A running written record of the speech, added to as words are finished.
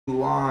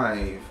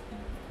Live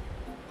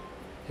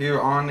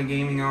here on the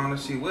Gaming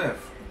Odyssey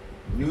with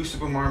New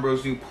Super Mario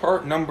Bros. U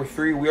part number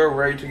 3. We are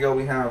ready to go.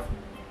 We have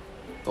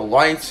the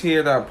lights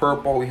here that are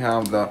purple. We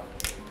have the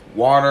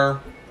water.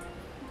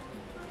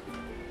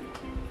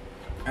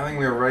 I think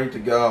we are ready to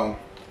go.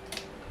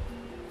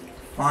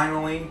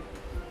 Finally,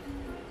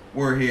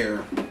 we're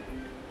here.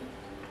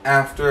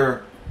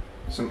 After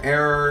some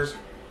errors,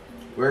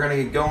 we're going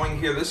to get going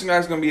here. This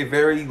guy's going to be a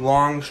very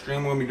long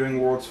stream. We're going to be doing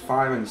Worlds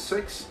 5 and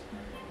 6.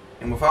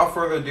 And without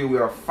further ado, we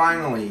are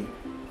finally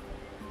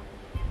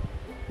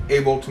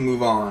able to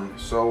move on.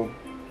 So,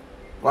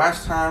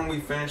 last time we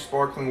finished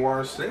Sparkling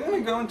Waters. Today we're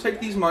going to go and take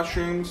these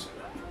mushrooms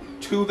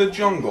to the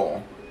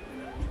jungle.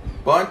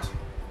 But,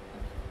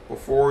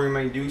 before we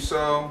may do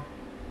so,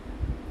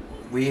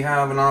 we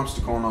have an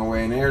obstacle in our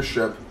way, an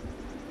airship.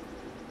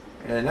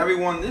 And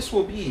everyone, this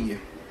will be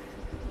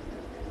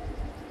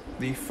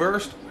the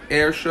first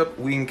airship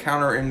we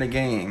encounter in the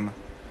game.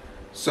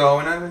 So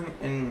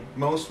in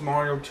most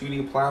Mario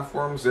 2D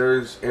platforms,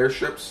 there's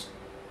airships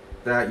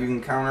that you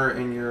encounter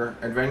in your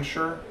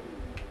adventure.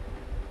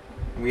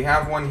 We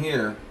have one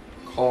here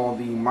called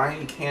the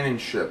Mighty Cannon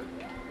Ship.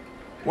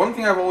 One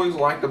thing I've always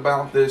liked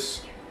about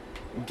this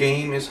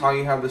game is how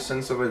you have the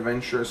sense of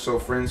adventure. So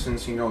for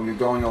instance, you know, you're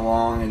going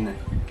along and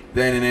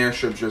then an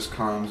airship just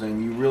comes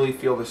and you really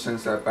feel the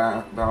sense that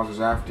Bowser's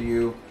after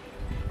you.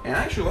 And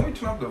actually, let me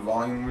turn up the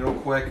volume real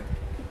quick.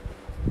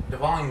 The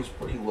volume is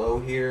pretty low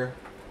here.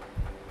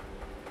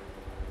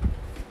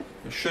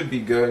 It should be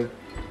good.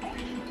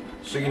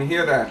 So you can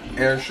hear that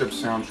airship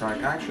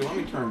soundtrack. Actually, let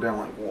me turn it down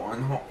like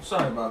 1. Oh,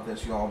 sorry about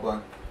this, y'all,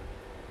 but...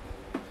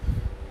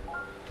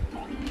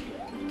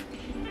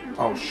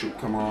 oh, shoot,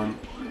 come on.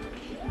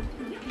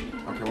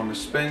 Okay, want to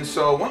spin.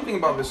 So, one thing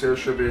about this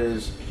airship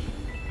is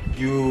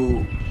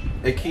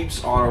it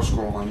keeps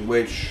auto-scrolling,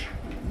 which,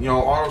 you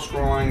know,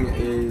 auto-scrolling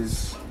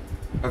is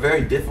a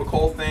very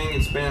difficult thing.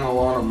 It's been in a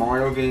lot of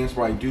Mario games,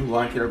 but I do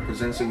like it. It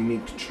presents a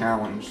unique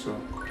challenge, so...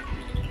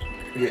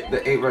 we get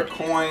the 8 red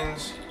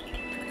coins.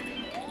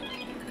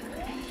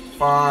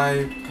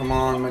 5. Come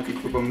on, make a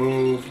Koopa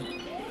move.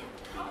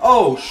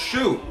 Oh,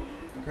 shoot!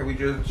 Okay, we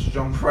just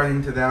jumped right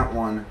into that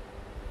one.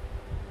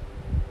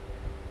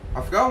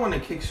 I forgot when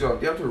it kicks you off.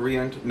 Do you have to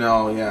re-enter?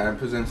 No, yeah, it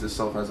presents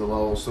itself as a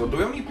level. So, do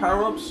we have any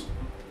power-ups?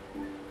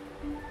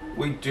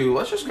 We do.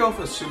 Let's just go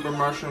for Super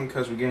Mushroom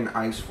because we get an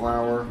Ice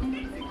Flower.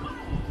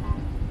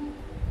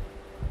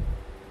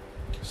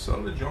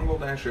 So, the Jungle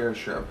Dash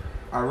Airship.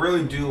 I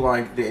really do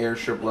like the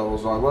airship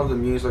levels. I love the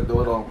music, the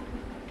little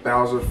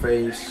Bowser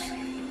face.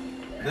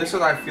 This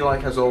I feel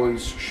like has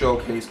always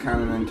showcased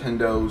kind of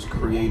Nintendo's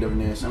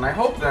creativeness. And I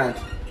hope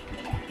that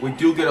we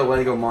do get a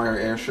Lego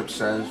Mario airship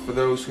set. For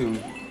those who...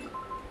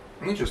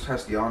 let me just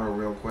test the auto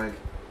real quick.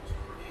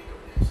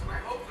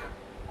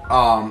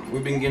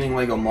 We've been getting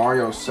Lego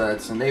Mario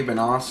sets and they've been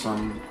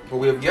awesome. But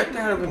we have yet to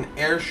have an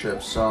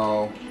airship,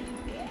 so...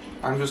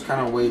 I'm just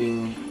kind of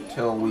waiting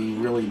till we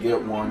really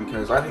get one,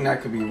 because I think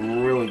that could be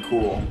really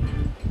cool.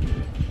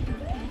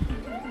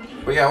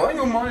 But yeah,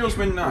 Lego Mario's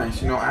been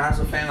nice. You know, as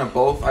a fan of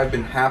both, I've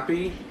been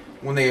happy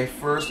when they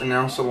first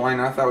announced the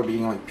line. I thought it would be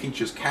like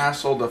Peach's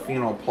Castle,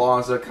 Delfino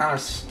Plaza, kind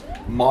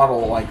of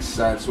model-like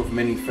sets with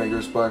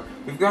minifigures, but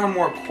we've gotten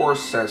more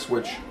course sets,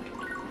 which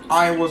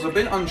I was a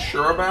bit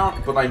unsure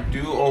about, but I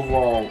do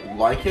overall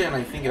like it, and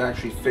I think it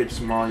actually fits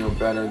Mario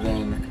better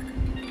than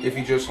if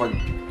you just like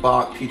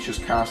bought Peach's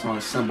Castle and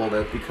assembled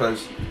it,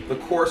 because the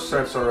course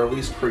sets are at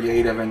least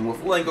creative, and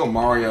with Lego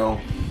Mario,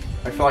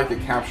 I feel like they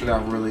capture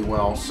that really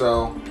well.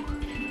 So,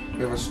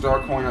 we have a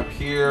star coin up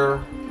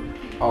here.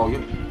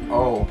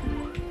 Oh,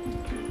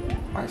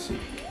 I see.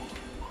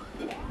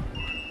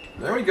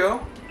 There we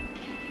go.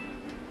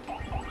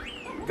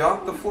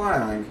 Got the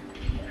flag.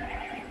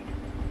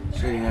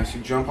 So yes,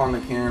 you jump on the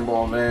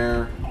cannonball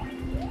there.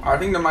 I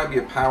think there might be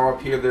a power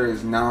up here. There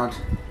is not.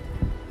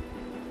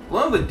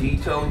 Love the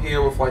detail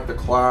here with like the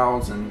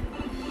clouds and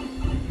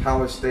how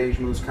the stage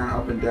moves kind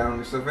of up and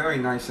down. It's a very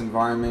nice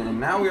environment, and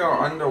now we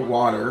are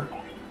underwater.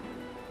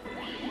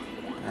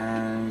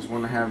 And we're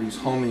going to have these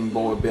homing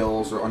bullet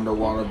bills or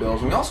underwater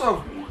bills. And we also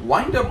have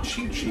wind-up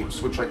Cheep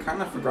Cheeps, which I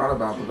kind of forgot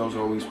about, but those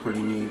are always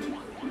pretty neat.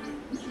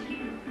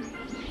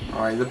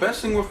 Alright, the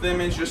best thing with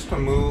them is just to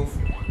move.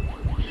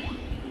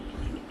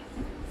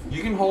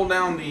 You can hold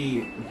down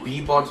the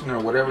B button or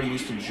whatever you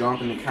use to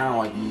jump, and it kind of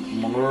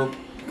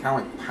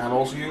like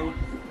paddles you.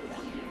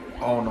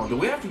 Oh no, do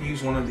we have to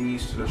use one of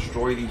these to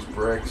destroy these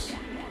bricks?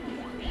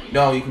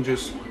 No, you can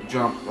just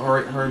jump.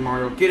 Alright, hurry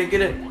Mario. Get it,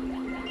 get it!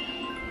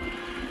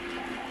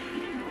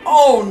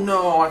 Oh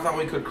no, I thought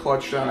we could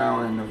clutch that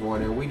out and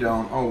avoid it. We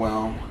don't. Oh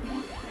well.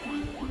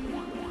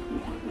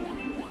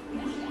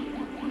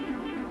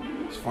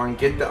 It's fine.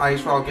 Get the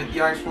ice flower. Get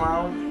the ice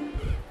flower.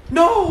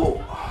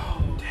 No!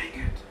 Oh,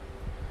 dang it.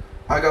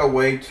 I got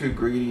way too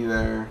greedy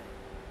there.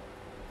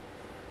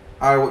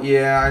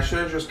 Yeah, I should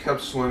have just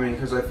kept swimming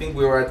because I think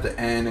we were at the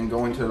end and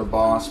going to the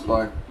boss,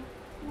 but...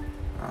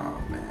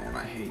 oh man,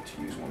 I hate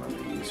to use one of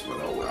these,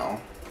 but oh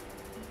well.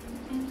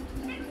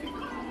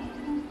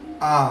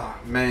 Ah,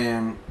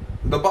 man.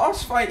 The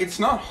boss fight, it's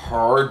not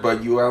hard,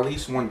 but you at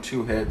least want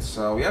 2 hits.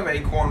 So we have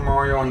Acorn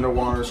Mario,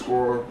 Underwater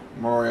Score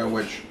Mario,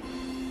 which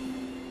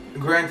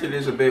granted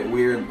is a bit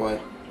weird,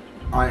 but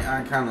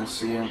I kind of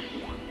see it.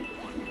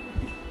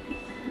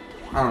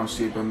 I don't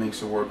see it, but it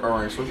makes it work.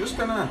 Alright, so just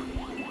gonna...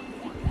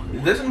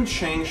 It doesn't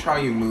change how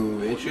you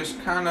move. It's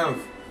just kind of...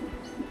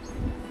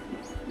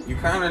 You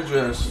kind of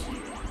just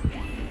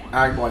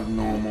act like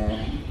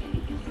normal.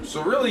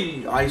 So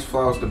really, Ice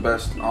Flower is the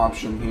best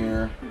option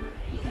here.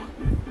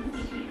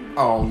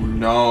 Oh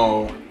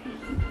no.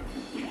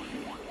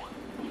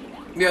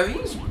 Yeah,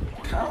 these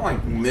kind of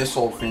like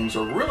missile things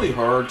are really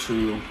hard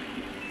to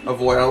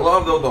avoid. I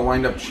love though the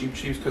wind up Cheep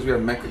Cheeps because we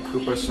have Mecha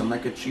Koopas and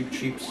Mecha Cheep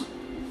Cheeps.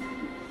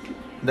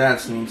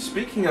 That's neat.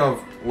 Speaking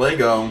of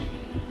Lego,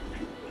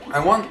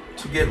 I want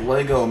to get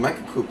Lego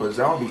Mecha Koopas.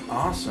 That would be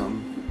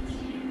awesome.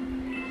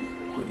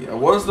 But yeah,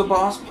 what is the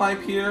boss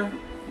pipe here?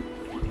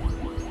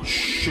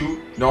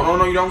 Shoot. No, no,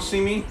 no, you don't see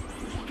me.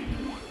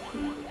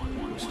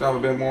 Let's have a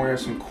bit more. We have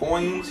some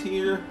coins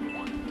here.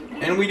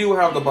 And we do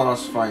have the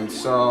boss fight.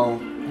 So,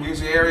 here's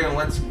the area and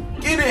let's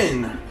get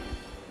in.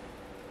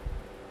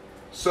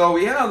 So,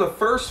 we have the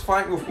first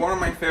fight with one of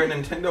my favorite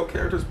Nintendo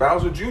characters,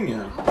 Bowser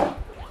Jr.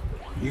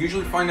 You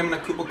usually find him in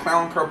a Koopa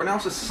Clown card, but now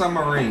it's a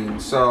submarine.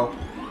 So,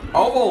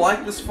 although I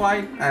like this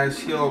fight, as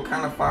he'll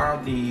kind of fire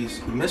out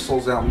these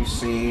missiles that we've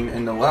seen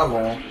in the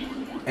level,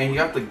 and you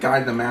have to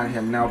guide them at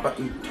him. Now, but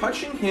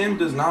touching him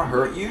does not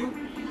hurt you,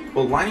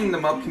 but lining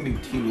them up can be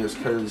tedious,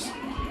 because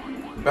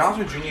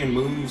Bowser Jr.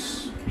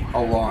 moves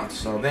a lot.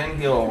 So then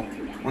he'll,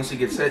 once he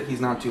gets hit,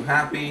 he's not too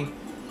happy,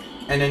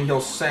 and then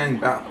he'll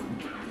send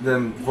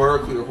them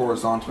vertically or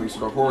horizontally.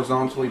 So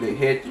horizontally, they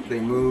hit, they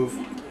move.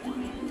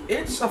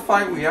 It's a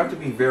fight where you have to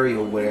be very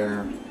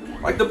aware.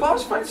 Like, the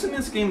boss fights in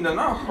this game, they're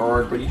not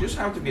hard, but you just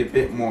have to be a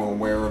bit more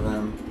aware of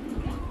them.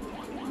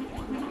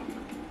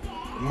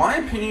 My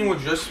opinion would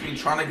just be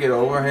trying to get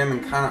over him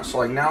and kind of, so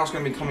like now it's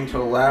going to be coming to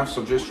the left,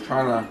 so just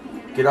trying to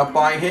get up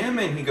by him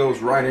and he goes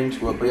right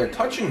into it. But yeah,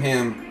 touching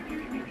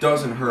him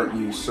doesn't hurt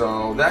you,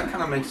 so that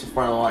kind of makes the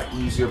fight a lot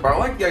easier. But I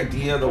like the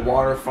idea of the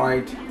water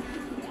fight.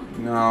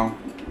 You know,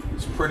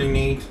 it's pretty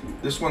neat.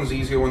 This one's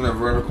easier when they're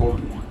vertical.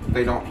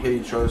 They don't hit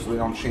each other, so they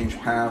don't change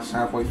paths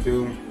halfway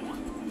through.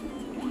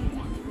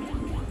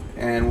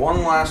 And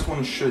one last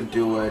one should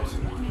do it.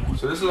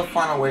 So this is the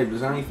final wave.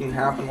 Does anything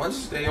happen? Let's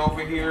stay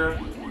over here.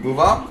 Move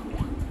up.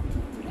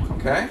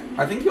 Okay.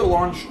 I think he'll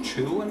launch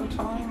 2 at a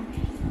time.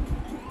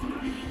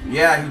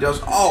 Yeah, he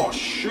does. Oh,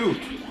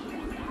 shoot.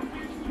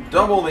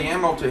 Double the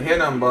ammo to hit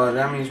him, but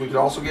that means we could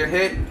also get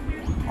hit.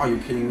 Are you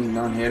kidding me?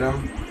 None hit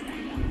him.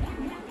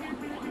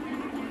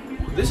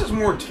 This is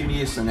more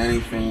tedious than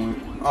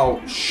anything.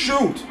 Oh,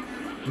 shoot.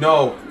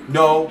 No,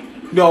 no,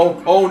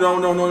 no. Oh, no,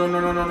 no, no, no,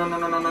 no, no, no, no,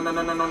 no, no, no, no,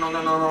 no, no, no,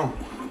 no, no, no.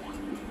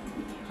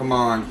 Come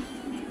on.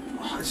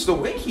 It's the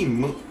way he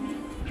moves.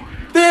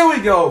 There we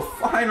go.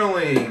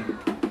 Finally.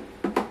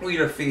 We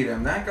defeat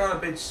him. That got a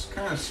bit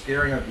kind of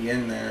scary at the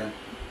end there.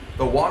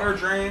 The water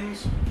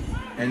drains,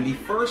 and the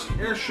first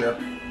airship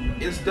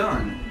is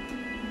done.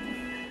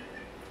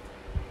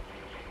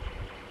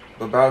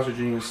 But Bowser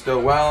Jr. is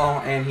still well,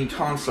 and he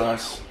taunts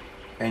us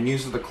and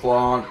uses the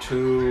claw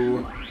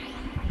to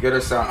get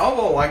us out.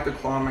 Although I like the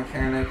claw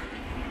mechanic,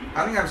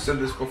 I think I've said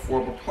this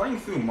before, but playing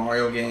through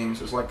Mario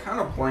games is like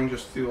kind of playing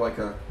just through like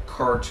a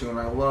cartoon.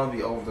 I love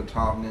the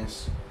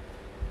over-the-topness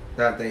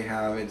that they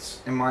have.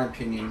 It's, in my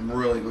opinion,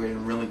 really great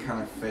and really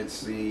kind of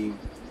fits the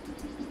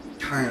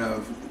kind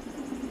of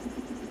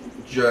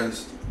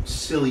just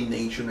silly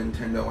nature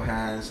Nintendo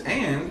has.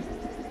 And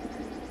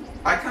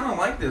I kind of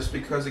like this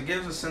because it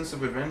gives a sense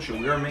of adventure.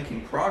 We are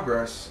making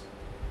progress.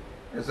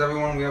 As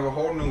everyone, we have a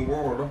whole new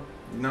world.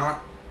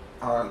 Not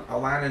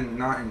Aladdin,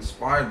 not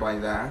inspired by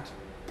that,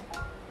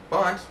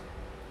 but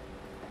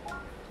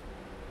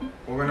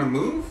we're gonna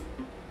move.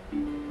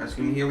 As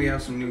you can hear, we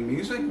have some new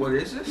music. What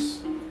is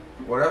this?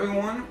 What,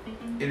 everyone?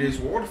 It is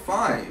World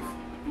 5.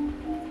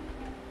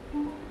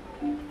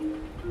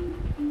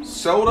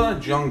 Soda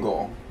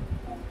Jungle.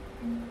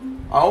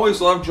 I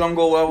always love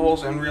jungle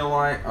levels in real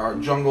life, or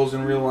jungles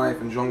in real life,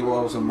 and jungle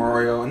levels in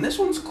Mario. And this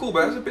one's cool,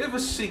 but it's a bit of a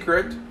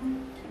secret.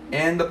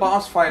 And the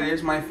boss fight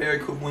is my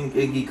favorite Koopaling,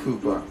 Iggy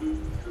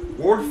Koopa.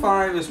 World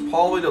 5 is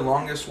probably the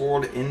longest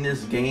world in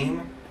this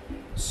game.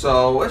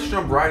 So let's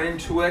jump right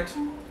into it.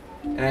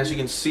 And as you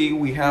can see,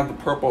 we have the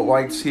purple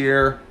lights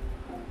here.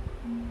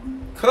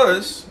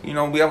 Because, you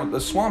know, we have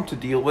the swamp to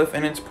deal with,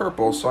 and it's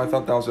purple. So I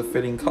thought that was a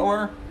fitting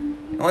color.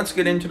 And let's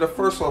get into the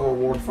first level of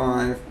World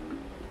 5.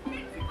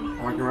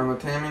 Walking around the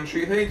Tanman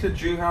tree. Hey,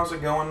 Taju, how's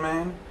it going,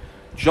 man?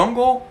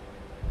 Jungle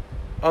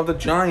of the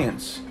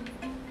Giants.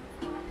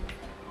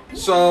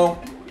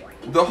 So,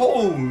 the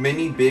whole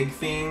mini-big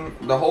theme,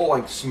 the whole,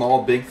 like,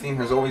 small-big theme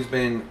has always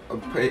been a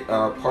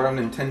part of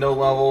Nintendo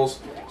levels.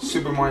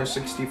 Super Mario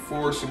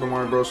 64, Super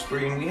Mario Bros.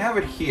 3, and we have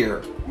it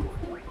here.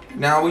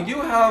 Now, we do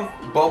have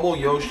Bubble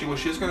Yoshi,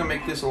 which is going to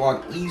make this a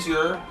lot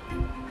easier,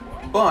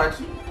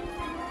 but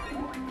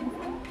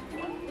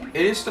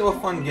it is still a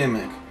fun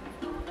gimmick.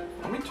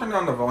 Let me turn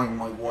down the volume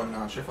like one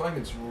notch. I feel like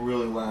it's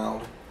really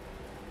loud.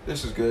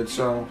 This is good.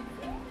 So,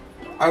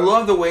 I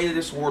love the way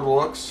this world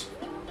looks.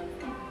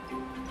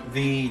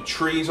 The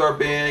trees are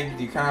big.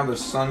 You kind of have the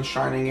sun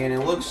shining in.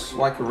 It looks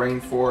like a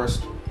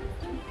rainforest.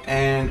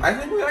 And I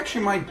think we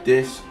actually might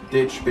ditch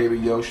Baby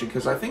Yoshi,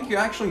 because I think you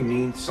actually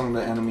need some of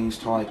the enemies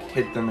to like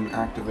hit them and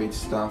activate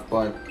stuff.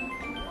 But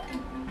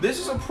this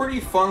is a pretty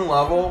fun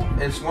level.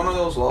 It's one of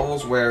those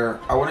levels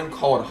where I wouldn't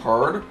call it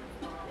hard.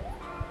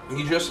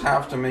 You just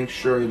have to make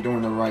sure you're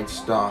doing the right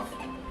stuff.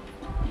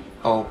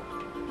 Oh,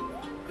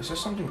 is there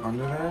something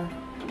under there?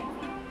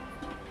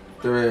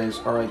 There is.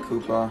 Alright,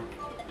 Koopa.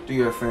 Do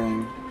your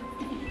thing.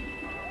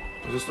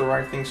 Is this the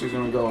right thing? So he's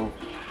gonna go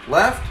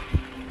left.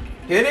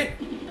 Hit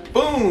it.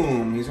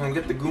 Boom! He's gonna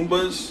get the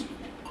Goombas.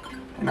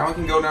 And now we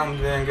can go down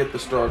there and get the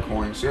star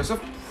coins. So it's a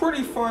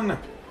pretty fun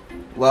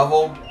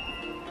level.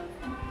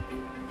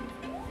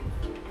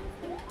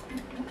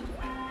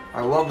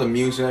 I love the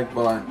music,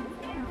 but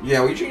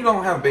yeah, we usually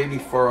don't have Baby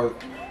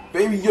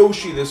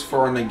Yoshi this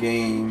far in the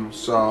game,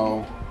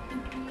 so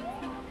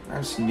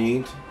that's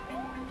neat.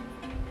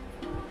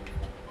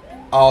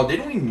 Oh,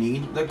 didn't we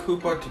need the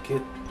Koopa to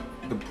get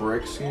the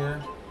bricks here?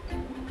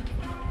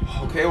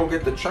 Okay, we'll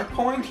get the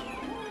checkpoint.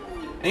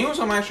 And here's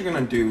what I'm actually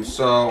gonna do.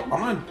 So I'm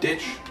gonna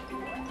ditch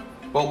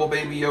Bubble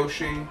Baby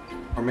Yoshi,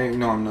 or maybe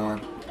no, I'm not.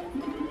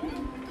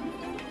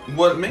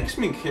 What makes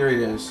me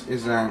curious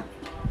is that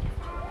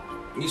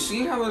you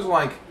see how there's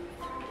like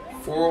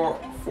four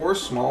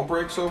small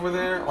bricks over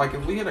there? Like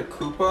if we hit a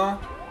Koopa,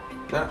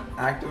 that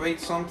activates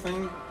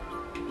something.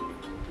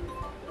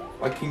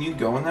 Like, can you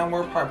go in that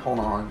warp pipe? Hold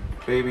on.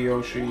 Baby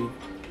Yoshi.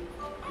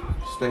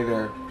 Stay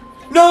there.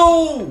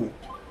 No!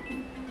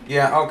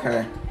 Yeah,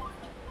 okay.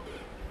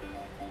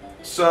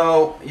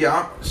 So,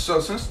 yeah. So,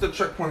 since the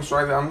checkpoint's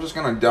right there, I'm just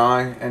gonna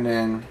die, and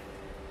then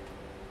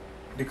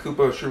the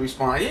Koopa should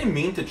respawn. I didn't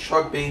mean to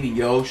chuck Baby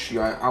Yoshi.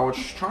 I was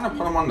trying to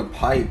put him on the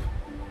pipe,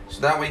 so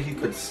that way he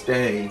could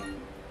stay.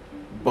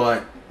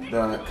 But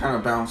the kind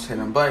of bounce hit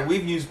him. But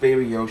we've used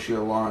Baby Yoshi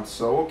a lot,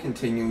 so we'll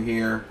continue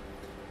here.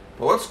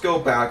 But let's go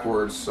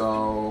backwards.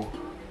 So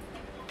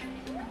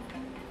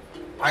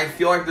I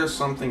feel like there's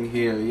something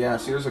here.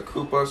 Yes, here's a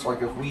Koopa. So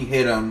like if we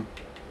hit him,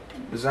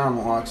 does that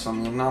unlock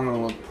something? I'm not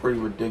gonna look pretty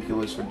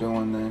ridiculous for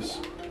doing this.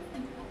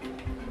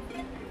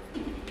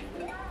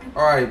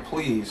 Alright,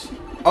 please.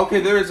 Okay,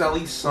 there is at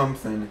least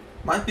something.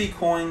 Might be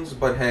coins,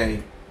 but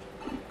hey.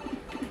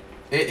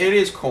 It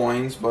is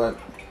coins, but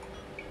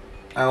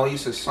at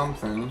least it's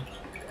something.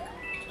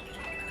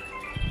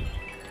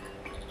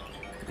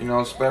 You know,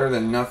 it's better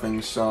than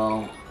nothing,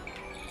 so...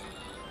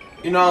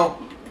 You know,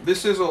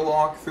 this is a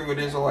walkthrough, it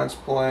is a Let's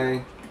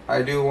Play.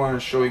 I do want to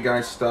show you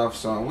guys stuff,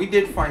 so we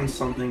did find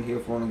something here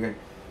if we want to get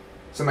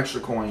some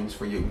extra coins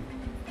for you.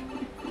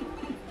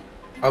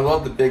 I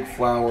love the big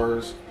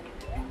flowers.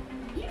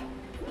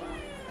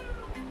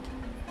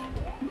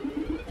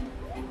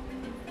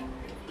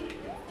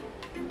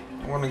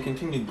 I want to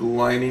continue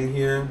gliding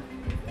here.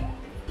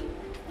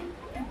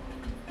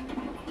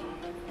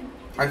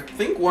 I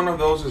think one of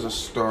those is a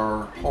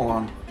star. Hold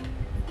on.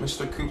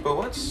 Mr.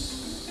 Koopa,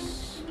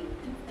 let's...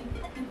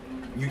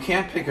 You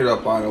can't pick it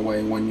up, by the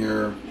way, when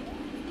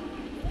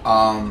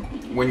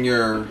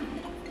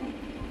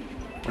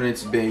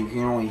it's big. You can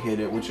only hit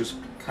it, which is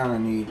kind of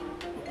neat.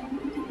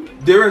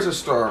 There is a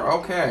star.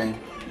 Okay.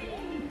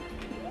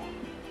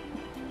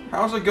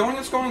 How's it going?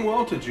 It's going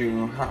well,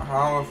 Taju.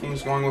 How are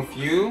things going with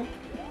you?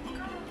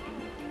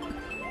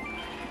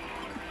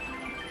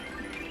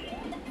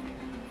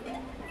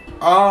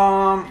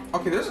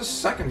 Okay, there's a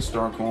second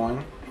star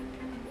coin,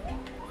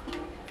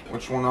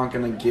 which we're not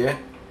gonna get.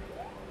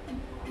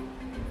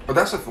 But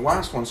that's the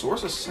last one, so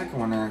where's the second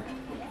one at?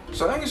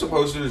 So I think you're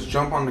supposed to just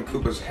jump on the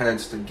Koopa's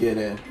heads to get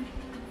it.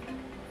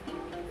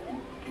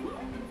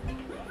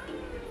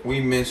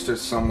 We missed it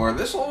somewhere.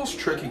 This level's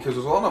tricky because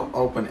there's a lot of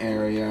open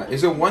area.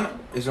 Is it one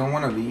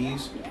of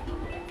these?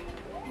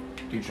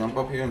 Do you jump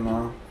up here?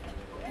 No.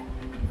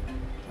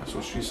 That's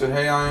what she said.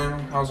 Hey, Iron,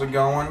 how's it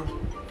going?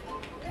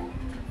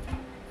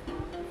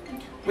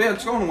 But yeah,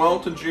 it's going well,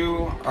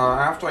 Taju.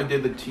 After I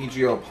did the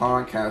TGO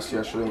podcast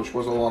yesterday, which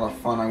was a lot of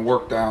fun, I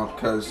worked out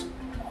because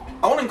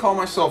I wouldn't call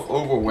myself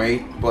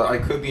overweight, but I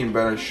could be in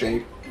better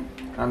shape.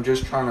 I'm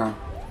just trying to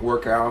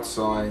work out,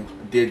 so I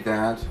did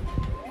that.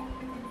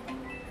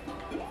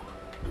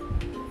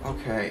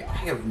 Okay, I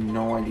have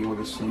no idea where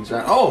this thing's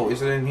at. Oh,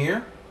 is it in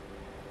here?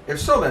 If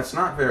so, that's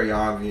not very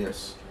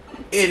obvious.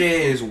 It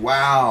is.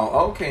 Wow.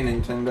 Okay,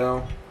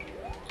 Nintendo.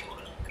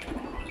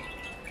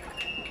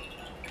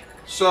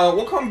 So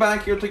we'll come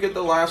back here to get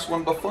the last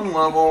one, but fun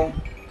level,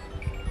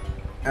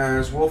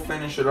 as we'll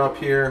finish it up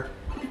here.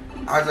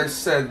 As I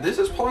said, this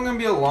is probably going to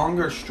be a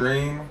longer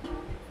stream,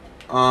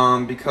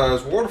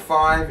 because World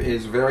 5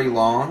 is very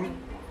long,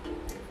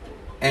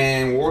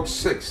 and World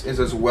 6 is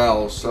as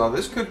well, so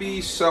this could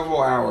be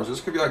several hours.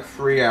 This could be like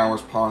 3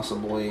 hours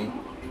possibly.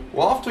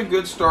 We're off to a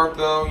good start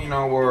though, you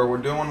know, we're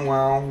doing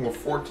well. We're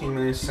 14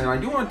 minutes in. I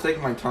do want to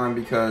take my time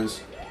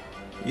because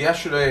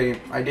yesterday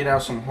I did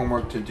have some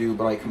homework to do,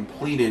 but I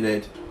completed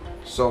it.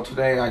 So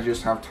today I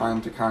just have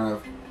time to kind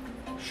of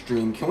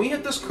stream. Can we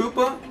hit this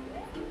Koopa?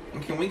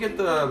 And can we get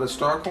the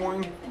star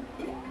coin?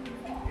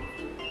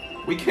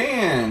 We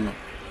can!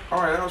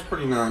 Alright, that was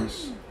pretty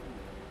nice.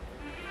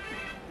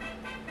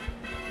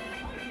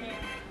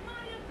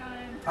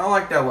 I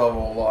like that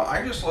level a lot.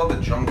 I just love the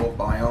jungle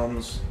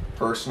biomes,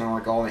 personally. I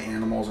like all the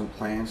animals and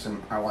plants,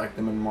 and I like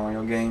them in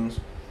Mario games.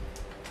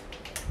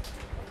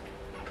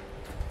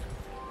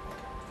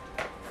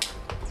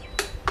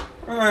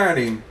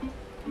 Alrighty.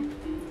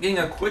 Getting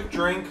a quick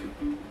drink.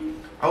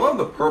 I love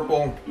the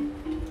purple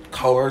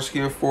colors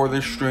here for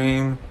this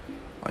stream.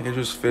 Like, it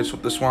just fits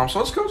with the swamp. So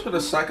let's go to the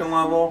second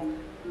level.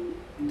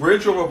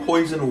 Bridge over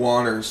poisoned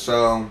water.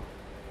 So,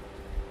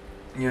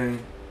 yeah,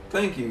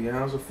 thank you. Yeah,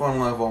 that was a fun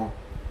level.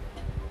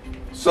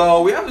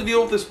 So we have to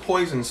deal with this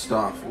poison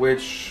stuff,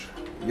 which,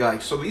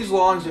 yikes. So these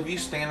logs, if you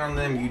stand on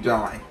them, you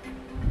die.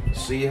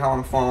 See how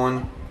I'm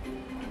falling?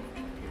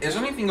 Is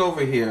there anything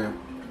over here?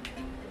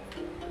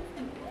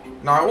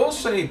 Now I will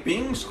say,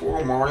 being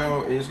Squirrel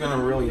Mario is going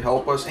to really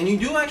help us. And you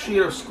do actually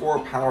get a score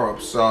power-up,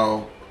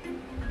 so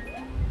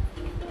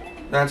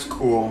that's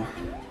cool.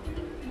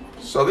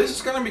 So this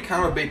is going to be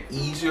kind of a bit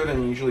easier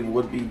than it usually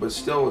would be, but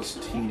still it's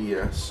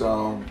tedious,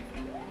 so...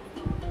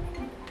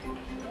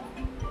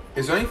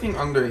 Is there anything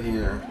under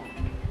here?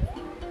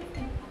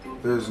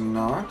 There's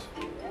not.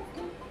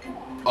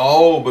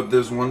 Oh, but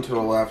there's one to the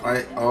left.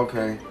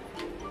 Okay.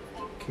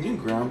 Can you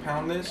ground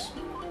pound this?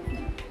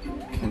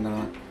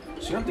 Cannot.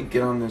 So you have to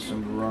get on this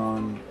and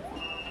run.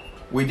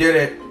 We did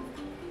it.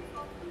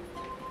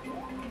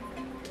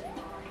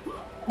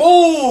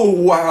 Oh,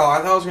 wow. I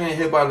thought I was going to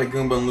get hit by the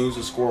Goomba and lose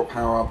the squirrel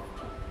power up.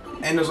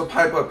 And there's a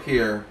pipe up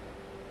here.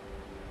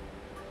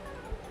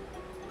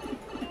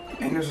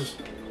 And there's this...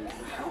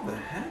 How the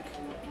heck?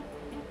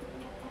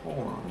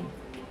 Hold on.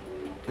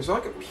 Is there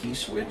like a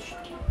P-switch?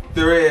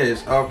 There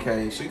is.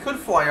 Okay. So you could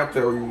fly up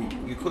there or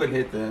you could have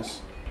hit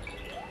this.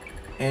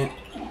 And...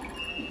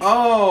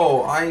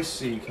 Oh, I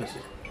see.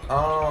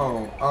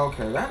 Oh,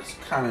 okay. That's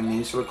kind of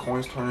neat. So the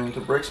coins turn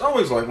into bricks. I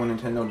always like when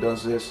Nintendo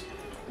does this.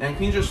 And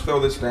can you just throw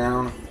this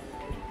down?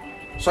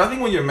 So I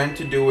think what you're meant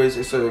to do is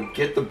to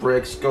get the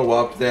bricks, go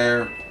up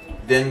there,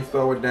 then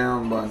throw it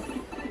down, but...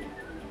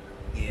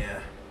 Yeah.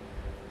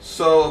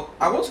 So,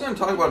 I was going to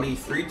talk about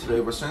E3 today,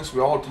 but since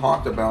we all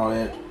talked about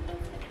it,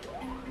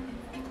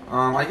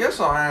 I guess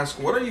I'll ask,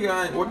 what do you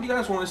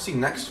guys want to see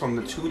next from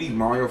the 2D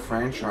Mario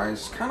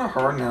franchise? It's kind of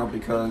hard now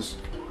because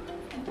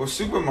with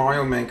Super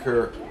Mario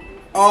Maker...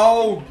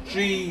 Oh,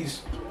 jeez!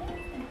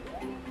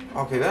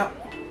 Okay, that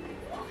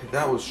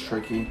was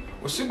tricky.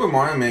 With Super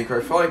Mario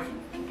Maker, I feel like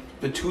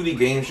the 2D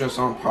games just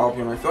aren't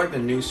popular, and I feel like the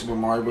new Super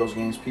Mario Bros.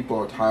 Games people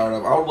are tired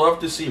of. I would love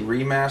to see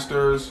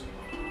remasters,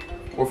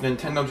 or if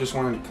Nintendo just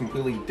went in a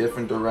completely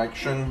different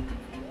direction.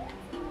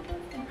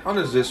 How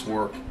does this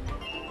work?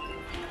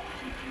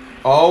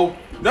 Oh,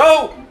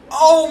 no!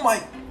 Oh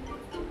my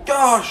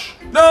gosh!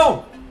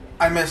 No!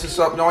 I messed this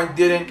up. No, I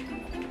didn't.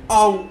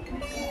 Oh,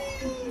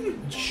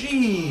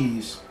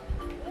 jeez.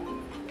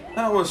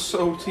 That was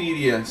so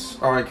tedious.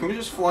 Alright, can we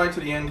just fly to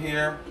the end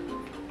here?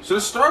 So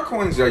the star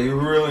coins there, you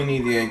really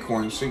need the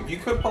acorns. So you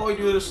could probably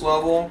do this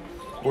level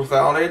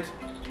without it.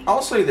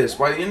 I'll say this,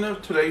 by the end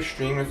of today's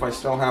stream, if I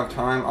still have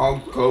time, I'll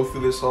go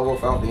through this level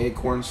without the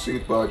acorn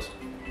suit, but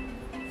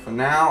for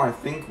now, I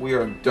think we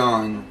are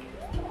done.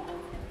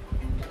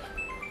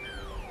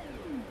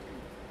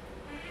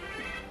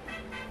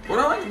 What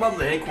I like about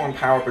the acorn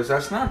power-up is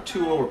that's not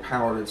too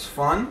overpowered. It's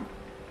fun,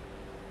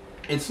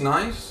 it's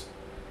nice,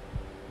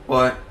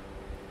 but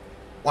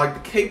like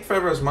the Cape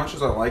Feather, as much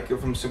as I like it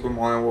from Super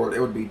Mario World, it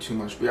would be too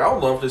much. But I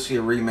would love to see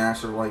a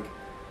remaster like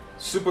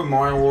Super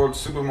Mario World,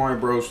 Super Mario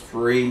Bros.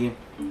 3,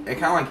 and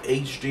kind of like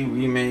HD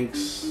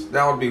remakes.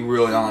 That would be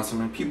really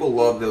awesome, and people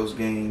love those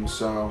games,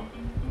 so...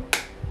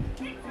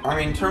 I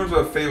mean, in terms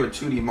of favorite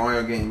 2D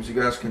Mario games, you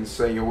guys can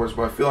say yours,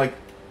 but I feel like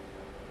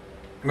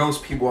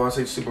most people, I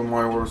say Super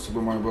Mario World,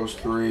 Super Mario Bros.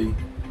 3.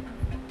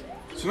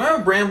 So now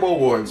Bramble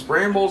Woods.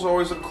 Bramble's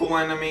always a cool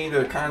enemy.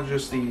 They're kind of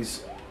just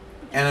these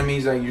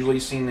enemies I usually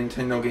see in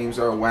Nintendo games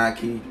that are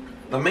wacky.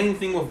 The main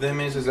thing with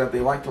them is that they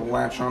like to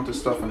latch onto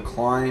stuff and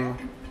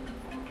climb.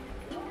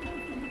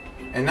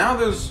 And now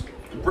there's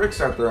bricks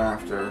that they're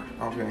after.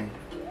 Okay.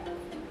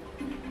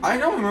 I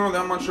don't remember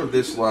that much of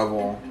this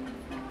level.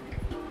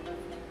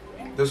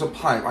 There's a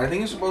pipe. I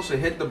think it's supposed to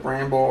hit the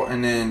Bramble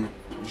and then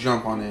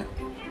jump on it.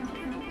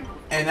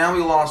 And now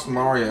we lost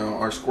Mario,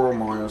 or Squirrel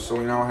Mario, so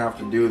we now have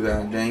to do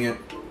that. Dang it.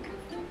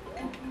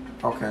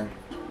 Okay.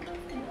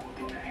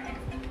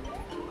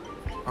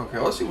 Okay,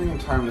 let's see if we can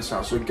time this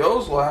out. So it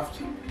goes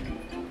left.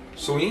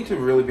 So we need to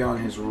really be on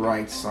his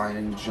right side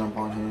and jump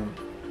on him.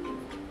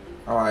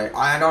 Alright,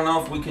 I don't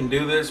know if we can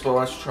do this, but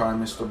let's try,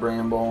 Mr.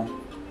 Bramble.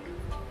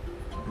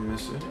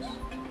 Misses.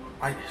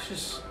 It's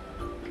just...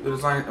 The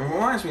design... It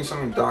reminds me of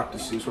something Dr.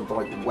 Seuss with the,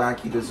 like,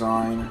 wacky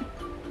design.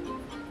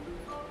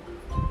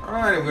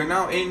 Alright, we're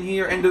now in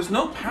here, and there's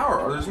no power,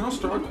 or there's no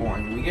star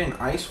coin. We get an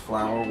ice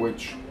flower,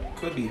 which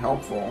could be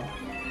helpful.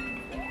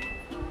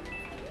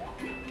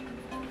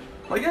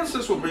 I guess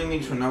this will bring me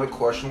to another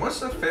question. What's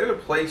the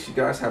favorite place you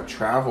guys have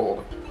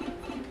traveled?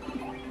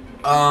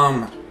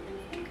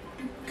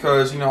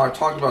 Because, you know, I've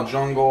talked about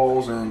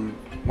jungles and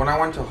when I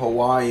went to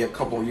Hawaii a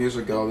couple years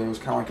ago, there was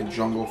kind of like a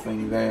jungle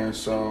thing there,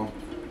 so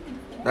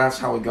that's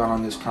how we got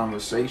on this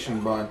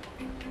conversation. But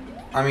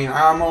I mean,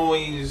 I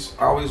always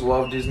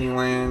love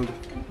Disneyland.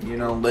 You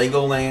know,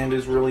 Legoland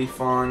is really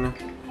fun.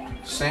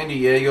 San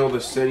Diego, the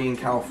city in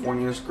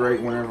California, is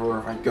great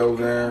whenever I go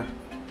there.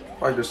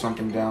 Probably there's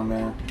something down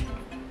there.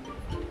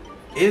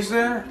 Is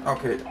there?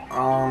 Okay,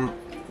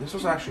 this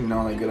was actually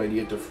not a good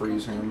idea to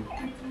freeze him.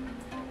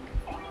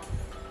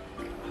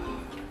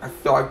 I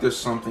feel like there's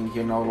something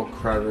here, no little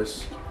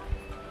crevice.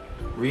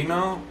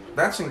 Reno?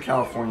 That's in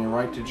California,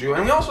 right? Did you?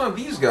 And we also have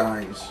these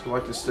guys who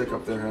like to stick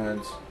up their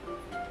heads.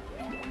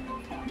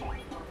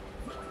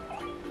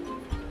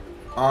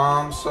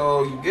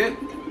 So you get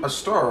a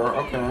star,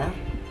 okay.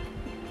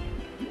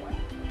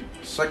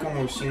 Second one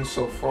we've seen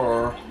so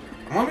far.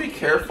 I'm gonna be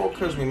careful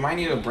because we might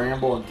need a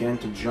bramble again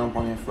to jump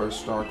on it for a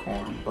star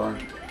coin,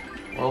 but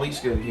we'll at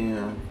least get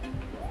here.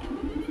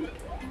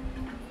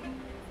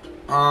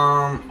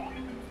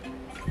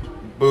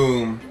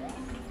 Boom.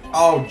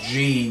 Oh,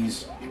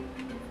 jeez.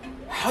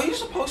 How are you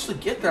supposed to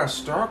get that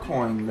star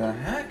coin? The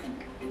heck?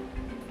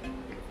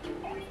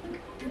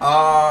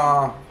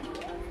 Wow.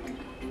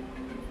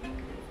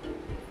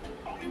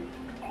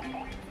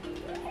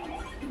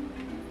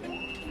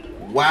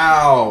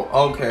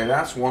 Okay,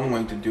 that's one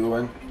way to do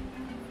it.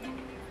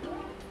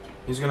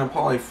 He's gonna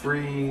probably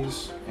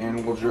freeze,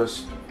 and we'll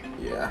just,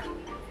 yeah.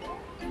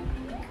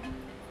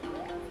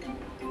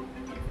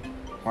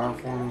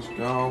 Platforms,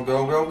 go,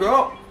 go, go,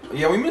 go.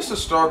 Yeah, we missed a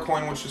star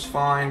coin, which is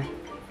fine.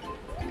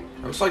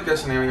 Looks like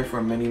that's an area for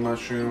a mini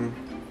mushroom.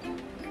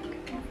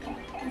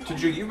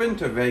 Taju, you've been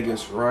to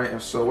Vegas, right?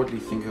 If so, what do you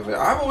think of it?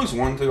 I've always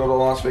wanted to go to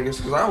Las Vegas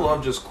because I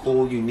love just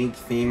cool, unique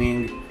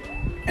theming,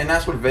 and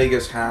that's what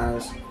Vegas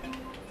has.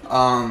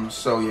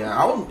 So yeah,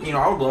 I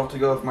would love to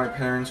go with my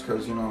parents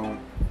because, you know,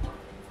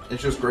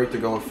 it's just great to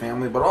go with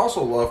family, but I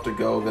also love to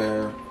go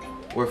there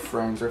with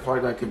friends. I feel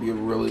like that could be a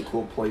really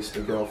cool place to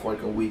go for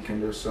like a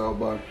weekend or so.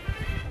 But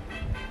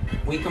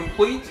we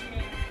complete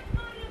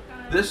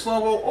this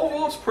level.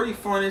 Oh, it's pretty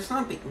fun. It's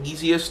not the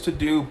easiest to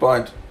do,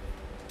 but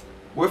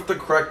with the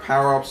correct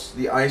power-ups,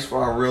 the ice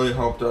fire really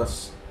helped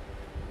us.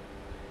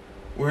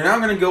 We're now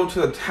going to go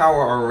to the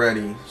tower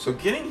already. So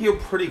getting here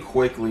pretty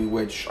quickly,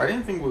 which I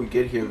didn't think we would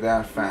get here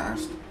that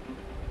fast.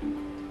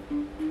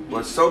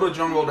 But Soda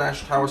Jungle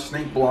Dash Tower,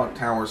 Snake Block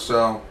Tower.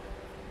 So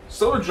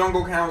Soda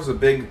Jungle Tower is a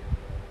big,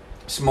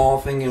 small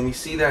thing, and we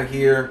see that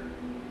here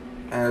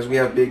as we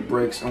have big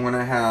bricks and when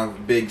I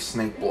have big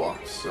snake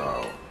blocks.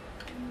 So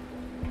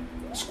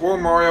Squirrel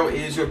Mario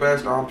is your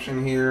best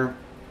option here.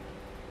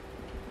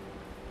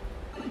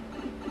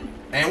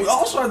 And we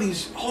also have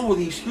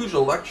these huge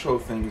electro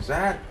things.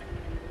 That,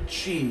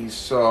 jeez.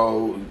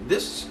 So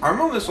this, I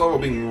remember this level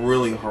being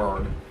really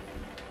hard.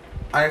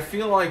 I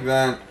feel like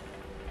that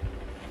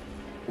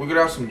we could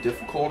have some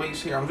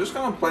difficulties here. I'm just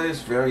gonna play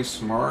this very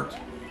smart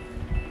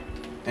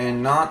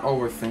and not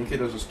overthink it.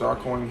 There's a star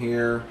coin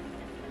here.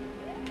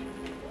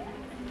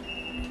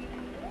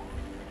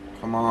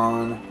 Come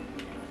on.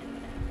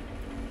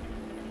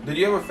 Did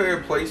you have a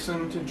favorite place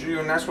in Taju?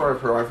 And that's what I've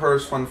heard. I've heard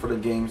it's fun for the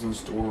games and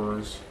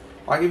stores.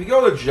 Like, if you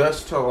go to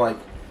just to, like,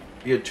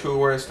 be a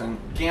tourist and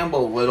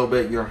gamble a little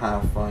bit, you'll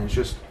have fun. It's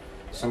just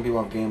some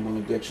people have gambling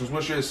addictions,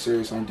 which is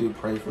serious, and I do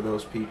pray for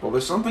those people.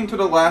 There's something to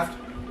the left.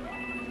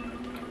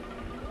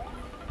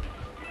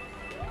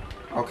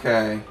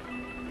 Okay.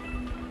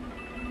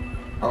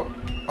 Oh,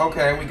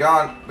 okay, we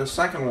got the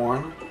second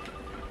one.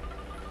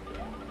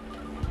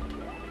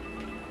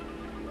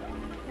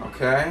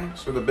 Okay,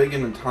 so the big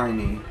and the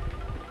tiny.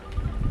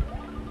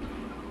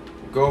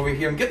 Go over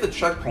here and get the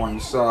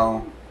checkpoint,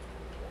 so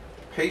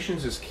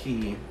patience is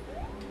key.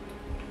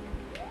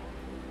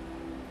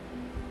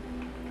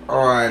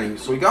 Alrighty,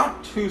 so we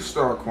got 2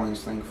 star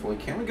coins, thankfully.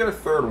 Can we get a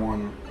third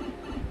one?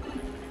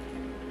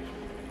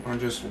 I'll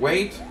just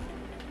wait.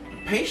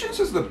 Patience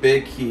is the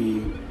big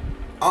key.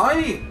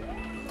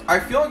 I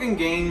feel like in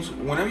games,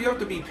 whenever you have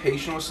to be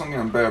patient with something,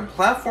 I'm better.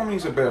 Platforming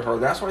is a bit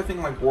hard. That's why I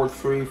think like World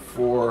 3,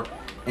 4,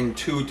 and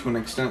 2 to an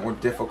extent were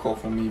difficult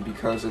for me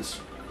because it's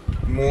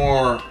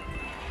more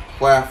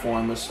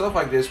platform. But stuff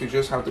like this, we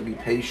just have to be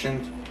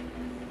patient.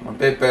 I'm a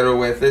bit better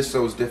with this,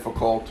 so it's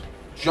difficult.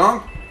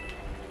 Jump,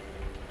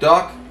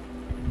 duck,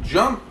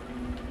 jump,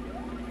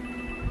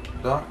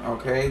 duck.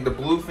 Okay, the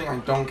blue thing I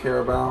don't care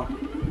about.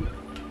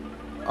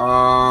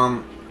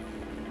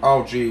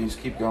 Oh geez,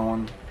 keep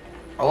going.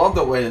 I love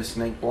the way the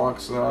snake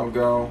blocks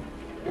go.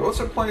 Yo, what's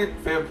a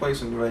favorite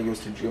place in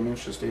Vegas to you? I'm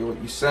interested to hear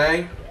what you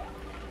say.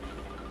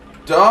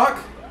 Duck.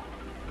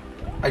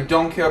 I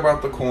don't care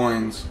about the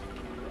coins.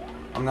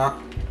 I'm not.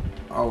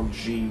 Oh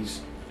jeez.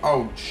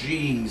 Oh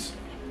jeez.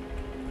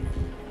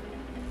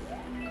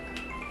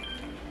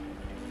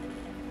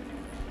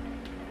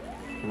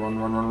 Run,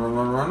 run, run, run,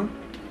 run, run.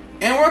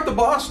 And we're at the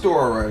boss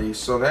door already.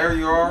 So there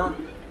you are.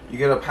 You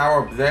get a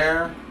power up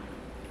there.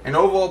 And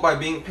overall, by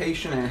being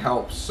patient, it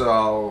helps.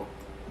 So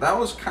that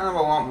was kind of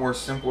a lot more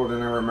simpler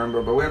than I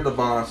remember. But we had the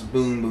boss,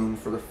 Boom Boom,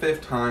 for the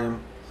 5th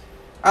time.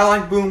 I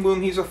like Boom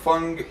Boom. He's a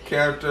fun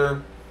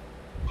character.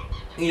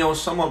 you know,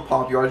 somewhat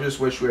popular. I just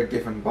wish we had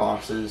different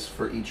bosses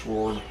for each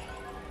world.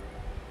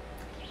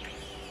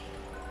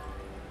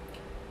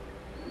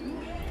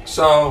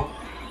 So,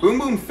 Boom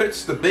Boom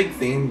fits the big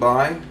theme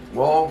by,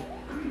 well,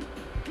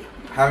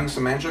 having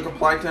some magic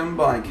applied to him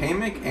by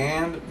Kamek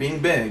and being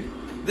big.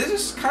 This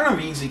is kind of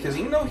easy because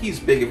even though he's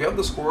big, if you have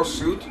the squirrel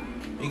suit,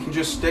 you can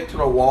just stick to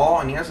the wall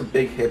and he has a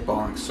big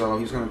hitbox. So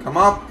he's going to come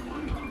up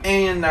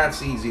and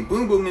that's easy.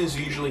 Boom Boom is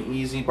usually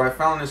easy, but I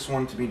found this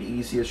one to be the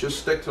easiest. Just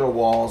stick to the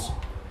walls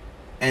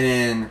and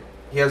then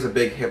he has a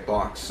big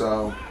hitbox.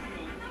 So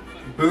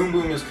Boom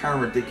Boom is kind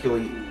of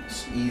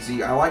ridiculously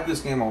easy. I like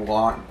this game a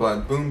lot,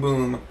 but Boom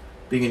Boom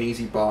being an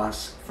easy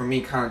boss for me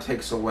kind of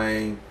takes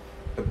away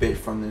a bit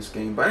from this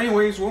game. But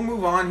anyways, we'll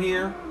move on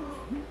here.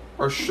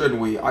 Or should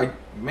we? I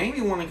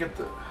maybe want to get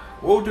the...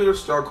 We'll do the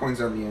star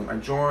coins at the end.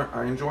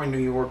 I enjoy New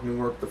York,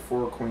 the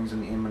 4 coins in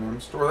the M&M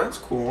store. That's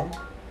cool.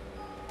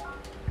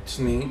 It's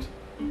neat.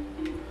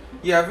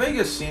 Yeah,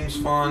 Vegas seems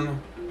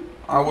fun.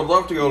 I would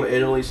love to go to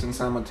Italy since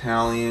I'm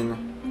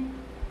Italian.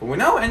 But we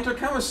now enter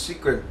kind of a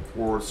secret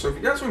world. So if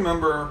you guys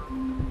remember,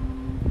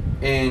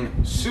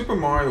 in Super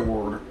Mario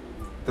World,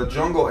 the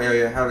jungle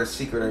area had a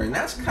secret area. And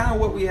that's kind of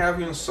what we have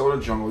here in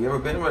Soda Jungle. We have a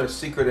bit of a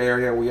secret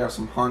area. We have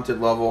some haunted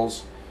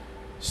levels.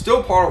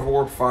 Still part of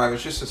World 5.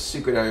 It's just a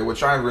secret area,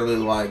 which I really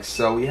like.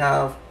 So we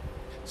have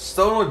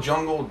Soda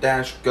Jungle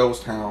 -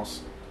 Ghost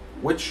House.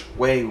 Which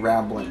way,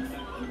 Rablin?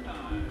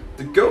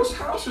 The ghost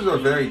houses are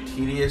very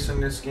tedious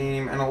in this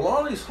game, and a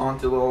lot of these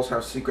haunted levels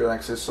have secret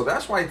exits, so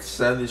that's why I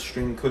said this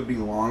stream could be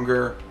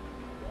longer,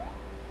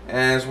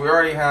 as we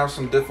already have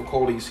some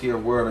difficulties here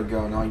of where to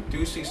go. Now I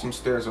do see some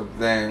stairs up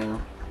there.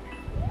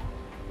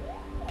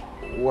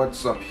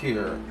 What's up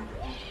here?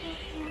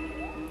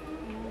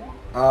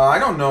 I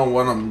don't know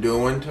what I'm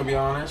doing, to be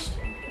honest.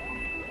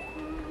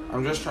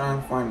 I'm just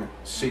trying to find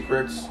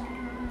secrets.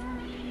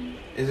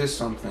 Is this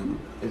something?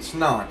 It's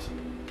not.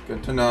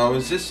 Good to know.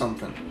 Is this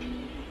something?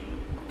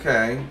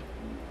 Okay,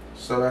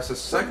 so that's the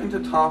second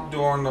to top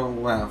door on the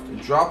left.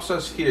 It drops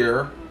us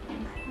here.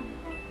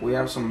 We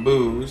have some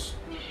booze.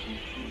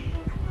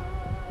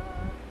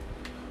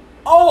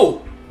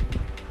 Oh!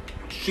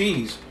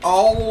 Jeez.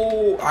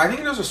 Oh, I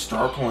think there's a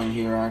star coin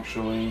here,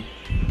 actually.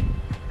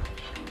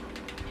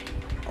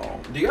 Oh,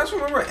 do you guys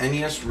remember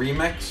NES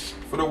Remix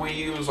for the Wii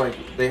U? Like,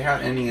 they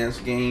had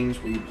NES games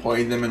where you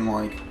played them in,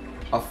 like,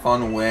 a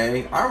fun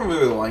way. I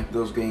really liked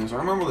those games. I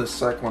remember the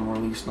second one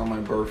released on my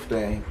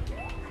birthday.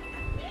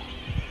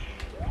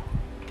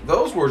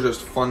 Those were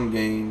just fun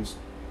games.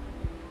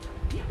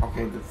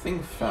 Okay, the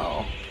thing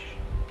fell.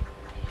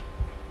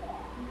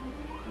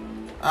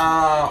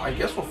 I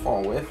guess we'll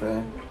fall with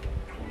it.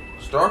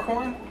 Star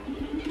coin?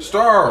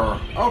 Star!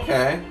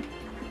 Okay.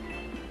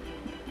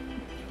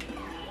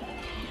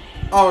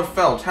 Oh, it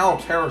fell.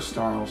 Tower Terror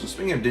style. So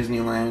speaking of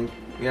Disneyland,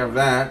 we have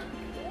that.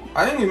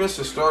 I think we missed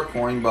a star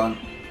coin, but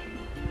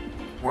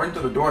we're into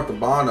the door at the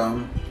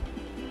bottom.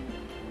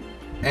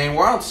 And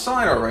we're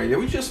outside already. Did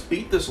we just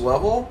beat this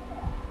level?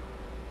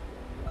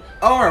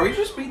 Oh, alright, we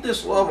just beat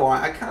this level.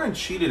 I kind of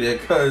cheated it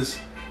because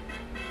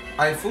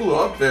I flew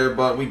up there,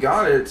 but we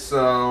got it,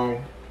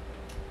 so...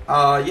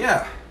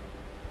 yeah.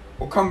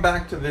 We'll come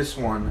back to this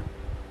one.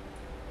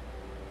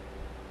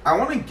 I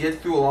want to get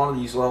through a lot of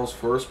these levels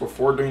first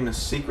before doing the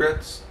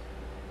secrets.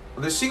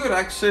 The secret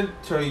exit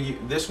to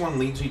this one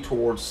leads you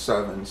towards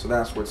 7, so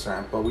that's what's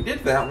at. But we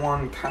did that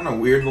one kind of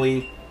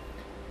weirdly.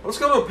 Let's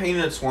go to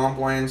Painted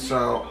Swampland.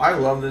 So, I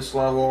love this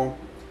level.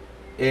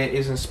 It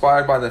is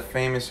inspired by the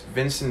famous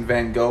Vincent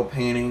van Gogh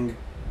painting,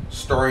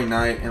 Starry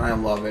Night, and I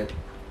love it.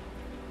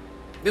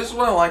 This is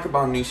what I like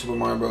about New Super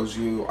Mario Bros.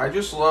 U. I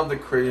just love the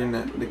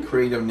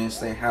creativeness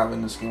they have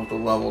in this game with the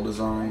level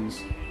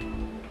designs.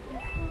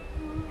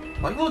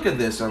 Like, look at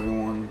this,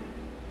 everyone.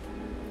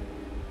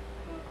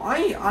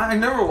 I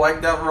never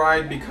liked that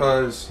ride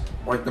because,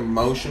 like, the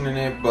motion in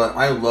it, but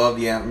I love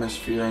the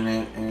atmosphere in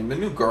it, and the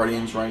new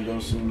Guardians ride, though,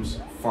 seems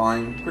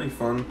fine, pretty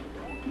fun.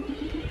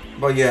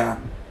 But, yeah.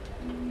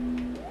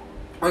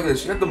 Look at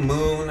this, you have the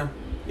moon,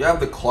 you have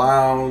the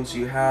clouds,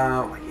 you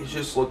have, like, it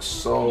just looks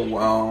so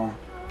well.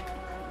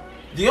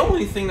 The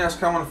only thing that's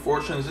kind of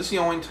unfortunate is this is the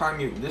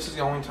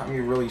only time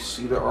you really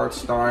see the art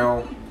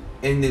style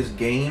in this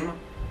game,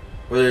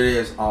 but it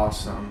is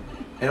awesome.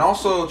 And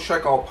also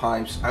check out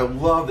Pipes. I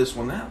love this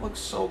one. That looks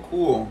so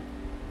cool.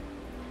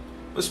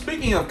 But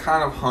speaking of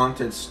kind of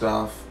haunted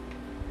stuff,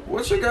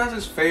 what's your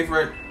guys'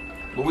 favorite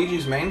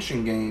Luigi's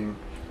Mansion game?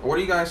 What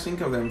do you guys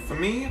think of them? For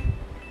me,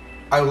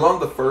 I love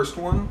the first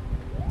one.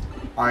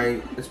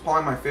 It's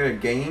probably my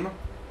favorite game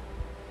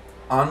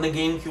on the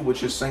GameCube,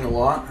 which is saying a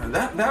lot.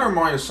 That or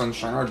Mario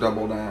Sunshine or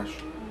Double Dash.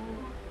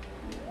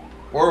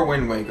 Or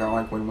Wind Waker. I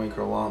like Wind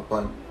Waker a lot,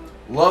 but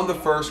love the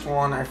first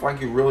one. I feel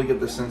like you really get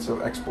the sense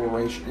of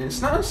exploration. And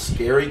it's not a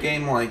scary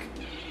game, like,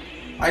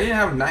 I didn't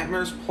have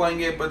nightmares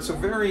playing it, but it's a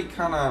very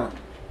kind of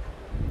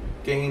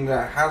game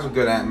that has a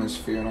good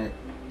atmosphere, and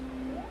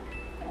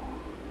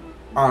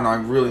I don't know, I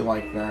really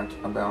like that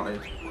about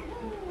it.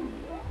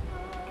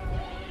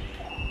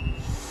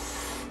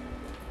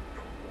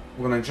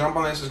 We're gonna jump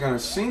on this, it's gonna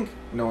sink.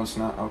 No, it's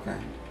not. Okay.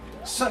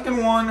 Second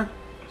one.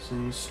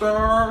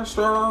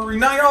 Starry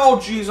Night. Oh,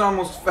 jeez, I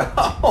almost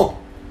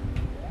fell.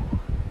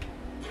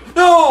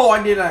 No,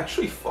 I did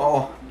actually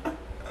fall.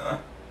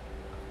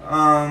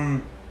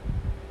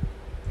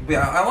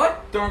 Yeah, I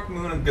like Dark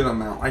Moon a good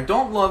amount. I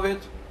don't love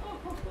it,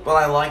 but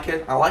I like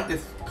it. I like the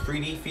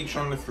 3D feature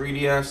on the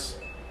 3DS.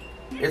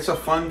 It's a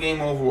fun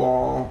game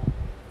overall.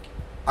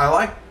 I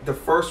like the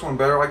first one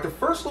better. Like the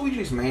first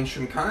Luigi's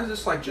Mansion, kind of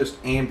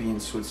just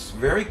ambience, so it's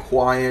very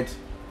quiet.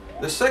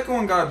 The second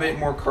one got a bit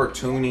more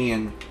cartoony,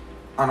 and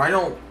I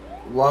don't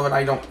love it.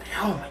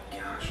 Oh my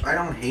gosh, I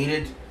don't hate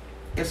it.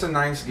 It's a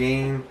nice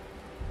game.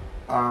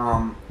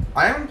 I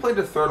haven't played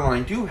the third one.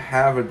 I do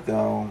have it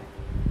though.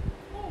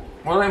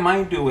 What I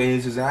might do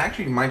is I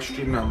actually might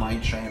stream it on my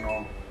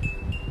channel,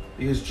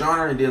 because John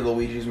already did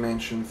Luigi's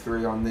Mansion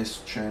 3 on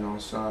this channel.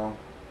 So,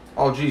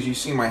 oh geez, you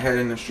see my head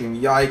in the stream.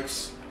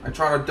 Yikes! I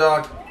try to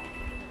duck,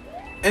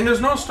 and there's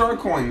no star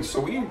coins.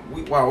 So we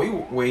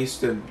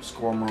wasted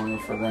Score Mario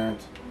for that.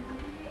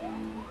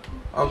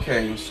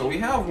 Okay, so we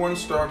have one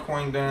star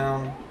coin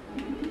down.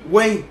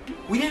 Wait,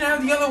 we didn't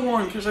have the other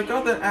one because I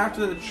got that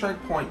after the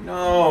checkpoint.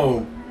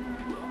 No.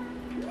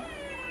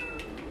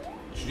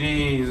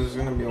 Jeez, there's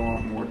gonna be a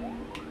lot more.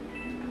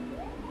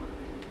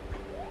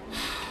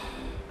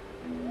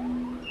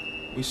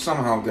 We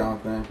somehow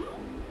got that.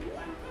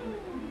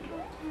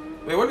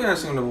 Wait, what do you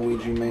guys think of the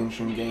Luigi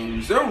Mansion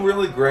games? They're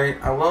really great.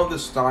 I love the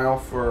style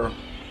for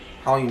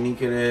how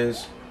unique it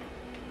is.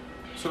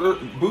 So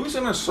the Boos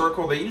in a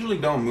circle, they usually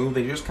don't move.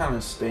 They just kind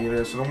of stay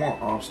there. So no more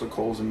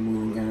obstacles and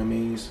moving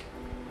enemies.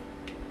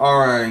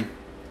 Alright.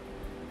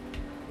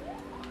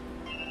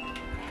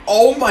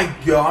 Oh my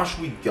gosh,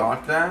 we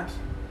got that?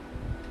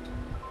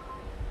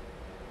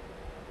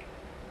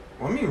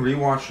 Let me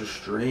rewatch the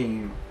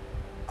stream.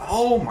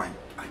 Oh my,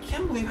 I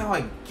can't believe how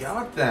I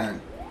got that.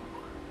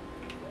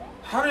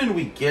 How did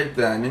we get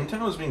that?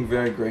 Nintendo's being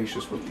very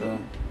gracious with the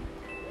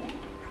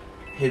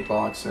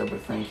hitbox there,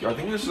 but thank you. I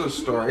think this is a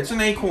star. It's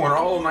an acorn.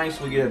 Oh, nice,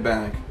 we get it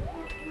back.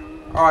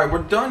 Alright,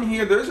 we're done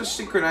here. There's a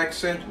secret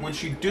exit,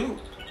 which you do.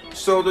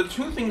 So the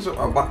two things,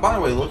 by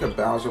the way, look at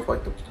Bowser with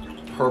like the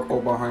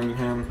purple behind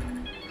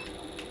him.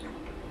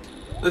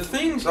 The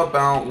things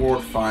about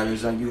World 5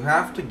 is that you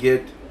have to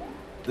get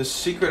the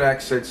secret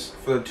exits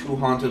for the 2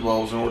 haunted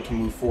levels in order to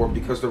move forward,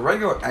 because the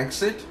regular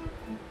exit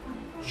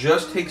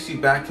just takes you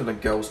back to the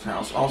ghost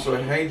house. Also,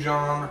 hey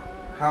John,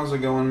 how's it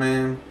going,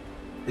 man?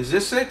 Is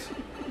this it?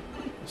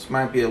 This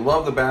might be. I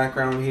love the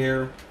background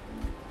here.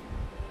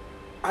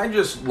 I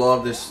just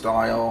love this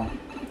style.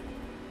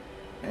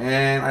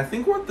 And I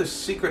think we're at the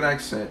secret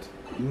exit.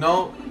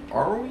 No,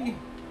 are we?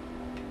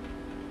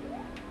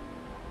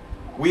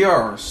 We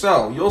are.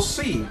 So, you'll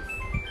see.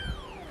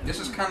 This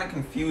is kind of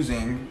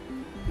confusing.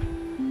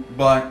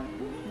 But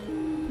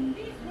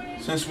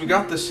since we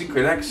got the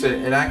secret exit,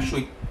 it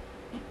actually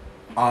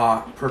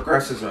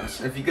progresses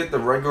us. If you get the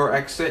regular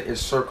exit, it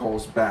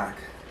circles back.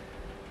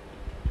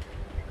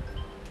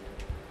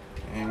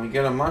 And we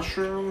get a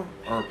mushroom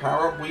or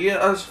power up. We get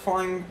a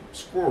flying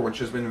squirrel, which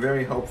has been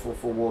very helpful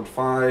for World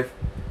 5.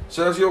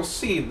 So as you'll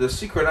see, the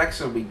secret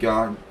exit we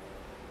got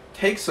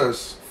takes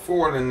us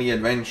forward in the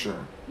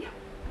adventure.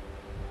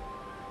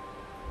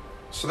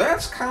 So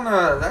that's kind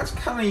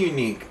of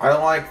unique. I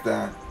like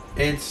that.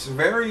 It's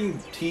very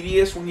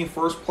tedious when you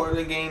first play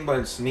the game, but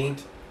it's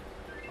neat.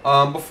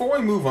 Before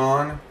we move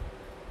on,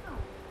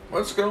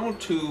 let's go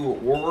to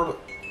World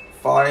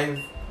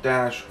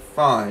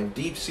 5-5,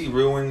 Deep Sea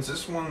Ruins.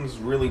 This one's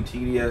really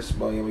tedious,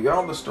 but yeah, we got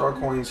all the star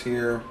coins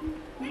here.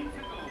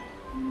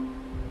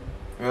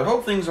 I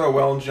hope things are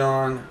well,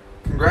 John.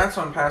 Congrats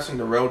on passing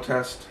the road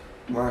test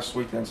last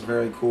week. That's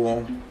very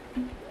cool.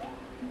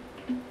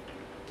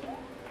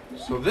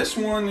 So this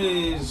one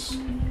is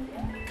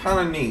kind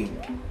of neat.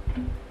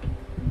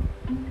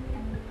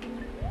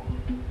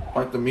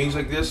 Like the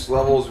music, this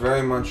level is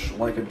very much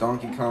like a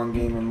Donkey Kong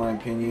game in my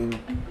opinion.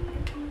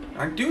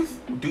 Do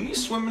you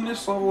swim in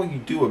this level? You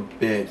do a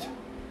bit.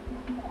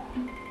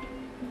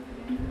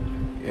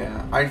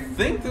 Yeah, I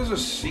think there's a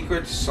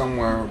secret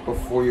somewhere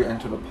before you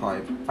enter the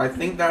pipe. I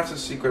think that's a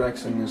secret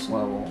exit in this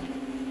level.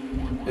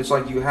 It's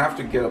like you have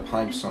to get a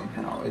pipe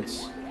somehow.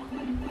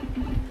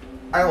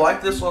 I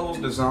like this level's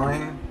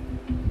design,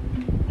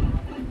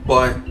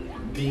 but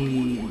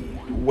the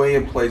way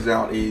it plays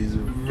out is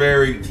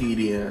very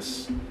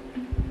tedious.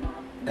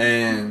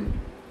 And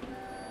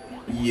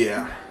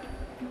yeah,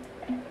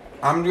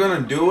 I'm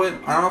gonna do it.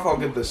 I don't know if I'll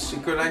get the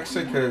secret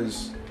exit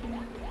because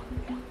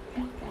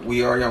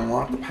we already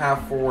unlocked the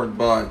path forward,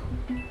 but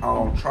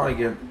I'm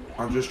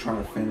just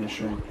trying to finish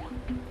it.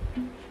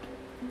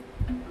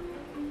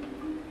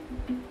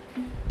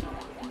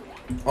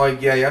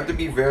 Like, yeah, you have to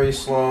be very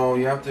slow.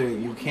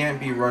 You can't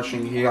be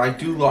rushing here. I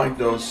do like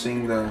those,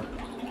 seeing the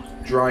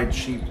dried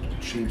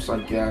sheeps, I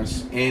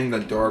guess, in the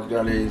dark.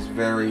 That is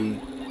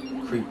very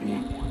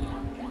creepy.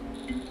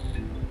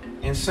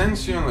 And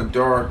since you're in the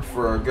dark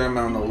for a good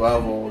amount of the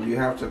level, you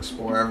have to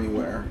explore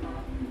everywhere.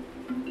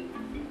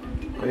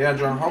 But yeah,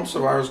 John, Home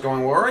Survivor's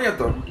going. We're already at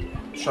the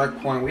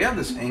checkpoint. We have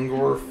this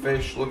angler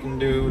fish looking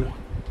dude.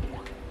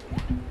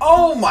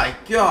 Oh my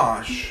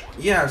gosh!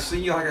 Yeah,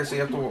 see, like I say,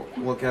 you have to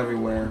look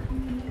everywhere.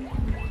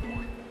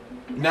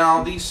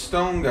 Now, these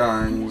stone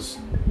guys,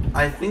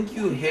 I think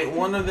you hit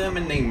one of them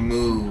and they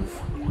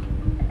move.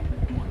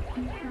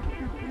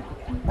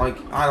 Like,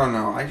 I don't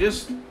know.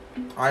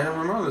 I don't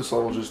remember this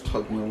level just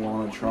took me a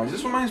while to try.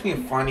 This reminds me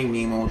of Finding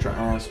Nemo, which I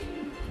asked,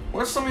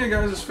 what's some of your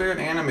guys' favorite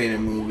animated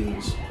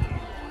movies?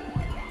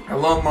 I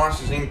love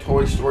Monsters Inc.,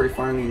 Toy Story,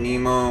 Finding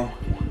Nemo.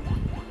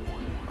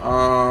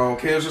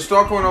 Okay, there's a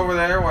star going over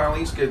there. Well, at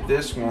least get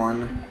this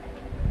one.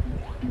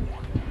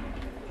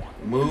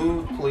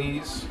 Move,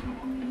 please.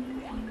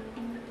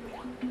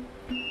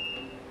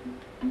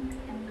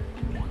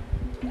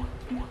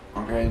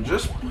 Okay,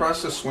 just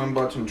press the swim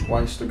button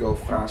twice to go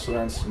faster.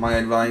 That's my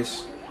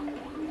advice.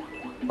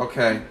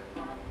 Okay.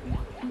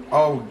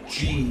 Oh,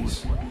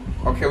 jeez.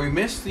 Okay, we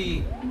missed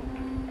the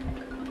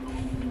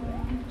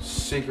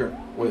secret.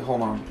 Wait,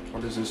 hold on.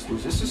 What is this?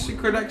 Is this a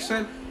secret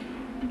exit?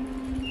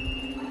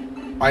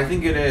 I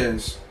think it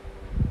is.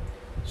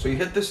 So you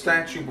hit the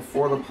statue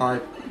before the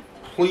pipe.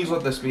 Please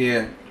let this be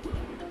it.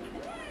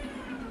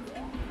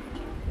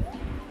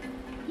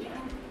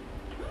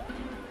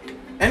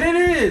 And it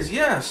is,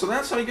 yeah. So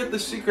that's how you get the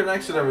secret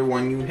exit,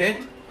 everyone. You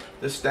hit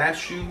the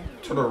statue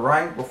to the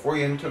right before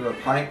you enter the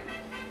pipe.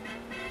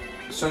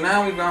 So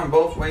now we've gone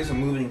both ways of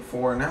moving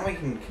forward. Now we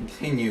can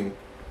continue.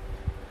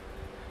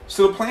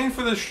 So the plan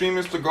for the stream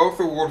is to go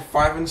through World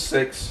 5 and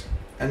 6.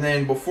 And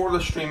then before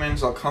the stream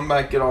ends, I'll come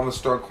back, get all the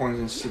star coins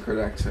and secret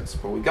exits.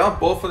 But we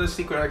got both of the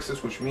secret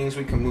exits, which means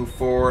we can move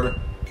forward.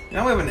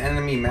 Now we have an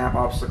enemy map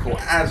obstacle,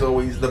 as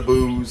always, the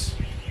booze.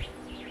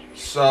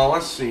 So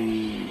let's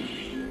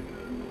see.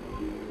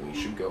 We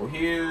should go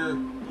here.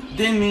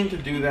 Didn't mean to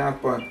do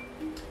that, but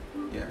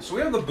yeah. So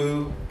we have the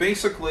boo.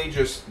 Basically,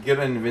 just get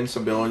an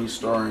invincibility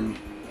star, and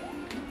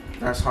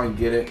that's how you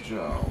get it.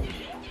 Joe.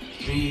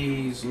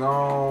 Jeez,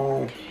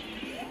 no.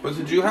 But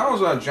did you? How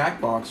was a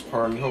Jackbox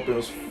party? Hope it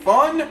was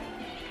fun.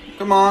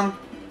 Come on.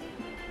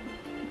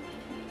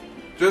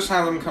 Just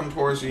have them come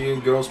towards you,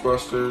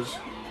 Ghostbusters.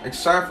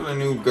 Except for the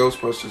new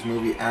Ghostbusters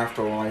movie,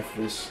 Afterlife.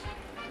 This,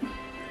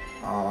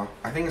 I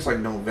think it's like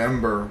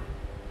November.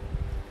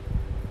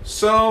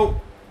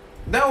 So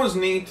that was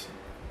neat.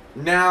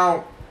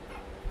 Now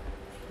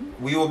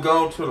we will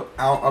go to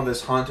out of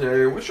this haunted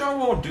area, which I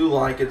will do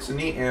like. It's a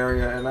neat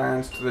area and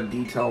adds to the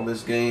detail of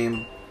this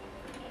game.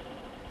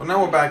 But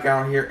now we're back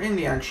out here in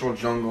the actual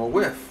jungle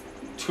with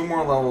 2 more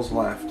levels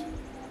left.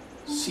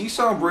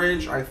 Seesaw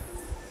Bridge,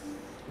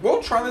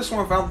 we'll try this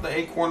one without the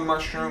acorn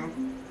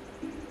mushroom.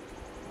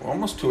 We're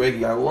almost too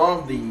eggy. I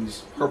love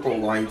these purple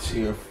lights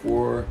here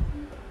for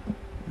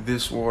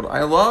this world.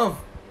 I love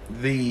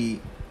the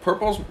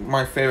purple's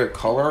my favorite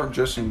color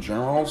just in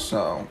general,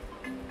 so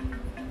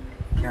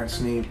that's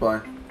neat.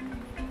 But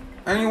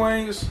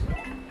anyways,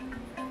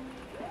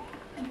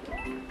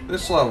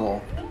 this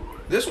level.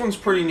 This one's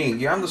pretty neat.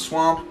 You have the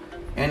swamp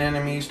and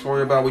enemies to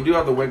worry about. We do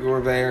have the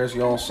Wiggler there, as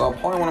you all saw.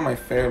 Probably one of my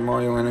favorite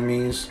Mario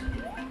enemies.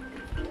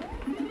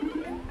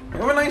 We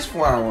have a nice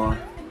flower.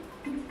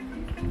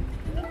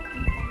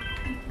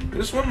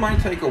 This one might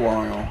take a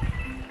while.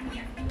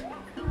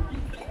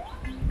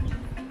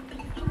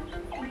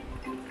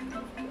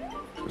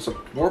 There's a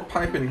warp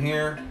pipe in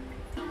here.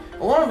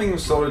 A lot of things in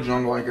Soda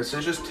Jungle, like I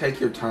said, just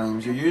take your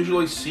times. You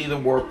usually see the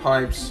warp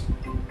pipes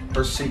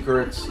or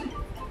secrets.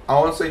 I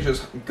would say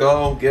just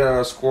go get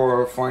a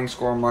flying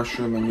squirrel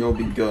mushroom and you'll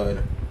be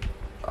good.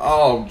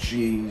 Oh,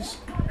 jeez.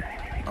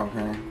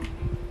 Okay.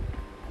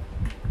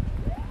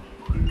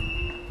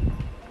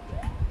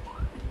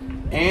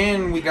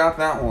 And we got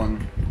that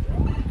one.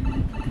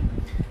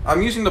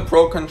 I'm using the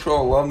Pro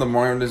Control. Love the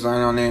Mario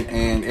design on it,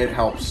 and it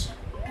helps.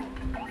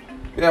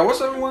 Yeah,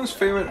 what's everyone's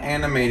favorite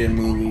animated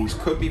movies?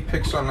 Could be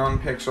Pixar,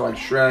 non-Pixar, like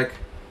Shrek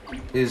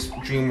is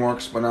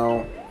DreamWorks, but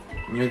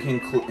you can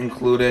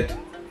include it.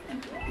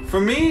 For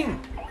me,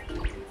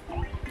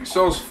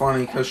 so it's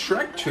funny, because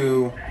Shrek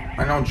 2,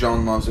 I know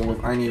John loves it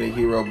with I Need a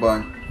Hero,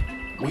 but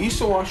we used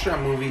to watch that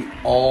movie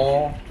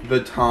all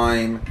the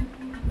time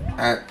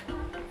at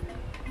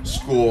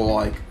school,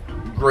 like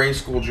grade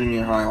school,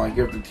 junior high. Like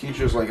if the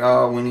teacher's like,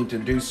 oh, we need to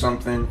do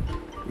something,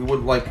 we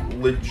would like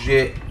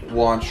legit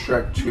watch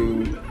Shrek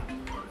 2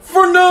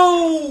 for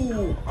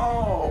no!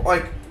 Oh,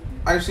 like,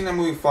 I've seen that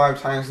movie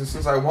 5 times, and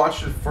since I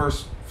watched it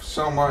first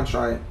so much,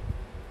 I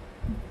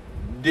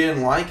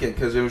didn't like it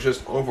because it was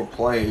just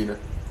overplayed.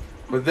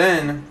 But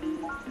then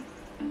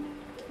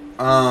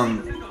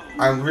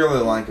I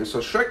really like it. So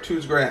Shrek 2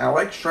 is great. I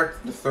like Shrek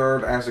the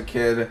Third as a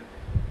kid.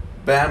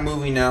 Bad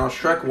movie now.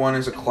 Shrek 1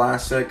 is a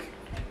classic.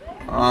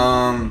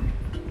 No!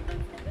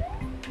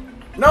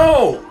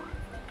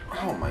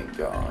 Oh my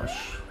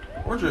gosh.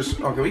 We're just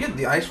okay, we get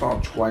the ice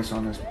fall twice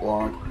on this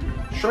block.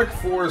 Shrek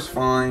 4 is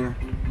fine.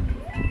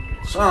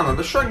 So I don't know,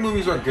 the Shrek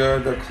movies are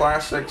good. They're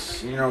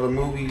classics, you know, the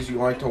movies you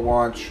like to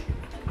watch,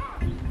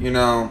 you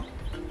know,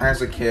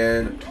 as a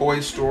kid. Toy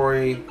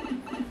Story,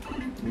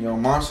 you know,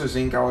 Monsters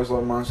Inc. I always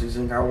love Monsters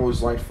Inc. I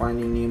always liked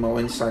Finding Nemo.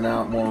 Inside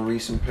Out, more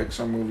recent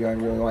Pixar movie I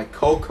really like.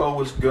 Coco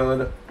was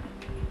good.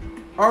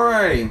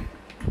 Alrighty.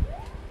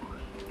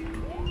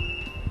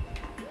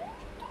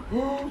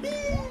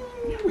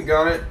 We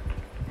got it.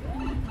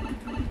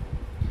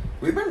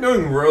 We've been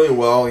doing really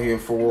well here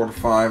for World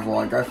 5.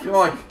 Like, I feel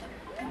like,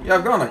 yeah,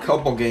 I've gotten a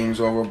couple games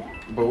over,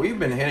 but we've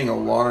been hitting a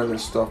lot of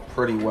this stuff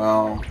pretty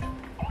well.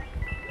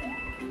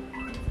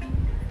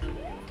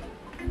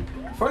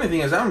 Funny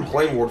thing is, I haven't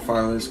played World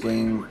 5 of this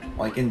game,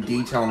 like, in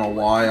detail in a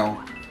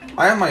while.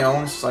 I have my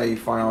own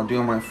save file, I do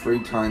in my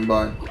free time,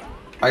 but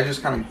I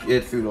just kind of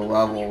get through the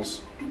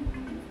levels.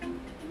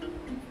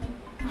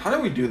 How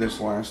did we do this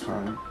last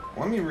time?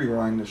 Let me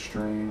rewind the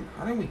stream.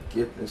 How did we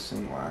get this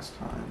thing last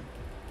time?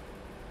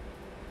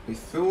 We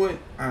threw it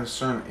at a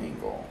certain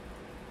angle.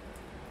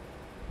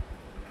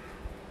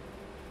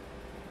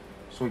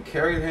 So we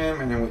carried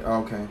him and then we...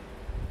 Okay.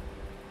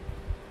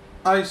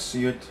 I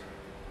see it.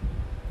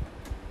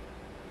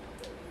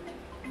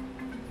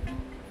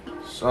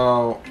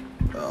 So...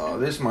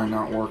 this might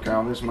not work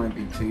out. This might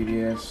be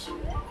tedious.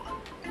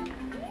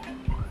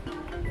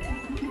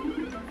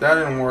 That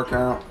didn't work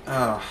out.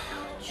 Ah,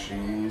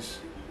 jeez.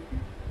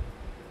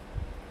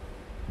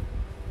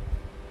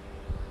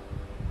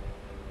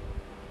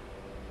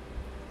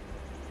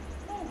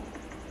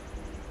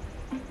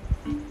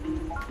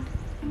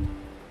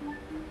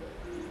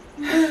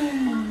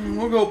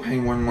 We'll go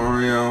Penguin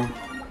Mario.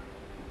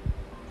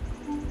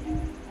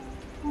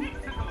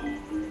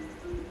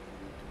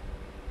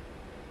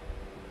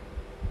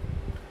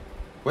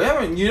 We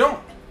haven't, you don't,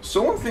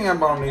 so one thing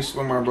about New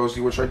Super Mario Bros.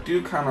 Which I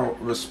do kind of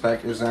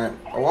respect is that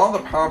a lot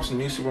of the pops in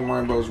New Super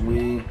Mario Bros.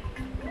 Wii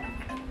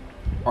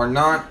are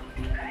not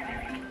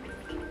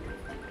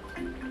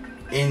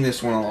in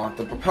this one a lot.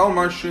 The Propel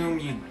Mushroom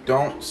you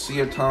don't see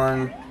a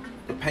ton.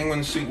 The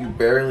Penguin Suit you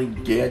barely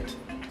get.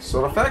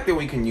 So the fact that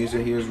we can use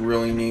it here is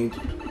really neat.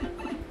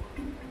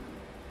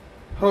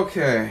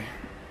 Okay.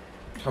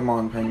 Come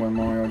on, Penguin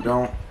Mario,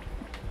 don't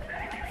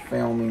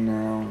fail me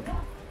now.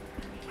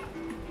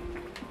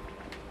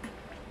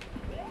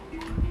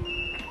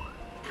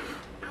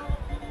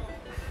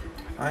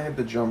 I hit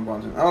the jump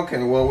button.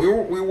 Okay, well,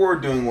 we were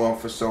doing well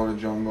for Soda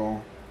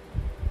Jungle.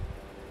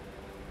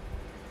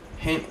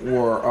 Hint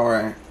war.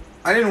 Alright.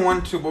 I didn't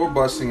want to, but we're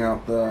busting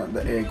out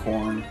the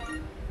acorn.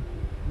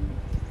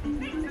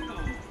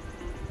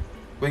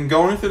 Been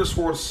going through the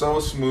sword so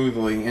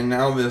smoothly, and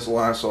now this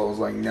last level is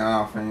like,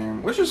 nah,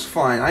 fam. Which is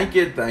fine. I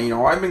get that. You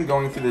know, I've been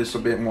going through this a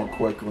bit more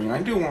quickly.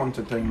 I do want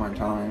to take my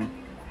time.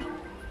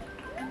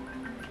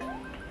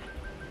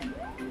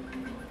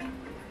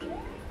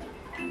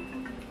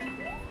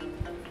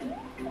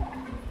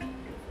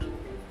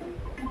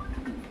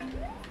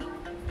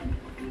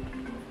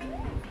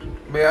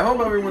 But yeah, I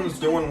hope everyone's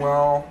doing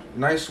well.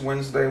 Nice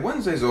Wednesday.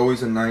 Wednesday's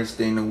always a nice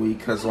day in the week,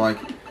 because, like,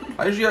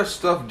 I usually have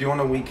stuff due on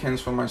the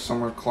weekends for my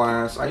summer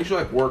class. I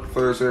usually, like, work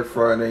Thursday,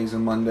 Fridays,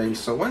 and Mondays.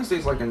 So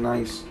Wednesday's, like, a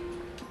nice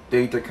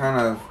day to kind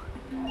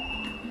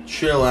of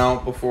chill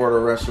out before the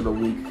rest of the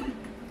week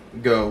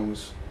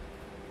goes.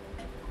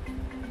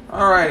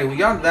 Alrighty, we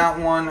got that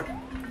one.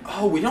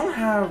 Oh, we don't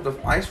have the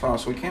ice file,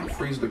 so we can't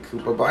freeze the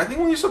Koopa. But I think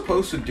what you're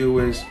supposed to do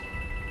is...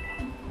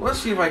 Let's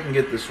see if I can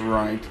get this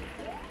right.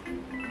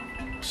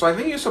 So I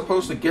think you're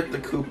supposed to get the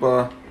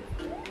Koopa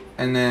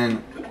and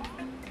then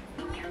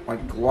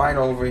like glide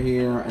over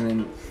here and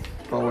then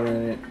throw it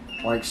in it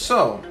like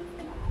so.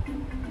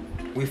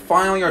 We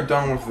finally are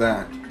done with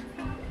that.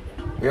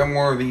 We have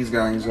more of these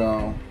guys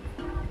though.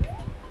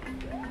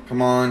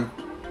 Come on.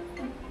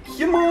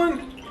 Come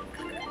on.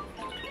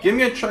 Give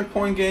me a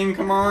checkpoint game,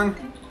 come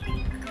on.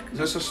 Is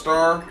this a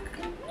star?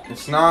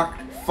 It's not.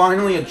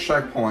 Finally a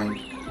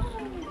checkpoint.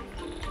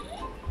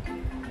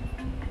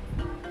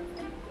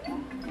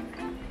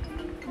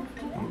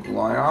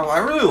 I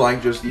really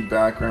like just the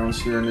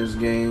backgrounds here in this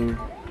game.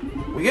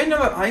 We get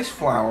another ice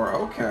flower.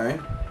 Okay.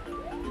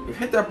 We've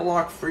hit that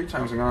block 3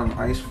 times and got an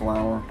ice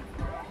flower.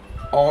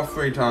 All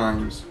 3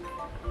 times.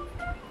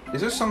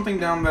 Is there something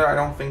down there? I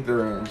don't think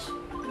there is.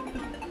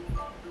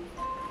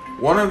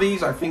 One of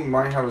these I think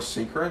might have a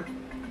secret.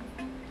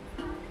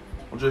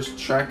 We'll just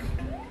check.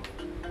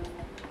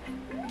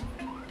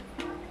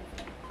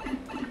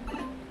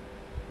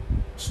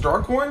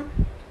 Star coin?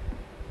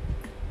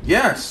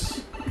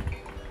 Yes!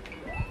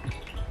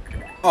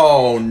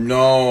 Oh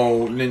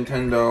no,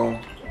 Nintendo.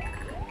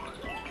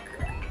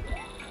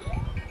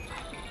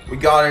 We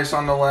got it, it's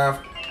on the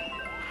left.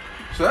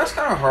 So that's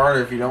kind of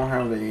hard if you don't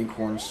have the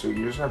acorn suit.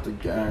 You just have to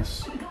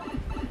guess.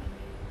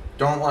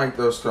 Don't like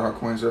those star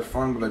coins. They're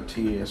fun, but they're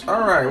tedious.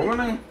 Alright, we're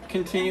going to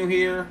continue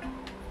here.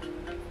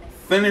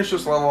 Finish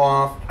this level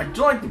off. I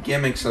do like the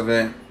gimmicks of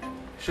it.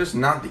 It's just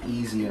not the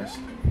easiest.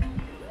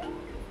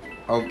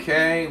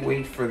 Okay,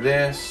 wait for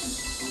this.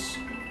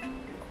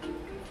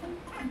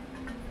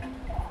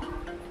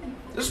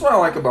 This is what I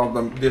like about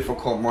the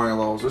difficult Mario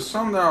levels. There's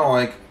some that are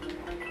like,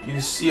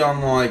 you see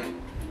on like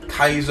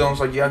Kai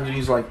zones, like you have to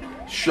use like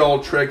shell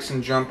tricks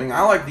and jumping.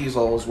 I like these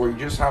levels where you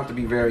just have to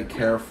be very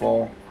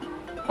careful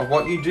of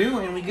what you do,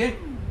 and we get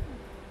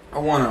a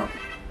 1-up.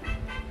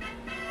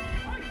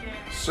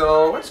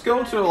 So let's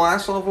go to the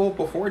last level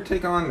before we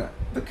take on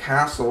the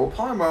castle. We'll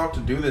probably about to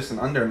do this in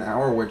under an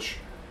hour, which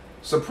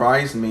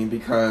surprised me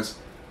because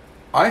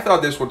I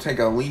thought this would take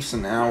at least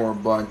an hour,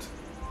 but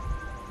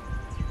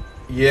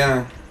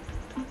yeah.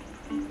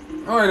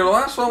 Alright, the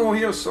last level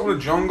here is Soda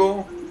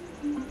Jungle.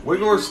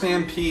 Wiggler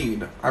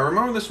Stampede. I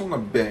remember this one a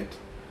bit.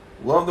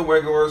 Love the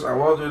Wigglers. I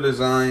love their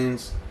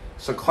designs.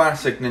 It's a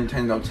classic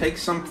Nintendo. Take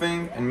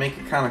something and make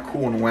it kind of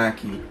cool and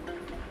wacky.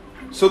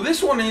 So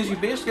this one is, you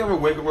basically have a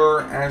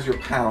Wiggler as your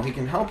pal. He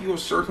can help you with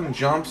certain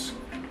jumps.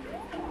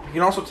 He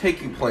can also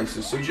take you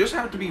places. So you just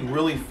have to be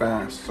really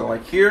fast. So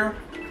like here,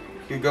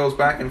 he goes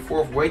back and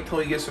forth. Wait till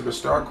he gets to the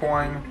star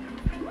coin.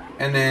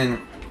 And then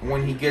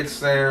when he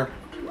gets there,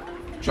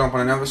 jump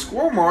on it. Now the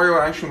Squirrel Mario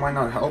actually might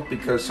not help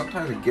because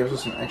sometimes it gives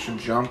us an extra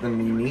jump than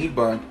we need,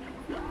 but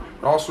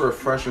it also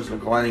refreshes the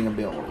gliding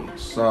ability.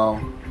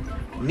 So,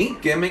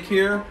 neat gimmick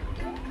here.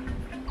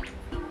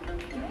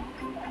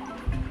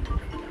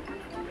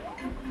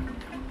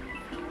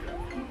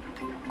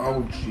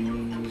 Oh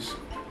jeez.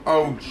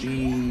 Oh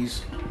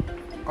jeez.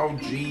 Oh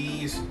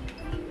jeez.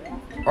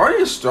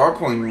 Already a star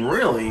coin,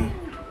 really?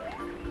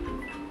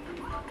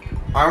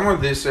 I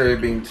remember this area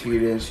being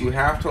tedious. You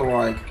have to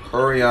like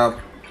hurry up.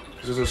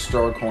 There's a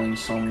star coin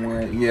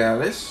somewhere. Yeah,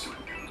 this.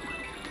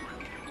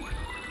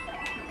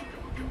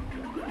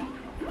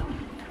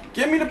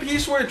 Give me the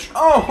P-switch!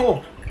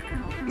 Oh!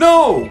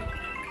 No!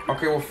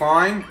 Okay, well,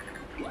 fine.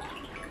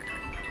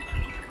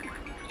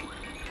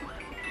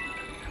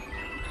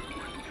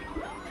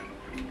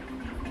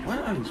 What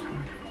are these?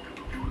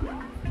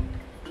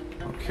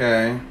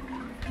 Okay. I'm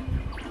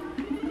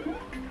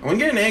gonna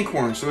get an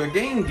acorn. So the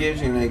game gives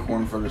you an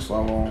acorn for this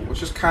level,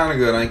 which is kind of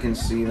good. I can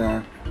see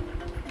that.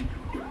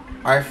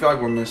 I feel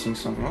like we're missing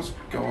something. Let's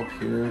go up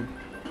here.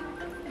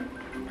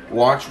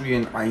 Watch me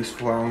an ice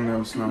flower.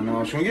 No, it's not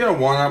enough. Should we get a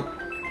 1-up?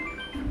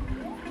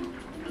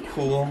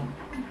 Cool.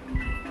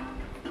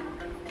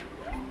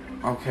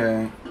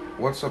 Okay.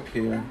 What's up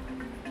here?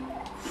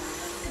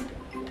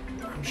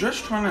 I'm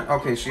just trying to...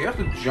 Okay, so you have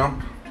to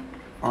jump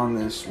on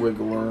this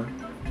Wiggler.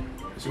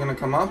 Is it going to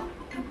come up?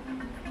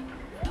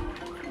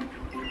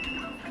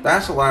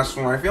 That's the last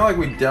one. I feel like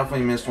we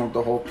definitely missed one with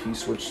the whole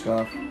P-switch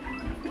stuff.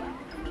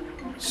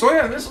 So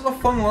yeah, this is a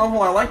fun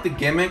level. I like the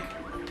gimmick.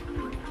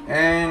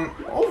 And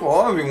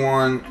overall,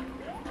 everyone,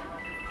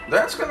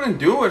 that's going to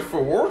do it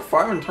for World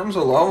 5 in terms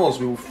of levels.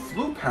 We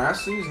flew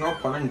past these, no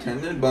pun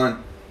intended, but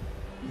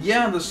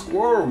yeah, the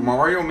Squirrel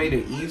Mario made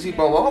it easy,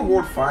 but level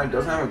World 5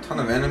 doesn't have a ton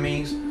of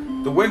enemies.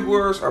 The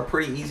Wigglers are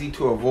pretty easy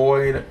to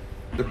avoid.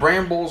 The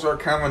Brambles are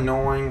kind of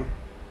annoying.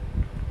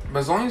 But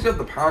as long as you have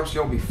the power-ups,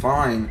 you'll be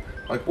fine.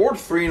 Like, World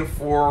 3 and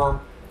 4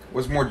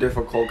 was more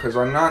difficult because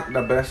I'm not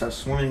the best at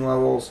swimming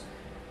levels.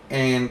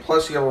 And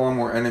plus, you have a lot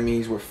more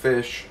enemies with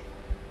fish.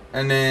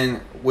 And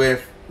then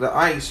with the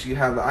ice, you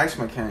have the ice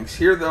mechanics.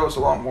 Here, though, it's a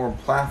lot more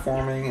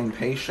platforming and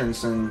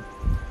patience. And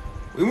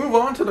we move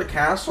on to the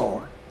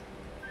castle.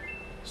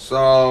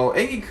 So,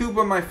 Iggy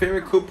Koopa, my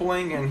favorite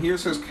Koopaling, and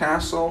here's his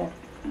castle.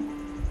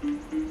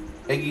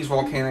 Iggy's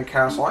Volcanic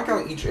Castle. I like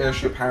how each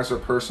airship has their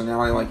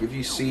personality. Like, if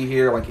you see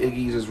here, like,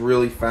 Iggy's is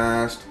really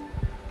fast.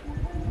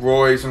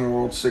 Roy's in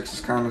World 6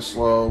 is kind of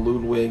slow.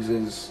 Ludwig's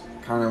is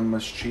kind of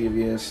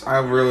mischievous. I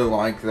really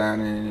like that,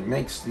 and it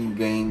makes the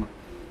game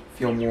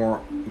feel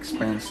more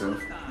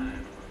expansive.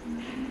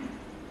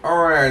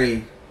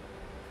 Alrighty.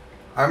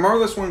 I remember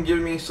this one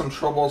giving me some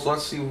troubles.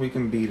 Let's see if we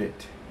can beat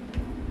it.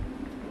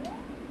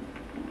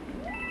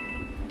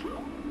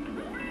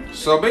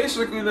 So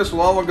basically this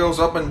lava goes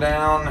up and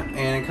down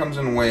and it comes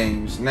in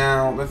waves.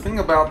 Now the thing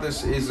about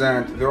this is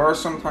that there are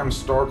sometimes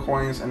star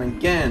coins, and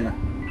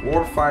again,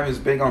 World 5 is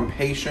big on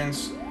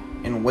patience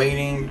and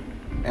waiting,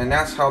 and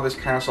that's how this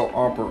castle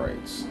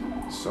operates.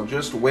 So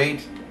just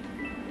wait.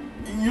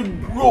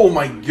 Oh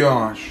my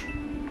gosh.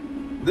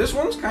 This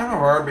one's kind of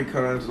hard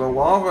because the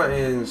lava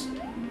is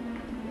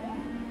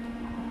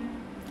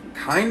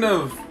kind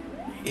of,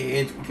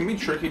 it can be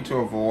tricky to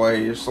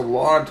avoid. It's a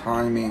lot of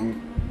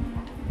timing.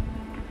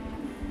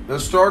 The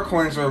star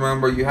coins,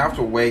 remember, you have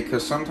to wait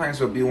because sometimes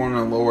there'll be one in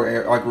the lower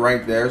air, like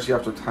right there, so you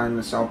have to time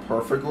this out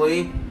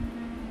perfectly.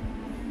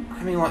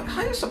 I mean, like,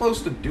 how are you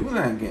supposed to do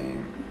that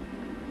game?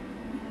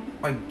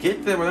 Like,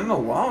 get there, but then the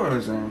lava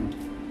is in.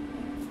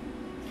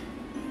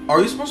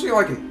 Are you supposed to get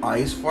like an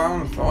ice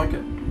flower and throw like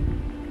a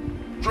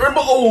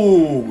dribble?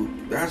 Oh,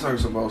 that's how you're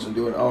supposed to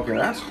do it. Okay,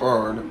 that's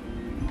hard.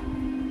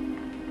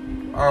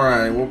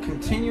 Alright, we'll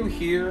continue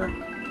here.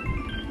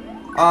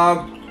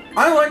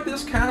 I like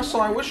this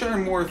castle. I wish I had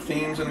more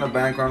themes in the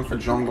background for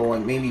jungle,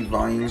 like maybe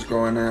vines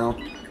growing out.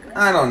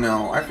 I don't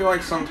know. I feel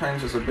like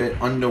sometimes it's a bit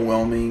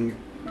underwhelming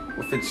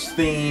with its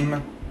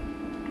theme.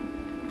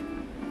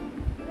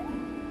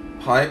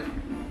 Pipe.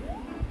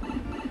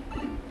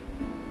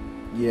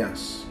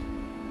 Yes.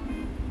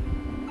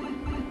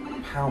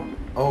 How?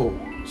 Oh,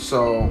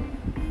 so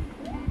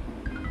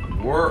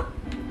we're.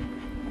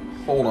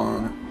 Hold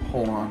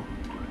on.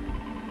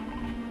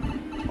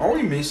 Are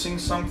we missing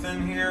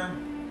something here?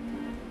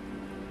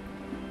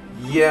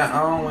 Yeah.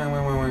 Oh, wait.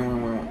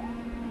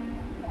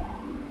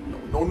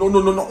 No.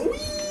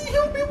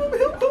 Help,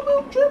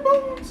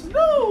 Gerbils.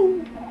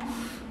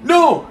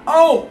 No.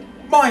 Oh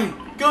my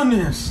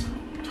goodness.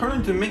 Turn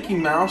into Mickey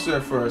Mouse there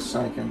for a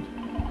second.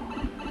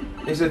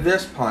 Is it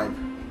this pipe?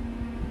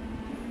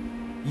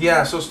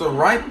 Yeah, so it's the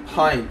right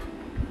pipe.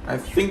 I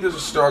think there's a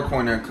star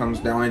coin that comes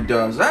down. It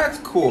does. That's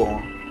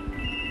cool.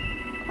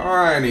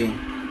 Alrighty.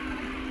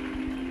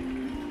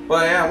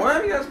 But yeah, what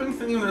have you guys been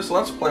thinking of this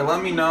Let's Play?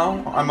 Let me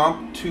know. I'm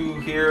up to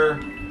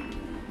here,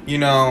 you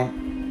know...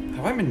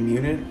 Have I been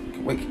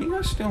muted? Wait, can you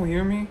guys still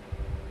hear me?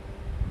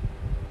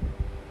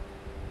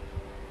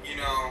 You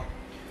know...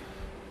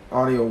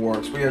 Audio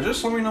works. But yeah,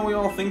 just let me know what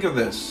y'all think of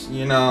this.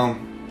 You know...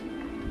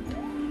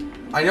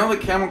 I know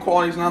the camera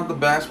quality is not the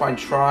best, but I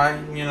try,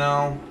 you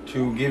know,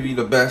 to give you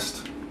the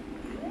best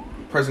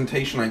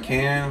presentation I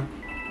can.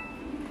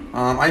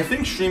 I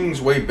think streaming's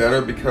way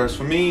better because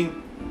for me,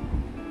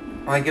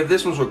 like if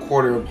this was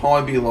recorded, it would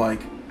probably be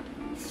like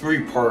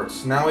 3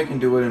 parts. Now we can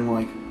do it in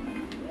like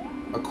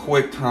a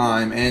quick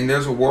time. And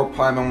there's a warp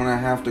pipe I'm gonna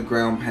have to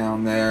ground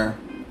pound there.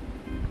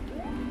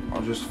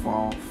 I'll just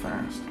fall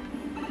fast.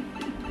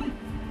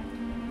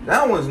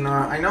 That was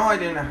not. I know I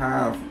didn't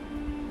have.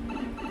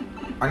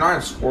 I know I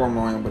have Squirrel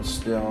Mario, but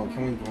still,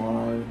 can we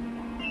glide?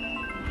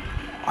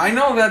 I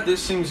know that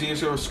this seems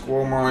easier with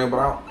Squirrel Mario,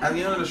 but at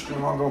the end of the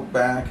stream, I'll go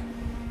back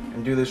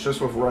and do this just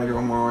with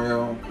regular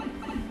Mario.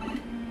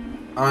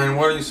 And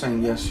what are you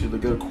saying? Yes, you're the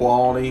good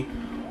quality.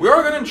 We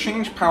are going to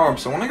change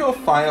power-ups. I want to go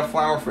Fire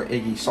Flower for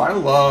Iggy, so I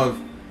love...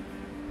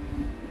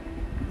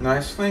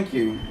 Nice, thank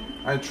you.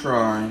 I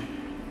try.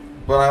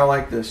 But I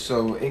like this.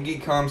 So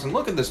Iggy comes, and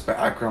look at this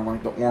background,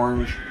 like the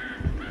orange.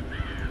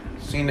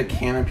 Seeing the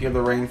canopy of the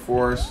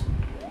rainforest.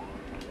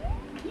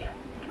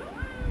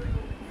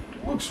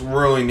 Looks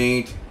really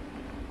neat.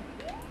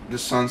 The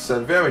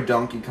sunset, very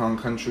Donkey Kong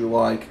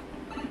Country-like.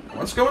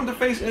 Let's go into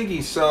face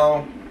Iggy.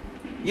 So,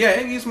 yeah,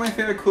 Iggy's my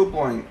favorite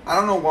Koopaling. I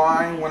don't know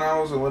why, when I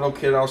was a little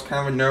kid, I was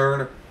kind of a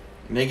nerd.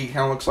 And Iggy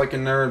kind of looks like a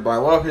nerd, but I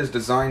love his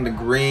design, the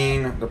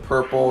green, the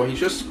purple. He's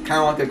just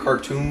kind of like a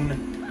cartoon,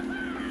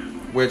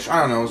 which,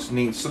 I don't know, is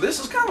neat. So this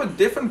is kind of a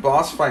different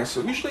boss fight.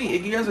 So usually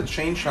Iggy has a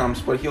chain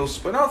chomps, but he'll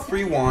spit out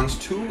 3 wands.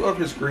 2 of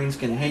his greens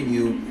can hit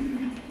you.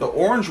 The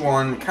orange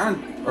one kind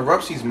of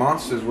erupts these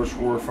monsters, which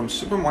were from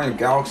Super Mario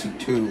Galaxy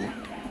 2.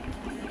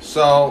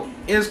 So,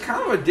 it's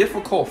kind of a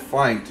difficult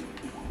fight.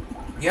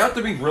 You have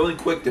to be really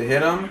quick to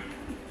hit them.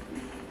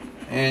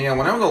 And yeah,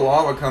 whenever the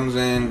lava comes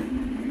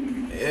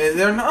in,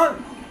 they're not...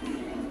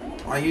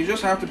 Like, you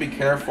just have to be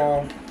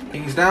careful.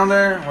 He's down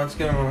there. Let's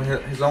give him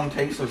his own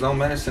taste, his own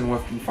medicine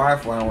with the Fire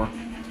Flower.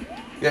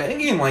 Yeah,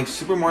 Iggy in like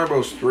Super Mario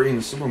Bros. 3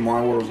 and Super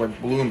Mario World was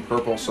like blue and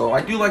purple. So,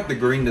 I do like the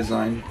green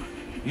design.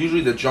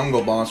 Usually the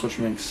jungle boss, which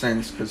makes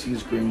sense because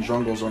he's green.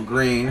 Jungles are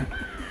green.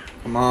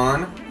 Come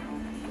on.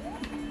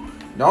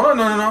 No, no,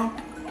 no, no, no.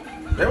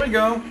 There we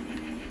go.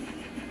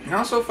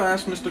 Not so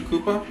fast, Mr.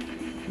 Koopa.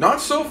 Not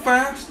so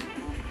fast.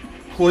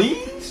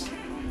 Please?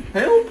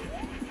 Help.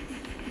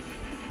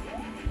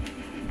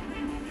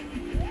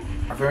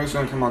 I think he's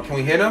going to come on. Can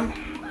we hit him?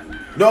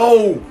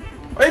 No.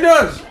 He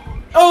does.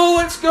 Oh,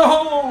 let's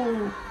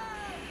go.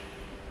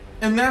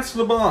 And that's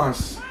the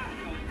boss.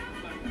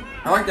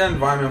 I like that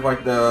environment of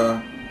like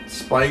the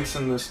spikes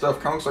and the stuff.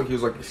 Kind of looks like he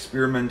was like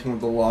experimenting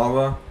with the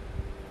lava.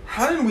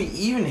 How did we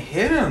even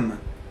hit him?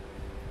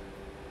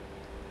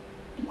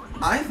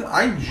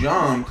 I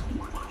jumped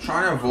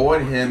trying to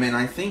avoid him, and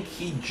I think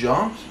he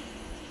jumped.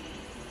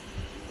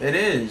 It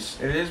is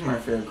my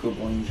favorite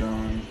Koopaling,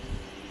 John.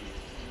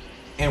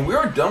 And we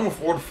are done with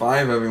Ward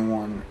 5,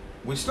 everyone.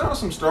 We still have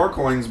some star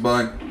coins,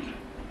 but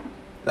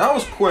that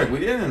was quick. We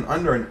did it in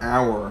under an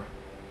hour.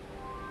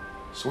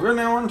 So we're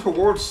now on to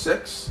Ward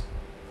 6.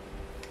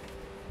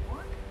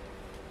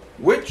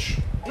 Which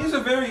is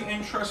a very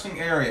interesting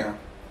area.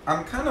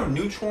 I'm kind of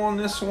neutral on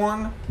this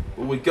one,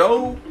 but we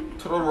go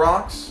to the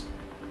rocks.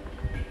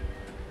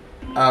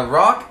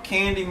 Rock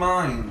Candy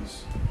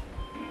Mines.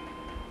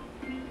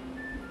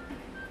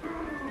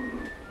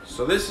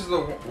 So this is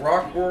the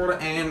rock world,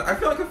 and I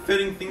feel like a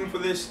fitting theme for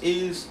this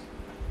is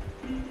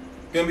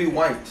gonna be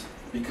white,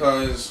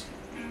 because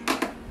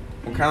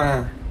we're kind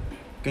of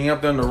getting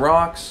up there in the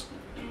rocks,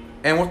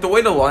 and with the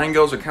way the line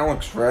goes, it kind of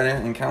looks red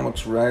and kind of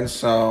looks red.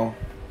 So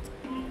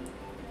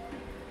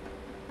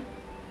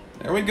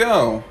there we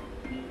go.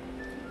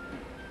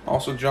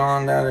 Also,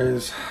 John, that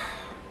is...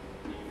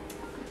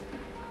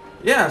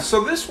 Yeah,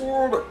 so this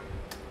world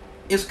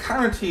is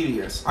kind of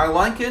tedious. I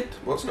like it.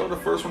 Let's go to the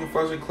first one,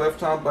 Fuzzy Cliff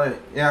Top. But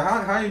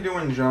yeah, how you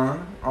doing,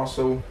 John?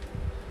 Also,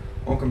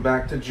 welcome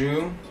back to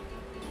Jew.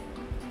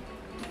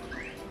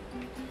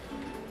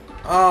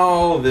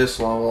 Oh, this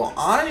level.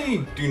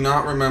 I do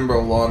not remember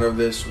a lot of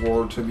this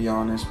world, to be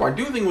honest. But I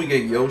do think we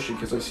get Yoshi,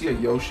 because I see a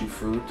Yoshi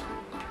fruit.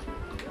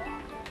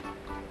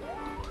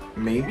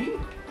 Maybe?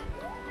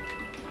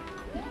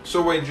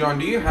 So wait, John,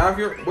 do you have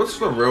your... What's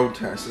the road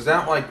test? Is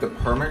that like the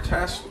permit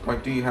test?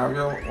 Like, do you have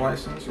your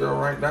license? You're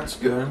alright? That's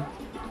good.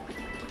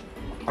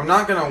 I'm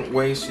not gonna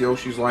waste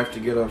Yoshi's life to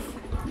get a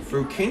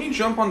fruit. Can you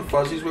jump on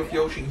fuzzies with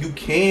Yoshi? You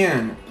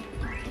can!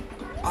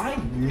 I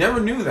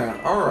never knew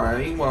that.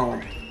 Alrighty, well...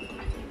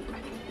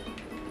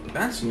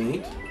 That's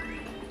neat.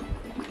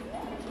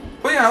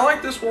 But yeah, I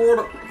like this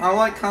world. I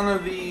like kind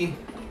of the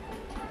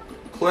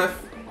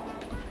cliff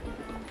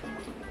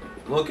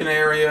looking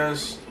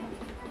areas.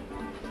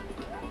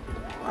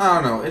 I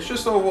don't know. It's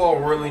just overall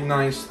really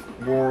nice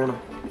board.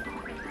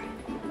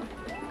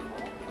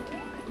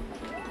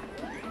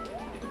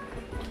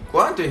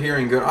 Glad to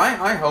hearing good.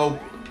 I hope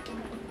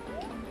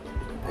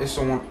if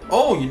someone.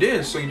 Oh, you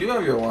did. So you do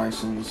have your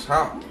license.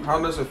 How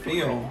does it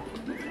feel?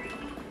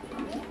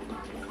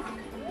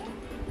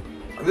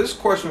 This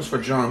question's for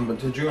John, but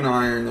to June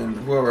Iron and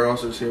whoever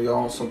else is here, you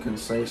also can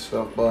say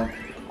stuff. But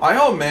I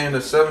hope, man, the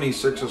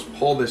 76ers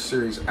pull this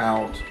series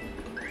out.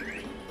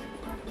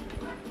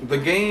 The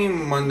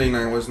game Monday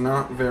night was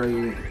not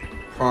very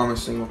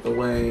promising with the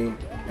way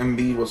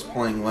Embiid was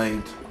playing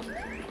late.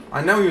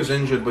 I know he was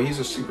injured, but he's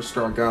a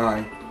superstar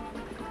guy.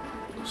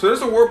 So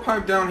there's a warp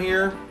pipe down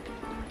here.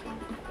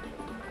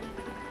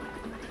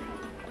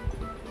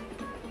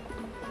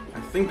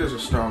 I think there's a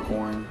star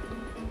coin.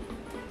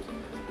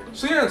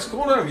 So yeah, it's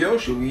cool to have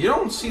Yoshi. You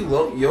don't see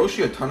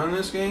Yoshi a ton in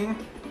this game.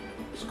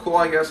 It's cool,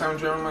 I guess. I haven't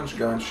driven much.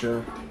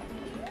 Gotcha.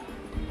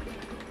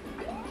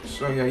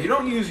 So yeah, you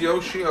don't use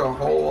Yoshi a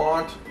whole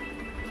lot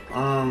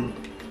in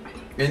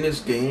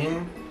this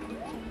game.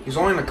 He's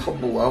only in a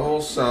couple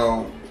levels,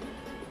 so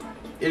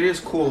it is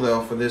cool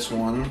though for this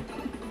one.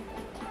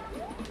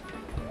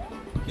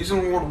 He's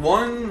in Ward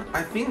 1,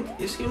 I think.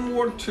 Is he in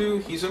Ward 2?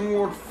 He's in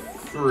Ward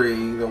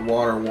 3, the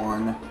water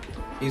one.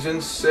 He's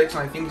in 6,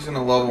 and I think he's in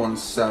a level in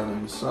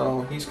 7.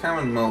 So he's kind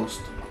of in most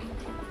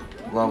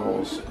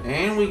levels.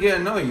 And we get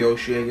another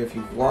Yoshi egg if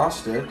you've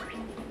lost it.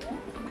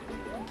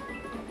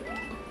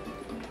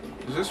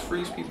 Does this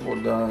freeze people?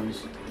 It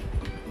does.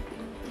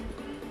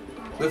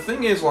 The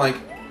thing is, like,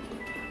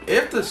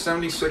 if the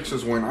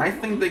 76ers win, I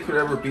think they could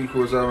ever beat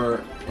who's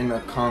ever in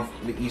the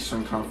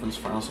Eastern Conference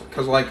Finals.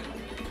 Because, like,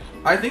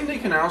 I think they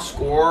can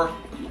outscore.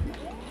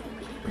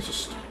 Let's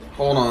just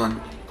hold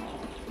on.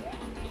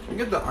 Can we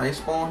get the ice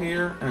ball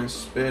here and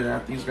spit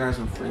at these guys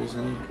and freeze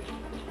them?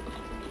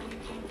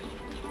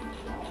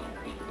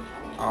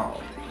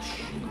 Oh,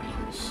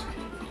 jeez.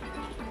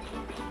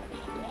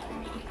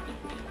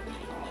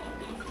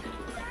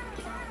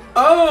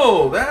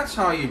 Oh, that's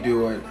how you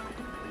do it.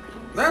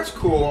 That's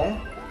cool.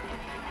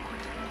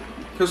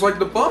 Because, like,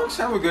 the Bucks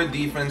have a good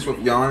defense with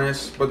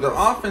Giannis, but the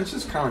offense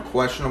is kind of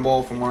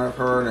questionable from what I've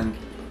heard, and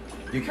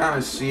you kind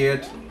of see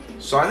it.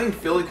 So I think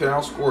Philly could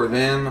outscore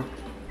them.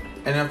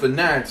 And if the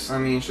Nets, I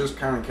mean, it's just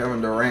kind of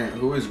Kevin Durant,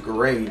 who is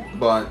great,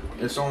 but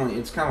it's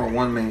kind of a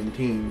one-man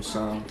team,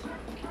 so.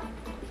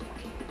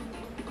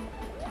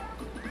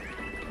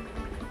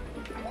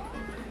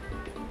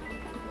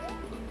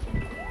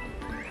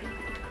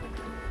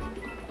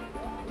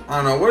 I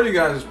don't know. What are you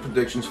guys'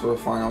 predictions for the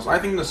finals? I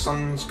think the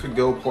Suns could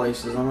go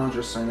places. I'm not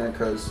just saying that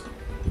because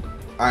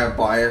I have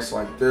bias.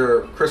 Like,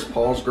 Chris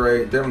Paul's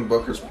great. Devin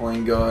Booker's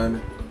playing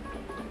good.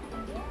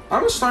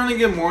 I'm just starting to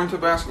get more into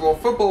basketball.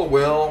 Football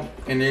will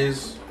and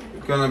is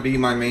going to be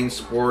my main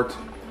sport.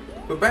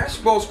 But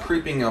basketball's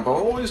creeping up. I've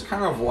always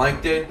kind of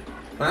liked it.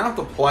 But now at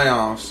the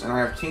playoffs, and I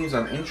have teams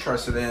I'm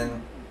interested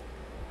in.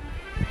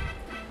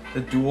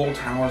 The dual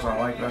towers, I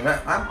like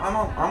that.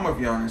 I'm with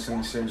Giannis in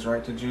the series,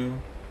 right? Did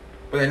you?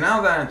 But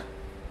now that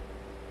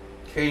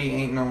KD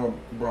ain't no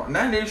LeBron, and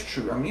that is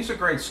true. I mean, he's a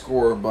great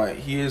scorer, but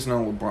he is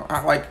no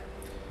LeBron.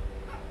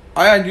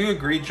 I do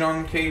agree,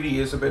 John. KD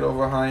is a bit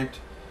overhyped.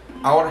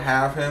 I would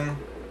have him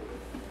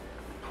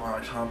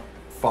top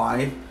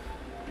 5.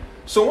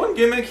 So one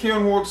gimmick here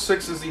in World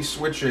 6 is these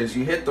switches.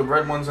 You hit the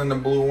red ones and the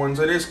blue ones.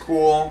 It is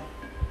cool.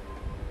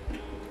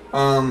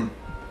 Let's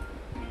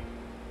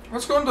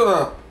go into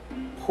the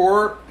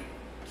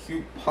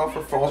Porcupine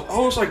Falls.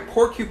 Oh, it's like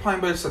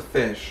porcupine, but it's a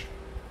fish.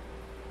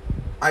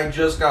 I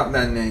just got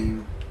that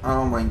name.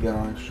 Oh my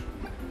gosh.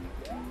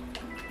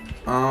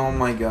 Oh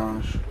my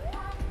gosh.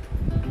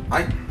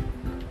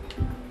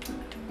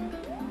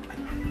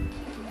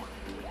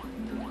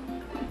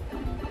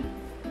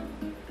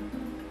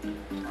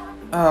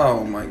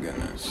 Oh my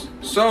goodness.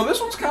 So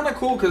this one's kind of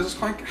cool because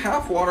it's like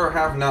half water,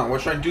 half not,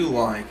 which I do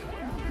like.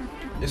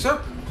 Is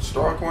that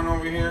Star going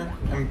over here?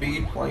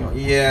 Embiid playing?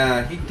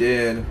 Yeah, he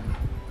did.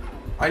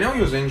 I know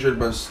he was injured,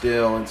 but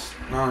still, it's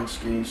not an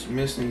excuse.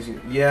 Missing easy.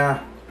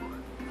 Yeah.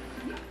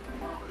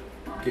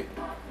 Get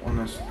on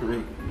this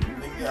 3.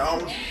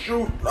 Oh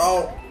shoot!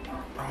 Oh.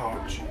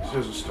 Oh jeez.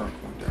 There's a Star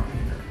going down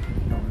here.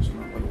 No, there's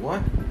not. Wait,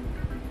 what?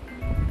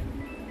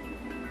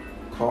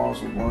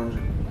 Calls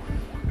LeBron.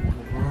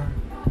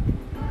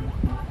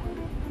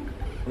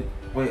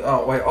 Wait,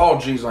 oh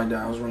jeez, I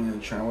died. I was reading the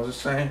chat. What was it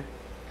saying?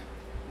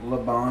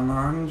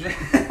 LeBron James.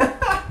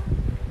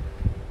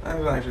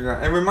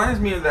 It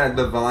reminds me of that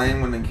Divine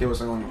when the kid was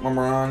saying like,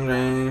 LeBron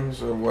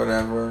James or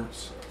whatever.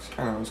 It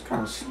was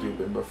kind of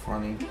stupid but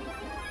funny.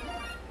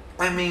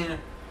 I mean,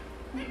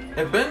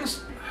 if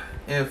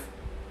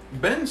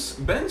Ben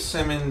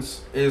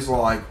Simmons is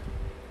like,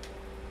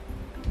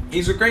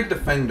 he's a great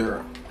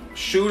defender,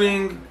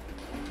 shooting,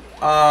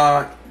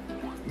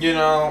 you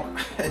know.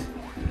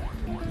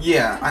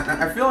 Yeah,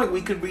 I feel like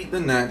we could beat the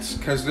Nets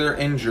because they're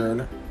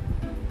injured.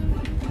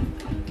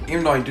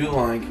 Even though I do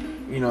like,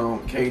 you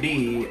know,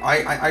 KD.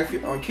 I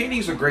feel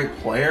KD's a great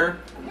player,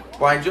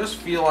 But I just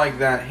feel like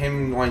that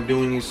him like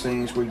doing these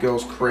things where he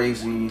goes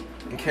crazy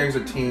and carries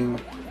a team,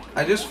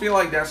 I just feel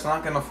like that's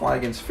not going to fly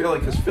against Philly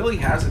because Philly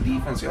has the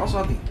defense. They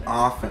also have the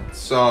offense.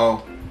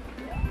 So,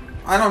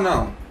 I don't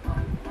know.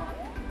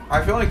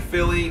 I feel like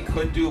Philly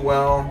could do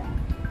well.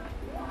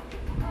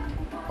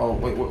 Oh,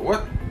 wait,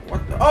 what?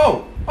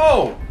 Oh,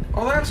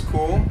 that's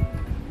cool.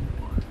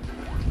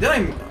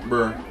 Oh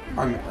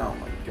my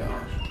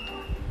gosh.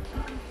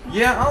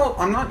 Yeah,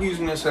 I'm not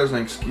using this as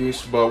an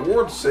excuse, but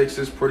Ward 6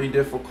 is pretty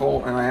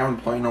difficult, and I haven't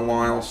played in a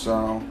while,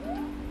 so...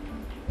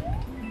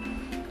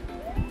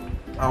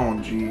 Oh,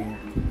 gee.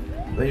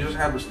 They just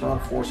have to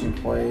stop forcing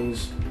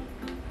plays.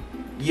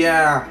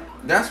 Yeah,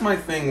 that's my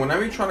thing.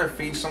 Whenever you try to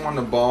feed someone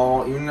the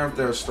ball, even if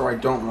they're a star, I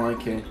don't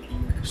like it.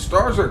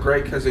 Stars are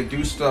great because they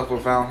do stuff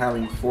without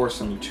having to force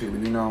them to,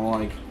 you know,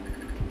 like...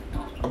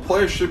 A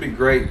player should be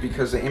great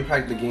because they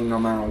impact the game no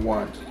matter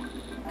what.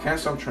 Can't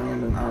stop training,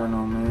 then I don't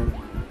know, man.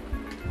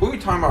 Who are you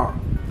talking about?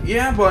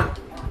 Yeah, but...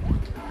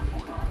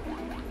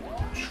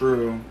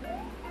 True.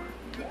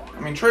 I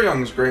mean, Trae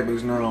Young is great, but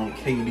he's no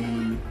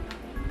KD.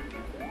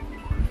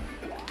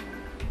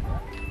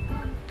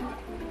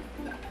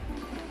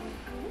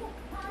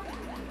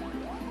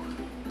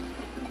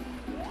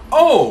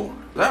 Oh!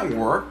 That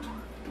worked.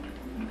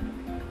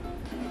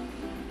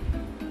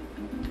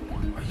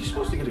 Are you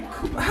supposed to get a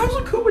Koopa? How's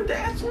a Koopa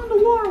dancing in the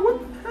water?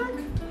 What the heck?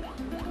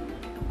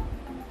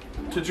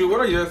 Taju, what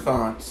are your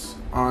thoughts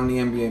on the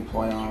NBA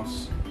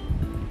playoffs?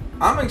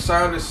 I'm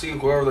excited to see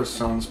whoever the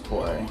Suns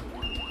play.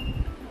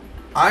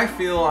 I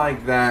feel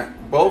like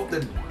that both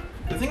the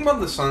thing about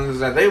the Suns is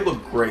that they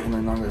look great in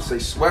the Nuggets. They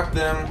swept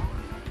them.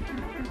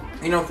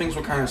 You know, things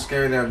were kind of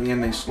scary there at the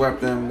end. They swept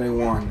them. They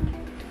won.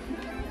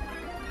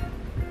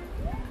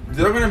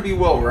 They're going to be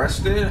well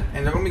rested,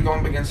 and they're going to be going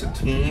up against a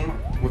team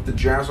with the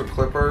Jazz or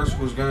Clippers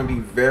who's going to be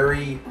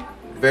very,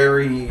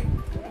 very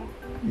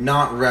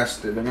not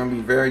rested. They're going to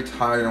be very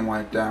tired and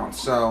wiped out.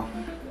 So,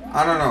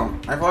 I don't know.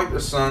 I feel like the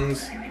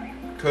Suns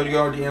could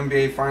go to the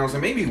NBA Finals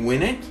and maybe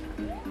win it.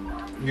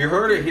 You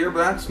heard it here, but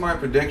that's my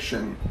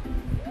prediction.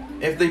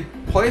 If they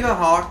play the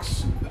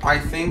Hawks, I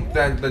think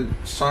that the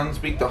Suns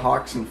beat the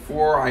Hawks in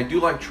 4. I do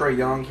like Trae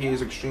Young. He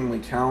is extremely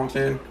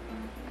talented.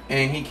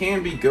 And he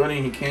can be good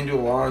and he can do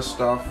a lot of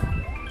stuff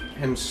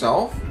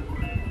himself.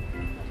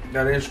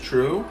 That is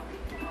true.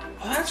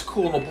 Oh, that's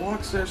cool. The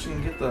block session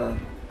can get the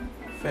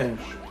fish.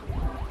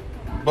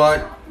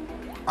 But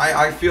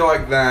I feel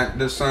like that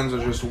the Suns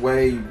are just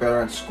way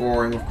better at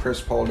scoring with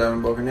Chris Paul,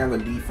 Devin Booker, and they have the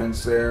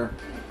defense there.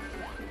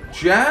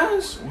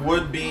 Jazz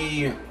would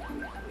be...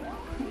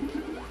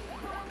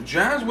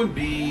 okay,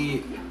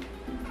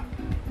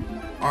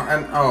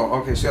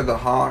 so you have the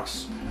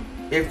Hawks.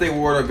 If they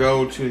were to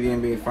go to the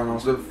NBA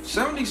Finals, the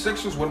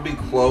 76ers would be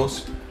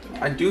close.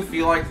 I do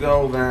feel like,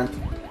 though, that...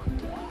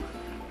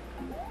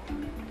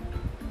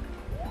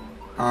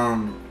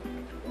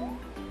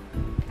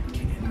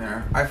 Get in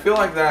there. I feel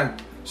like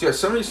that... So, yeah,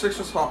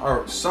 76ers...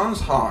 Or Suns,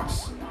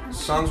 Hawks.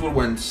 Suns would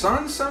win.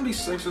 Suns,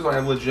 76ers, I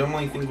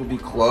legitimately think would be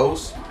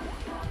close.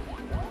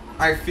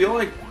 I feel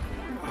like...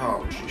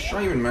 Oh, geez, should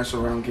I even mess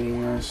around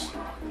getting this?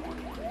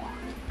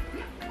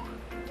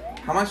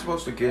 How am I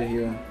supposed to get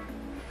here?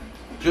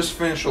 Just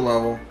finish a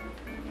level.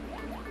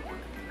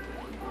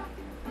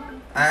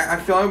 I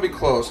feel like it would be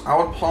close. I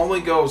would probably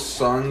go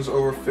Suns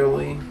over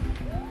Philly.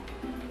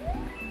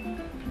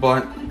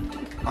 But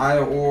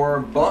or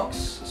Bucks,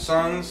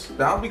 Suns.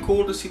 That would be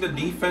cool to see the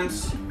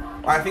defense.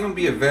 I think it would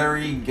be a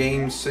very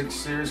Game 6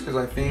 series because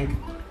I think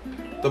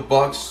the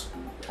Bucks,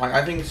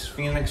 I think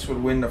Phoenix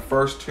would win the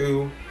first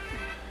 2.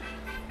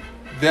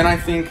 Then I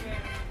think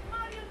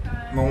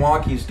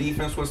Milwaukee's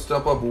defense would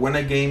step up, win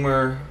a game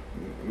or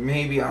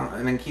maybe,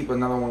 and then keep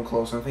another one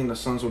close. I think the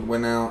Suns would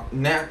win out.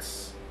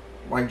 Nets,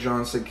 like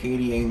John said,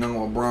 KD ain't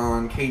no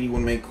LeBron. KD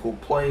would make cool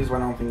plays, but I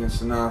don't think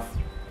it's enough.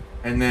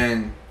 And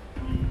then,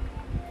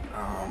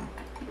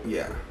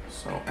 yeah.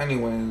 So,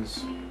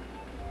 anyways,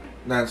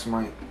 that's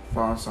my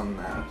thoughts on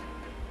that.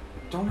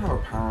 Don't have a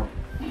power.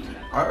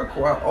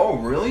 Oh,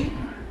 really?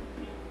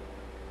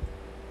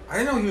 I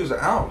didn't know he was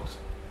out.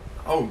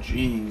 Oh,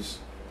 jeez.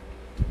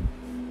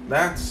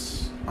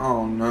 That's...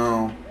 Oh,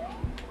 no.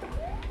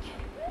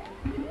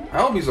 I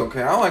hope he's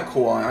okay. I like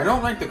Kawhi. I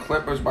don't like the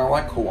Clippers, but I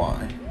like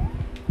Kawhi.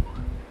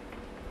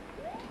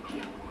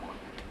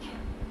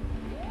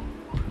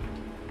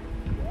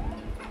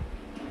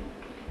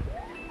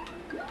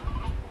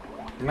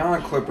 Not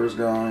a Clippers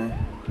guy.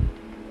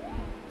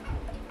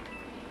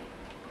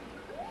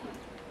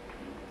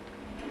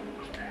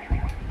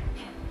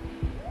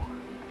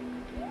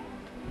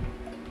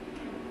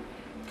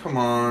 Come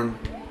on.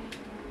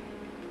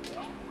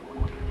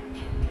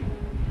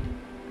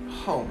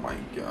 Oh my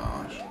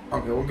gosh.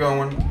 Okay, we're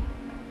going.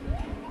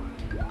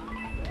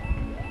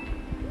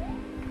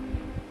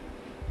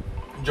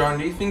 John,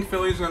 do you think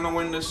Philly's going to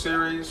win this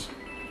series?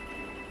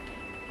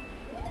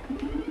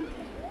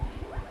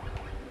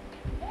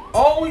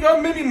 Oh, we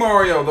got Mini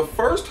Mario. The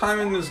first time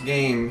in this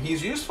game.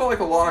 He's used for like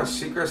a lot of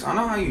secrets. I don't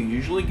know how you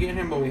usually get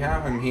him, but we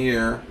have him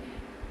here.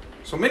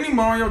 So Mini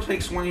Mario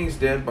takes when he's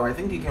dead, but I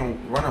think he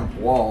can run up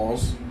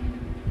walls.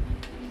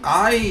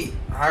 I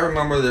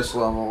remember this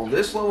level.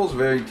 This level is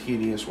very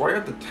tedious. Right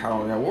at the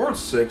tower. Yeah, World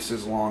 6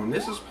 is long.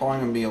 This is probably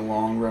gonna be a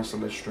long rest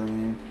of the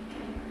stream.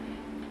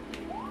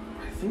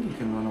 I think you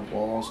can run up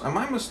walls. Am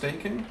I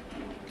mistaken?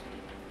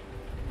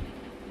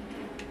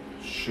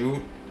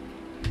 Shoot.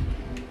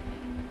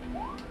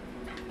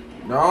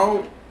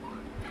 No.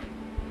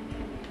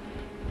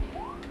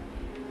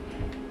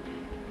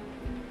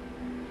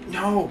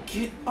 No,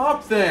 get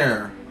up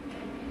there.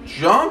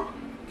 Jump?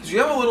 Because you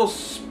have a little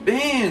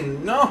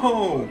spin.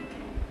 No.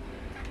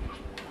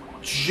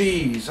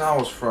 Jeez, that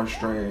was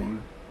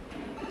frustrating.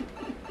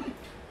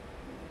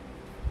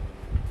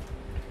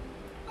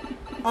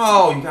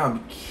 Oh, you gotta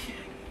be kidding.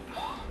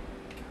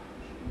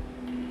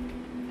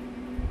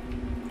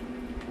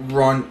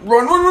 Run,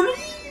 run, run,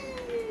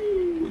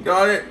 run. We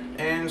got it.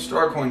 And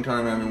star coin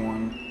time,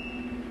 everyone.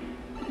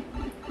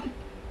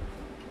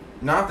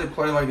 Not to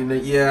play like they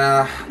did.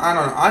 Yeah, I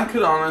don't know. I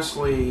could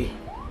honestly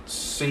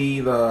see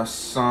the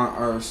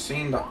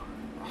seeing the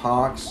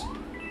Hawks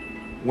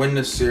win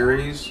the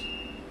series.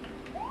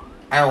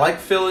 I like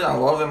Philly. I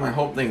love them. I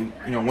hope they,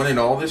 win it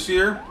all this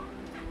year.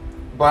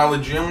 But I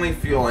legitimately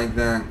feel like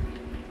that.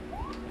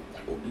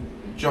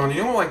 John, do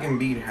you know what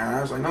Embiid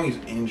has? I know he's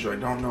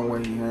injured. I don't know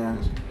what he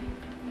has.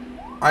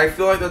 I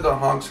feel like that the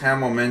Hawks have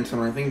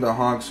momentum. I think the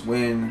Hawks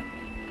win.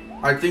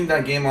 I think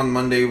that game on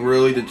Monday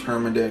really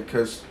determined it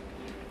because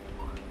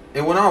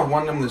it would not have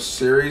won them the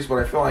series, but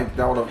I feel like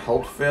that would have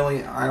helped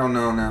Philly. I don't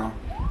know now.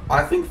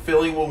 I think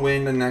Philly will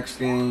win the next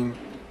game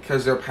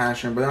because they're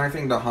passionate, but then I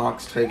think the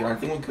Hawks take it. I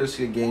think we could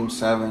see a Game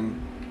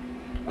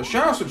 7. But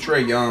shout out to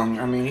Trae Young.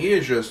 I mean, he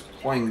is just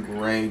playing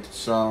great.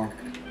 So,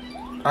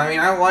 I mean,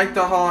 I like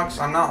the Hawks.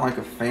 I'm not like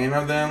a fan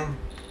of them.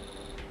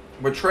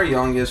 But Trae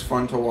Young is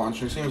fun to watch.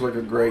 He seems like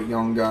a great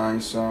young guy,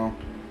 so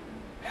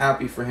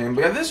happy for him.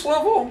 But at this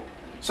level,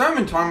 so I've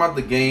been talking about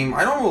the game.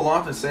 I don't have a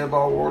lot to say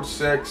about World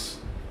 6.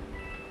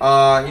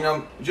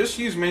 Just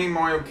use Mini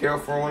Mario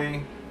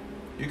carefully.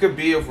 You could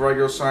be of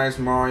regular sized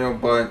Mario,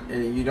 but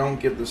you don't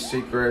get the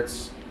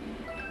secrets.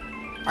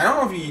 I don't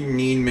know if you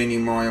need Mini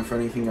Mario for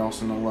anything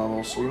else in the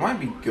level, so we might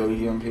be good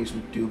here in case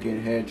we do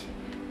get hit.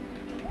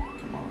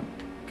 Come on.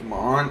 Come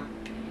on.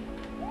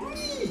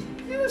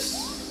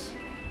 Yes!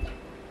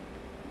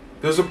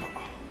 There's a... Oh,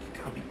 you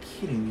gotta be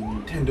kidding me,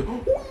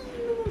 Nintendo.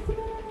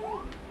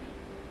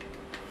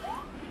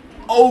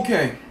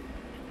 Okay.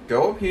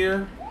 Go up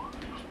here.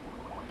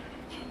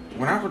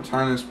 We're not going to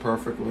time this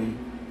perfectly.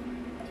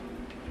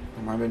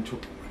 Am I been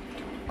too...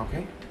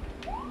 Okay.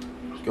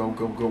 Go,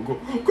 go, go, go.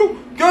 Go!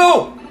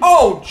 Go!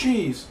 Oh,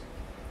 jeez.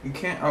 You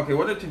can't... Okay,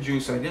 what did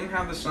Juice say? I didn't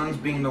have the Suns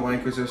beating the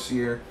Lakers this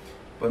year,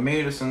 but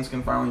maybe the Suns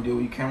can finally do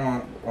it. You can't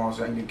want walls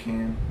that you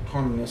can.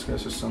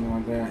 Tormeniscus or something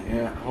like that.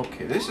 Yeah,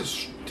 okay. This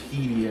is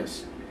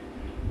tedious.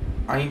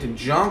 I need to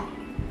jump.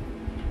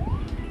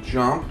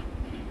 Jump.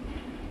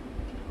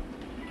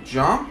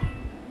 Jump.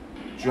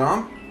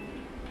 Jump.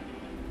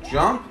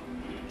 Jump.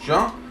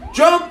 Jump.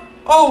 Jump!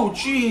 Oh,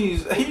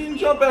 jeez. He didn't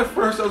jump at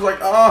first. I was like,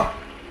 ah.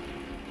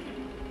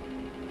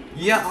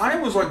 Yeah, I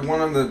was like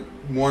one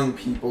of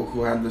people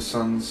who had the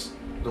Suns,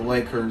 the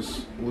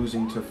Lakers,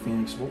 losing to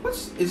Phoenix. Well,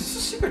 is this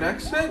a secret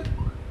exit?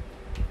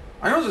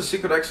 I know it's a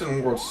secret exit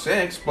in World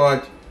 6,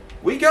 but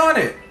we got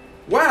it.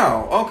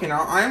 Wow. Okay,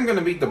 now I am going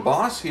to beat the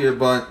boss here,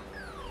 but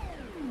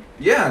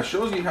yeah, it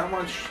shows you how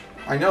much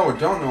I know or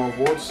don't know of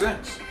World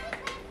 6.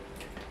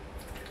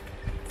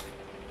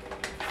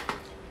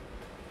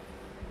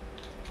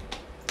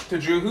 So,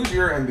 Drew, who's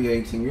your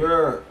NBA team?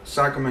 You're a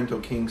Sacramento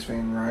Kings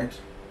fan, right?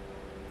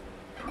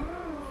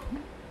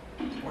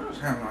 We're just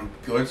having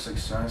like good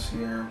success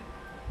here.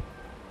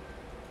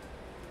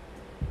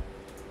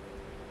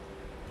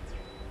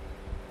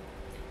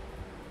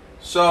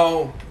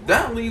 So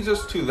that leads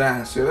us to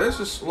that. So there's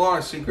just a lot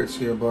of secrets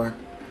here, but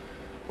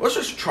let's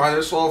just try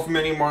this off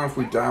Mini Mario. If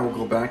we die, we'll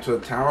go back to the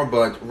tower.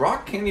 But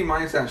Rock Candy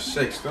Mines at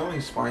 6, still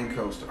in Spine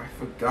Coaster. I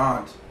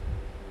forgot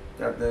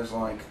that there's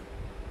like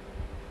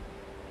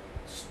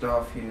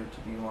stuff here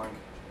to be like.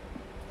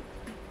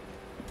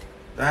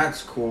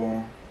 That's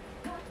cool.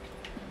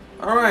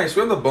 Alright, so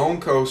we have the Bone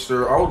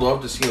Coaster. I would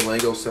love to see a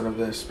Lego set of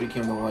this,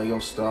 speaking of the Lego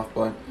stuff,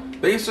 but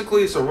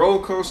basically it's a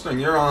roller coaster and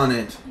you're on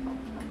it.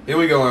 Here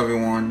we go,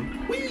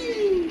 everyone.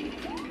 Whee!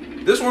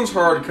 This one's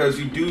hard because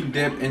you do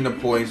dip into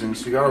poison,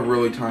 so you gotta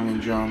really time your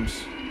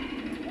jumps.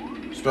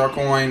 Star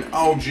coin.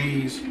 Oh,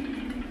 jeez.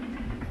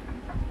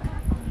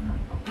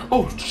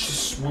 Oh,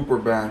 just swooper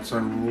bats are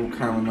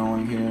kind of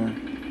annoying here.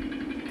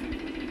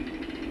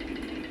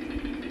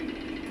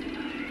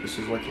 This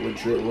is like a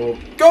legit roller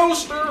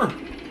coaster!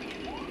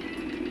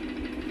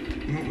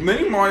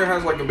 Mini Mario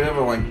has like a bit of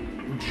a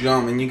like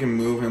jump and you can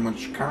move him,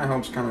 which kind of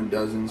helps, kind of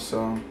doesn't,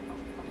 so.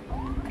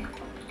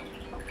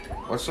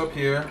 What's up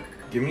here?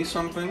 Give me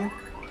something.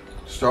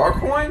 Star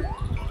coin?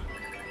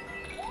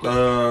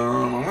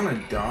 I'm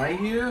gonna die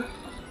here?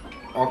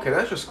 Okay,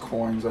 that's just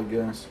coins, I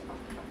guess.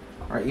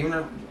 Alright,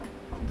 even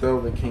though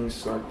the kings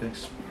start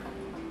this.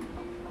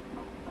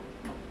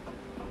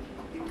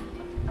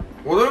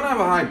 Well, they're gonna have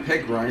a high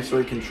pick, right? So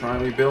they can try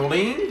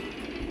rebuilding.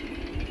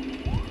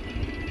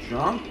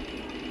 Jump.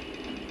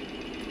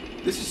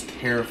 This is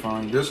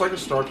terrifying. There's like a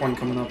star coin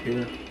coming up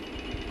here.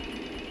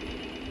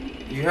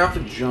 You have to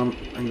jump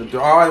in the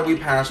door. Oh, we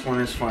passed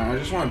one. It's fine. I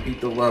just want to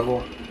beat the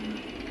level.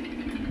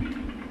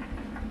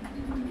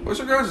 What's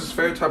your guys'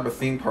 favorite type of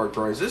theme park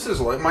rides? This is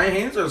like, my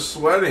hands are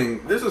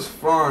sweating. This is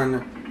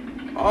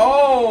fun.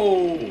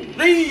 Oh,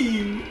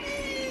 leave.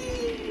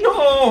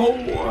 No.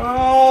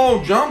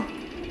 Oh, jump.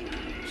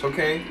 It's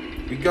okay.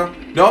 We go.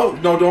 No,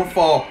 no, don't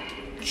fall.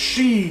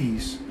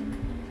 Jeez.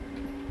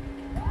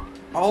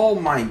 Oh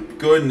my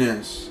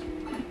goodness.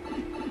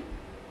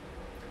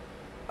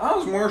 That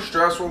was more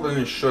stressful than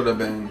it should have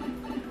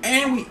been.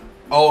 And we...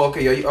 Oh,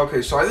 okay, yeah,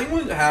 okay. So I think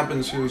what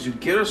happens here is you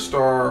get a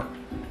star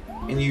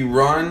and you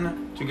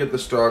run to get the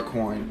star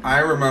coin. I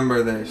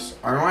remember this.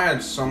 I know I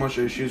had so much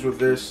issues with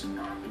this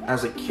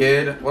as a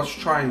kid. Let's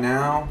try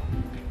now.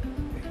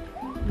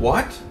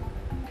 What?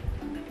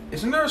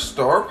 Isn't there a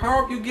star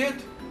power-up you get?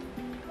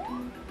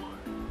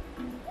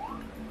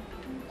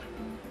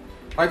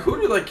 Like, who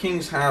do like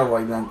Kings have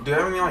like that? Do they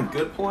have any like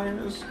good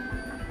players?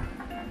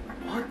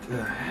 What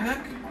the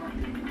heck?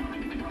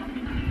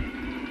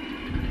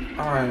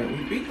 Alright,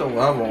 we beat the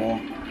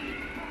level.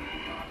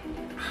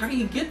 How do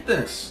you get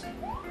this?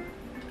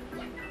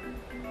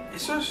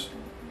 It's just...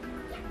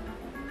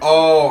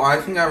 Oh, I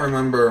think I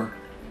remember.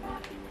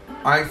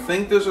 I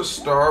think there's a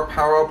star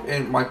power-up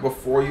in, like,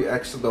 before you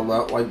exit the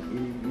level. Like,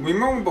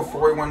 remember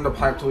before we went to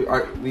pipe to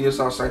lead us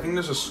outside? I think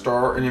there's a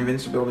star, an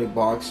invincibility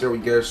box there. We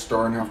get a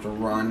star and have to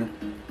run.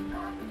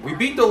 We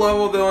beat the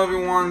level, though,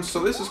 everyone. So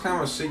this is kind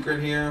of a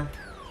secret here.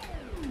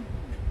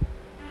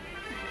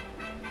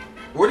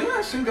 What do you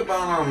guys think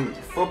about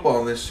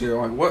football this year?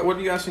 Like, what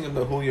do you guys think of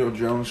the Julio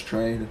Jones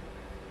trade?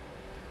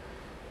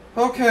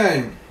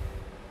 Okay.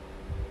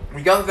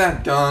 We got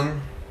that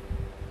done.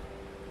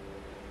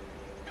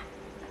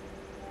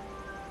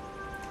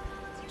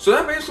 So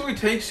that basically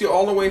takes you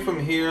all the way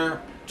from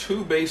here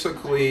to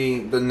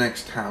basically the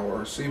next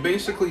tower. So you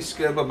basically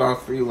skip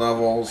about 3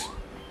 levels.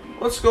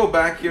 Let's go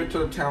back here to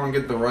the tower and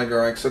get the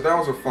regular exit. That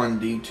was a fun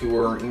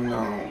detour, even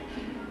though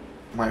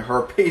my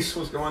heart pace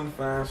was going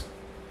fast.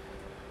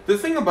 The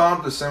thing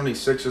about the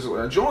 76 is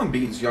Joel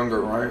Embiid's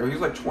younger, right?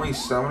 He's like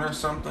 27 or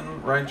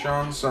something, right,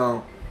 John?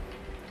 So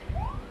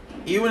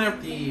even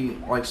if the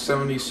like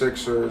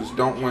 76ers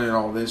don't win it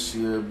all this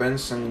year, Ben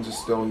Simmons is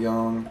still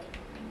young.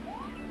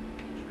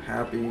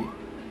 Happy.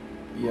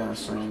 Yeah,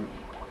 same.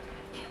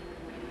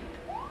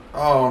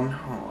 Oh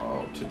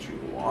no,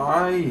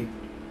 why?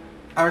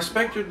 I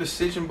respect your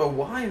decision, but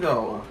why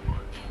though?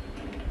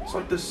 It's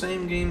like the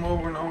same game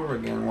over and over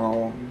again.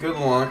 Well, good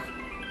luck.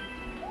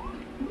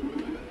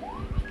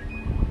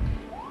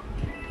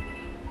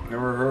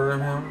 Never heard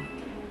of him?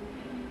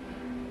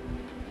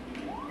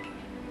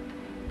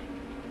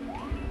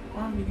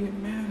 Why do you get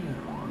mad at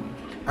him?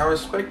 I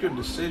respect your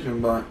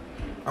decision, but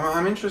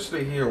I'm interested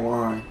to hear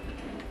why.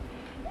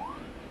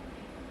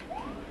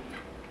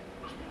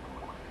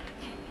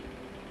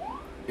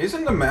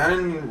 Isn't the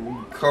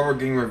Madden cover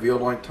getting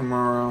revealed like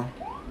tomorrow?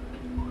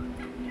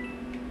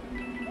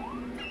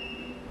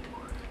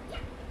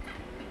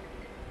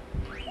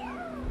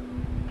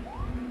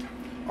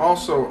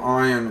 Also,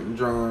 Ian,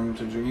 John,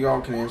 you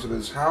all can answer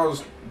this.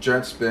 How's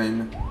Jets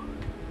been?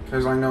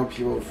 Because I know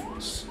people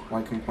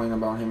like complain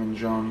about him in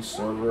John's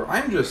server.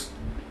 I'm just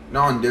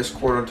not on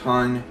Discord a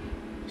ton,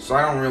 so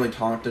I don't really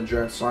talk to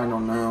Jets, so I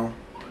don't know.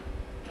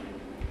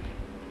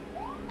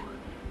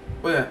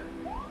 But yeah.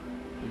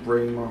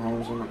 Brady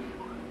Mahomes on it.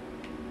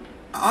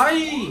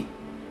 I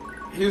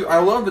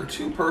love the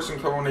 2-person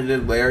cover when they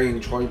did Larry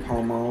and Troy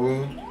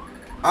Polamalu.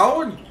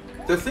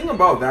 The thing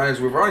about that is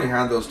we've already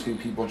had those 2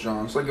 people,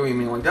 John. So like what you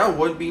mean, like that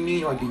would be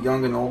neat, like the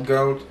young and old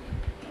GOAT.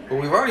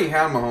 But we've already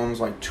had Mahomes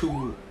like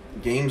 2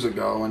 games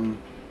ago, and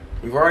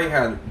we've already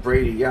had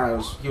Brady.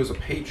 Yeah, he was a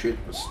Patriot,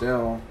 but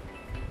still.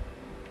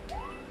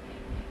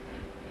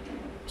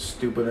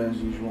 Stupid as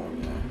usual,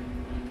 yeah.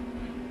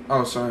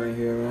 Oh, sorry to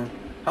hear that.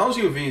 How's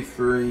your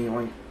V3?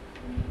 Like,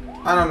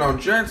 I don't know.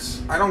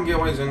 Jets, I don't get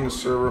why he's in the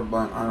server,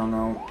 but I don't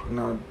know.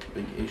 Not a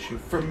big issue.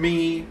 For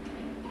me,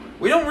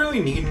 we don't really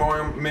need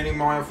mini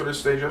Mario for this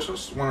stage. I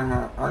just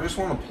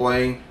want to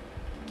play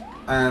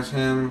as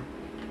him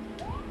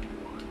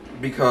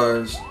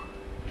because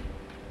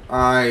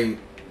I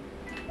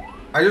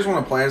just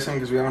want to play as him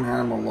because we haven't had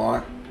him a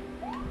lot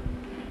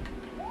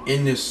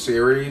in this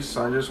series,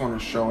 so I just want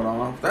to show it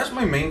off. That's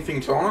my main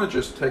thing too. I want to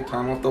just take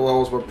time off the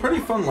levels, but pretty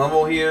fun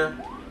level here.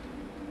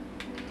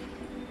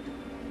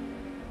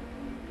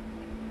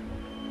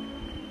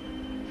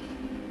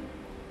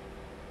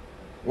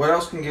 What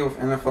else can get with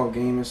NFL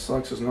game? It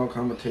sucks. There's no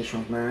competition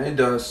with Madden. It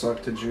does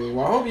suck, Taju.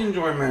 Well, I hope you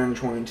enjoy Madden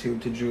 22,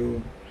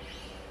 Taju.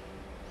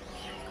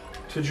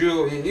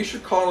 Taju, you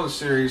should call the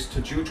series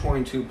Taju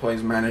 22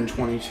 plays Madden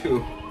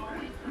 22.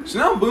 So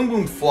now Boom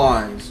Boom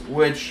flies,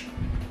 which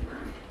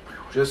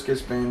just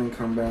gets banned and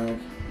come back.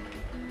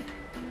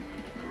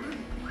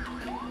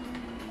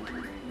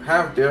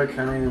 Have Derrick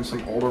Henry and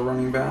some older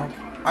running back.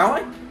 I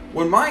like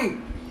when my...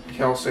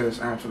 Okay, I'll say this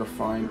after the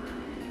fight.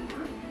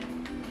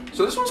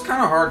 So this one's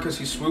kind of hard because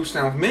he swoops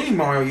down. With Mini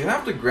Mario, you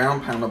have to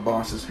ground pound the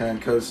boss's head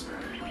because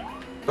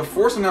the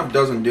force enough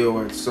doesn't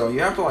do it, so you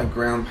have to like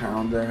ground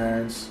pound their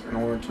heads in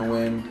order to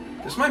win.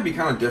 This might be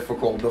kind of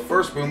difficult. The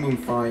first Boom Boom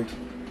fight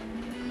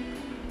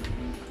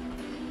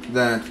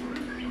that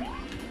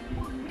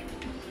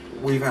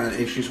we've had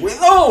issues with.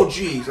 Oh,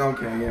 jeez.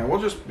 Okay, yeah,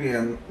 we'll just be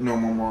a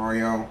normal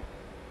Mario.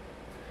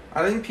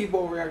 I think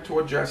people react to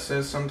what Jess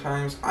says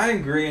sometimes. I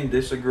agree and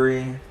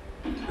disagree.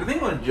 The thing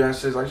with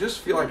Jess is I just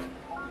feel like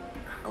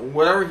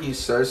whatever he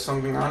says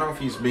something, I don't know if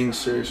he's being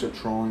serious or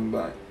trolling,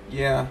 but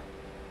yeah,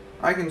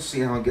 I can see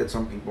how it gets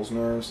on people's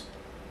nerves.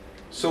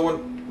 So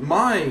what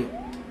my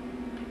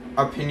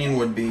opinion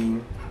would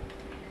be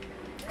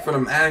for the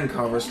Madden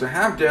covers to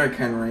have Derrick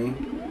Henry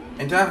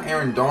and to have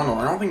Aaron Donald.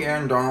 I don't think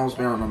Aaron Donald's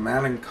been on a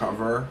Madden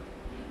cover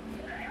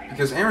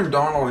because Aaron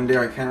Donald and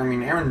Derrick Henry, I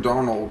mean Aaron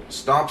Donald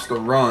stops the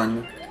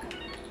run.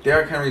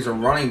 Derrick Henry's a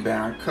running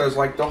back, because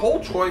like the whole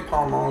Troy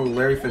Polamalu,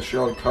 Larry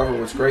Fitzgerald cover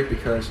was great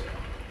because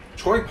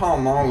Troy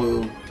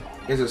Polamalu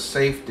is a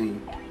safety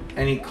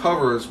and he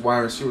covers wide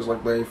receivers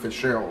like Larry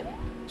Fitzgerald.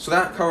 So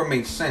that cover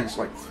made sense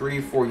like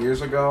 3-4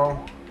 years ago,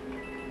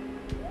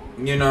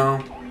 you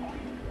know.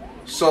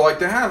 So like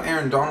to have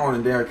Aaron Donald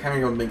and Derrick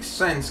Henry would make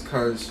sense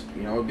because,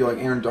 you know, it would be like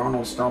Aaron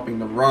Donald stopping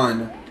the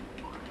run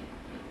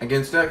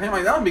against Derrick Henry.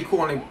 Like, that would be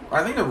cool. And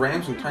I think the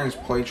Rams and Titans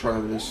play each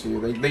other this year.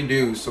 They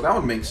do, so that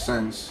would make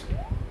sense.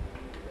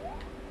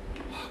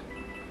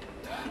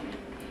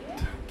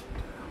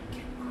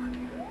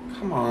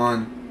 Come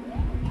on.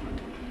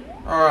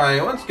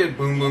 Alright, let's get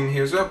Boom Boom.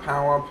 Here's our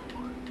power up.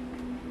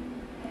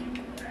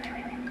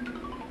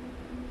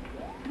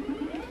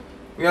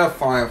 We have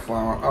Fire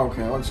Flower.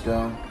 Okay, let's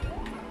go.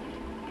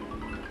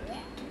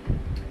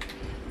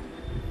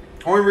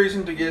 Only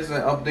reason to get is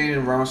an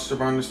updated roster,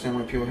 but I understand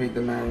why people hate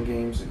the Madden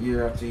games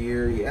year after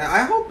year. Yeah,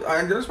 I hope.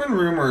 There's been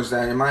rumors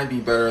that it might be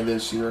better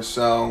this year,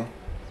 so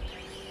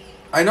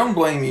I don't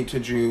blame you,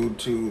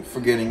 to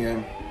forgetting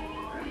it.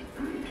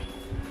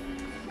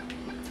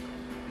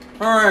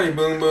 Alrighty,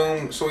 Boom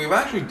Boom. So we've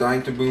actually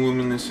died to Boom Boom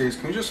in this series.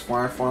 Can we just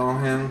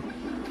Firefly him?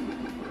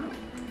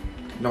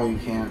 No, you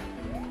can't.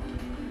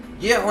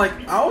 Yeah, like,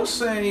 I would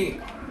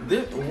say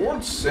this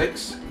World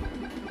 6,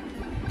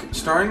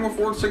 starting with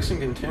World 6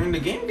 and continuing, the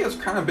game gets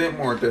kind of a bit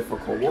more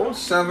difficult. World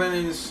 7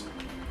 is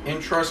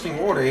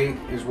interesting. World 8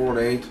 is World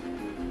 8.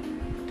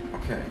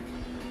 Okay.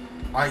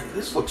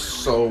 This looks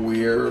so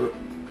weird.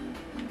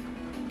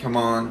 Come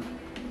on.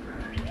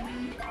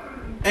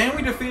 And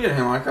we defeated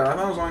him. I thought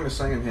I was only the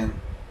second hit.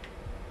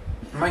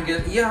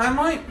 Yeah, I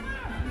might.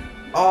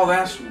 Oh,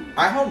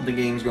 I hope the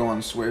games go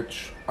on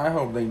Switch. I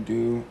hope they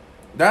do.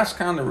 That's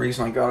kind of the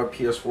reason I got a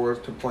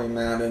PS4 to play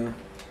Madden.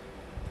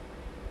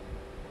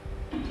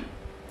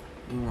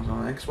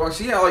 On Xbox.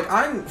 Yeah,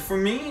 like for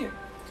me,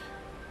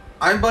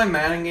 I buy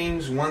Madden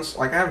games once.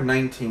 Like I have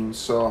 19,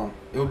 so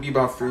it would be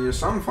about 3 years.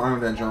 So I'm fine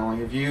with that, John.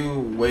 Like if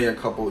you wait a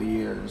couple of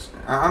years,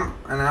 I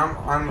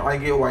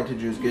get why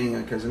Taju's getting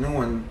it because the new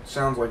one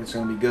sounds like it's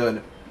gonna be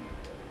good.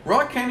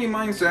 Rock Candy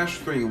Mines Dash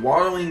 3,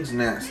 Waterling's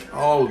Nest.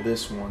 Oh,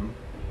 this one.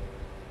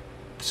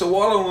 So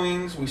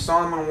Waterlings, we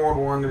saw them in World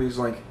 1. They're these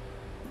like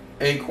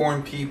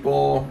acorn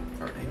people,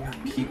 or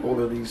not people,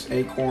 they're these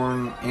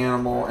acorn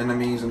animal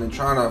enemies, and they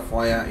try to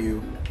fly at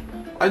you.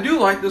 I do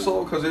like this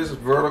level because it's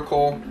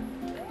vertical.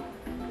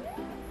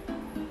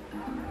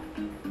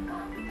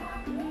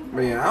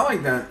 But yeah, I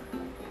like that.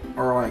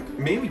 Or like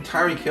maybe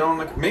Tyreek Hill,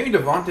 maybe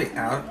Devontae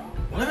Adams.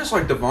 What if it's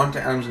like Devontae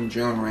Adams and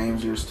Jalen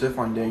Ramsey, or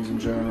Stephon Diggs and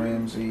Jalen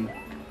Ramsey?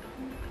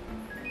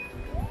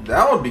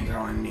 That would be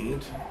kind of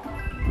neat.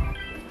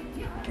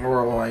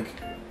 Or like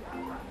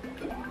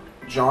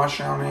Josh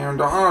Allen, Aaron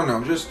Donald. I don't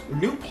know, just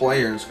new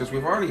players, because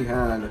we've already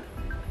had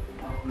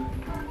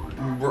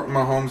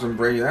Mahomes and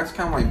Brady. That's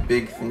kind of my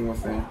big thing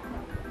with it.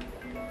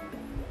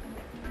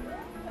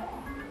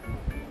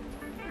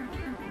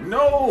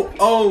 No!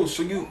 Oh,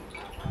 so you...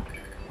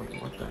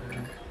 Wait, what the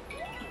heck?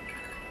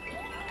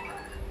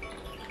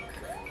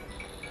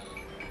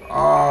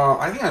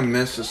 I think I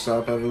messed this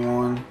up,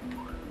 everyone.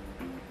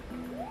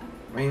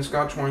 Main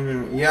Scott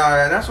 20.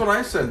 Yeah, that's what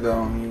I said,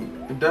 though.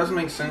 It does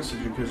make sense to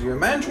you because you're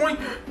man 20.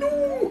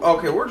 No.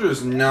 Okay, we're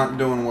just not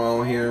doing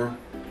well here.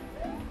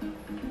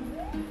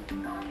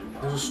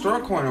 There's a star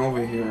coin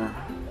over here.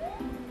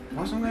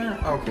 Wasn't there?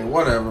 Okay,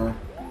 whatever.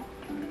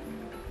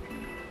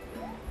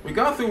 We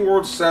got through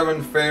World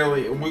 7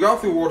 fairly. We got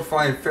through World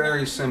 5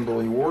 fairly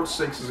simply. World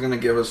 6 is going to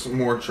give us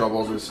more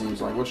troubles, it seems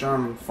like, which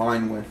I'm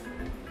fine with.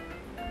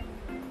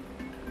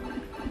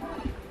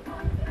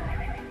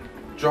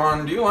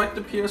 John, do you like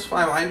the PS5?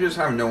 I just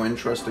have no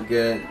interest to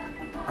get it.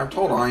 I've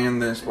told Ian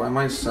this, but I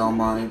might sell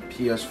my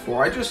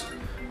PS4.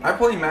 I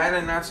play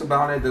Madden, and that's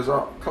about it. There's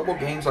a couple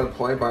games I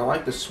play, but I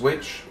like the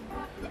Switch.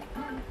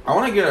 I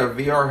want to get a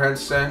VR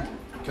headset,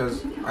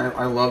 because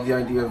I love the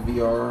idea of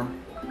VR.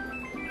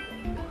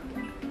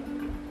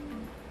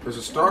 There's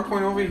a star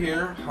coin over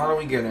here. How do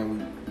we get it? We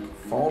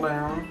fall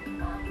down.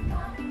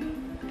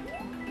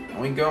 And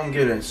we go and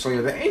get it. So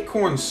yeah, the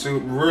acorn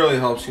suit really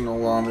helps you know a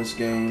lot in this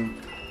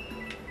game.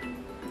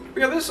 But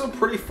yeah, this is a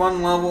pretty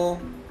fun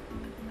level.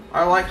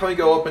 I like how you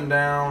go up and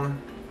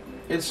down.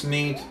 It's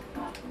neat.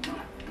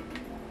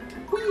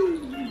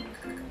 Whee!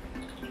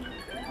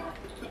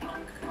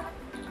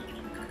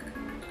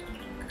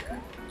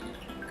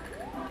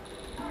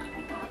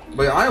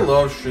 But I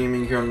love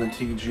streaming here on the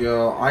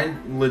TGO. I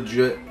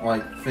legit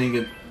like think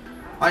it.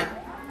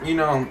 You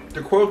know,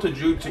 to quote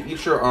Taju, to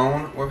each their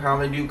own with how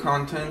they do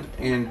content,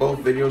 and both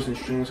videos and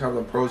streams have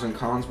the pros and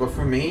cons. But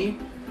for me,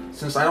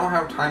 since I don't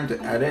have time to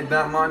edit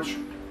that much,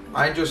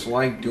 I just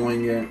like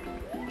doing it,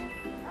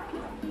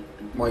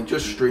 like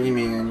just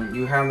streaming, and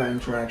you have that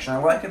interaction. I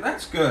like it.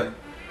 That's good.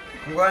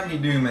 I'm glad you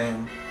do,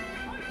 man.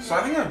 So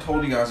I think I've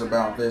told you guys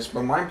about this,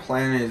 but my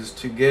plan is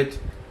to get,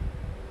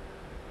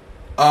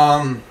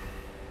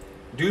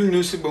 do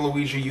New Super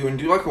Luigi U and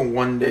do like a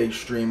 1-day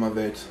stream of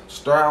it.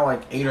 Start at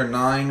like 8 or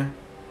 9.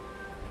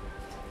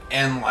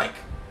 And like,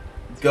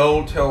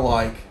 go till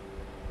like,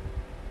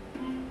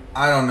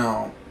 I don't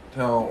know,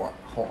 till,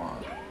 hold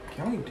on,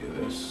 can we do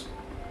this?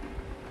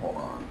 Hold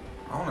on,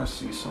 I want to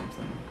see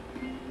something.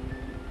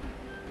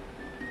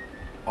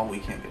 Oh, we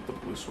can't get the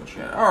blue switch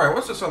yet. Alright,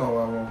 what's this other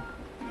level?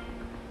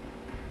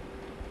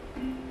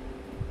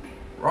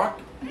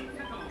 Rock?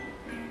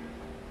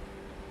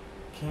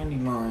 Candy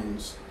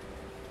Mines.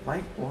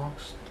 Light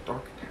Blocks,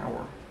 Dark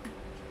Tower.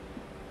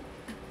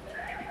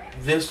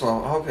 This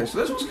level, okay, so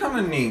this one's kind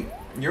of neat.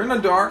 You're in the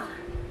dark,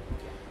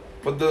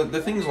 but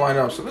the things light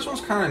up. So this one's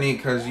kind of neat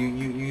because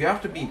you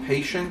have to be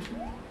patient.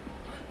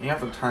 You have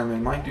to time it.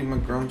 Might do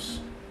McGrump's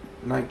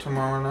night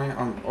tomorrow night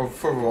or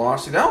for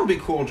Velocity. That would be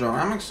cool, John.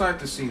 I'm excited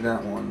to see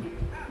that one.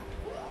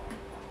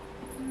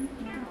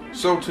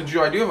 So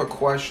Taju, I do have a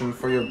question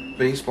for your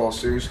baseball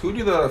series. Who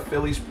do the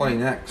Phillies play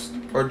next,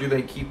 or do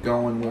they keep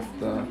going with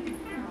the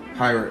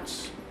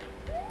Pirates?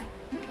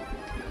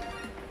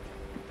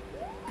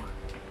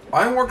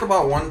 I work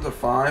about 1 to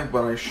 5,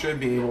 but I should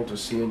be able to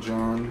see it,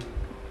 John.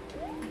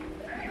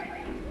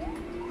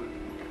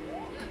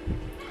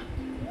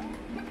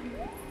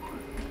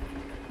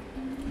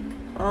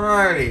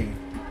 Alrighty.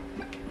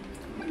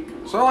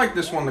 So I like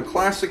this one, the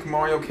classic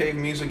Mario Cave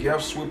music. You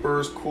have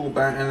swoopers, cool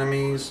bat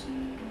enemies.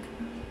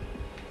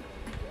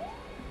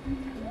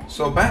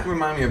 So Bat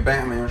remind me of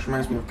Batman, which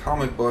reminds me of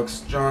comic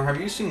books. John,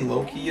 have you seen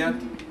Loki yet?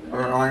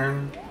 Or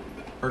Iron?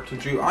 Or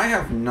Taju? I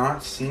have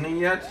not seen it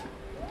yet.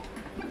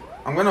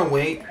 I'm gonna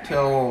wait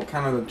till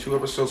kind of the 2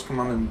 episodes come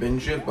out and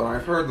binge it, but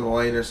I've heard the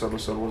latest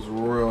episode was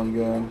really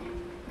good.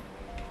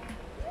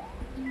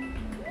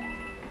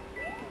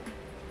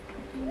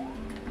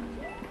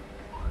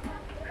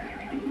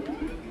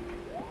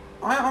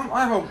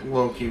 I hope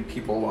low-key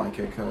people like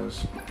it,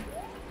 because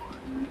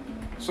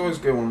it's always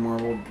good when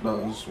Marvel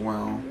does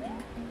well.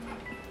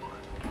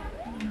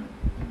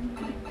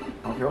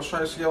 Okay, let's try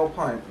this yellow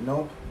pipe.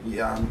 Nope.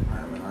 Yeah, I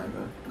haven't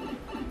either.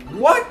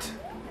 What?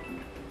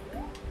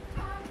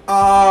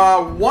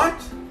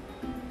 What?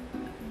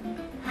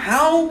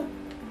 How?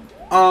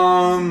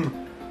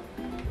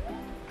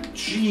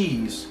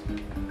 Jeez.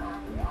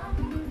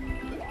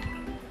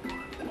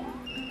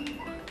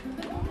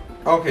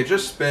 Okay,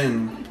 just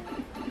spin.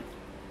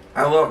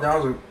 I thought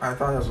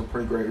that was a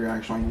pretty great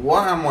reaction. Like,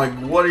 what? I'm like,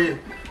 what is,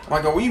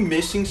 like, are we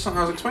missing something?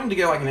 I was expecting to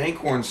get, like, an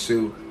acorn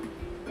suit.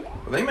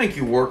 But they make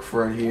you work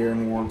for it here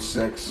in World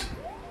 6.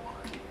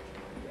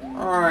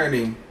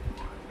 Alrighty.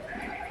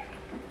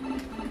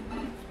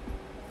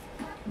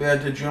 Yeah,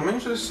 did you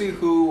manage to see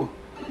who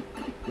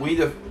me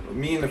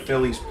and the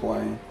Phillies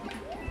play?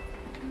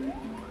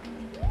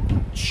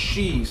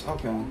 Jeez,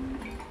 okay.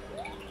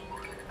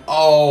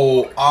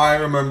 Oh, I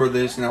remember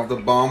this now. The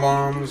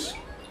bombs,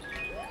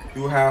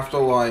 you have to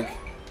like.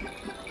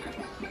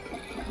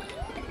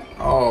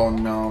 Oh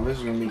no, this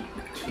is gonna be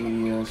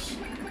tedious.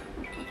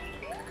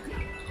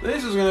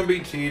 This is gonna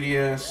be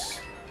tedious.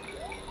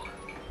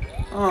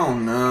 Oh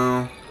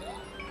no.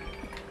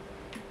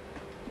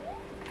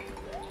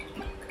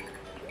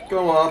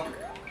 Go up.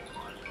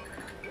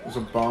 There's a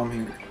bomb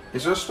here.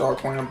 Is there a star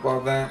coin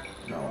above that?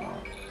 No.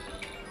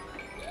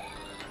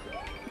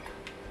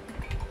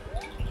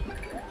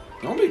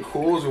 What would be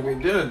cool is if we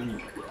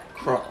did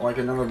like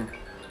another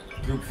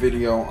group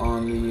video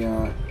on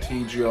the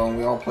TGO and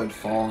we all played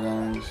Fall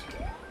Guys.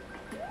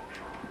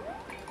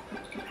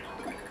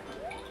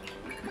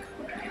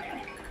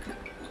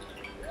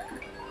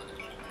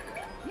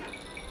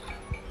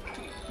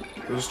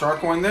 There's a star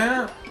coin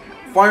there.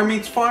 Fire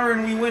meets fire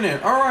and we win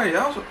it. Alright,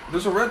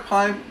 there's a red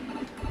pipe.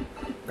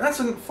 That's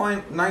a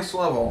fine, nice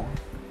level.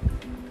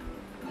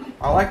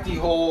 I like the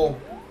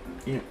whole...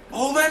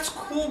 oh, that's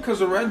cool, because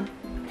the red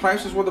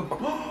pipes is where the...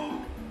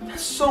 oh,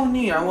 that's so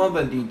neat. I love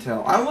that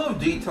detail. I love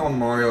detail in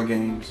Mario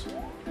games.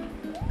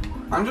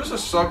 I'm just a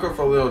sucker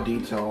for little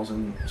details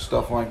and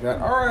stuff like that.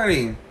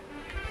 Alrighty.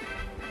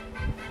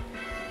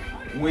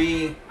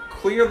 We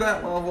clear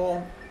that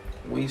level.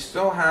 We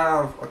still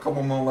have a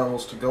couple more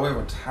levels to go. We have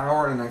a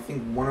tower and I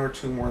think 1 or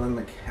 2 more than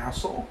the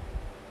castle.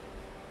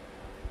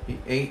 The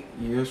 8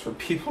 years for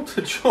people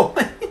to join.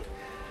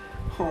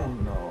 Oh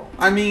no.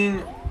 I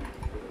mean,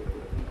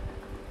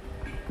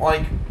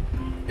 like,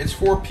 it's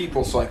 4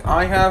 people, so like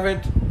I have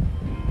it,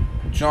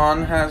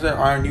 John has it,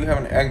 Iron, you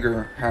have it,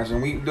 Edgar has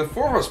it. The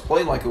 4 of us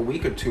played like a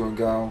week or 2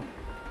 ago.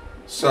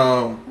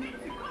 So,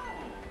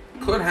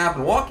 could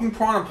happen. Walking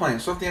piranha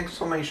plants, so the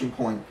exclamation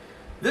point.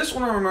 This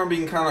one I remember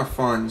being kind of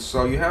fun.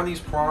 So you have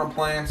these piranha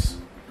plants,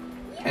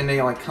 and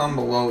they like come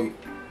below you.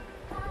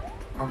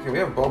 Okay, we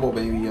have Bubble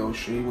Baby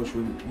Yoshi, which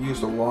we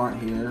used a lot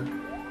here.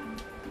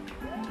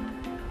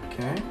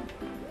 Okay.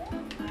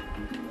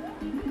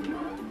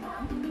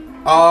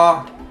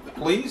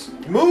 Please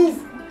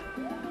move,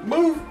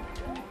 move.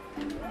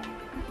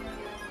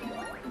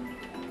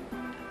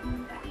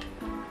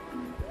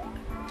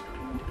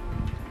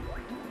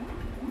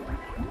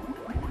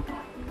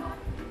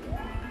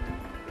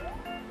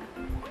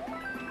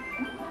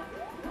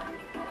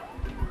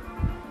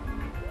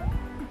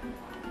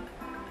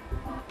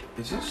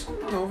 Is this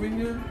something over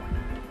here?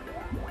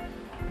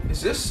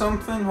 Is this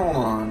something? Hold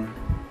on.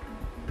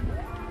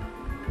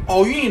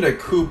 Oh, you need a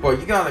Koopa.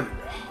 You gotta...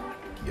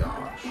 Oh,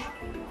 gosh.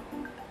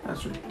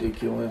 That's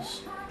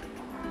ridiculous.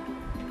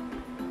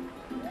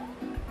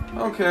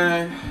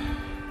 Okay.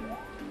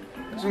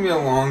 It's gonna be a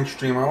long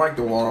stream. I like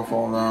the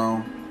waterfall,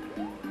 though.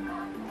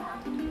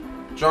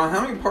 John,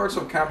 how many parts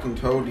of Captain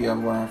Toad do you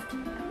have left?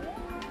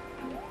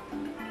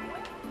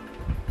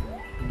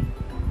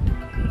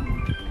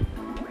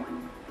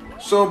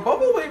 So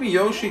Bubble Baby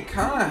Yoshi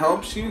kind of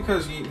helps you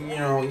because you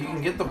know you can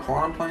get the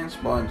piranha plants,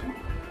 but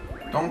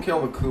don't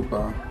kill the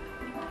Koopa.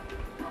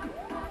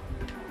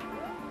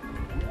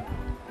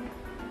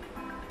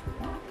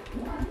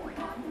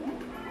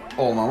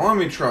 Hold on, let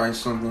me try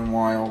something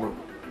wild.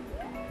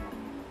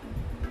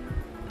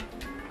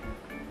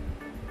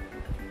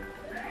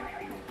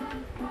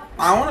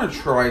 I want to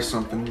try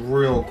something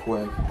real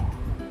quick.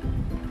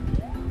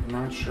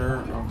 Not sure.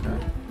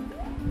 Okay.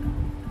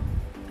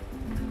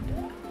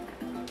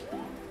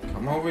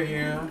 Come over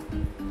here.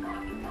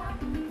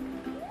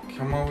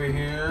 Come over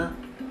here.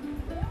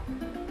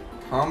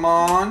 Come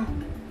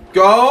on.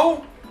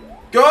 Go!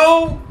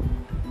 Go!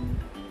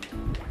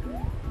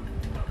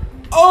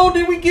 Oh,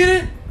 did we get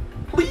it?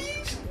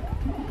 Please?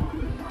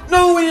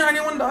 No, we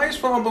didn't win the ice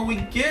fall, but we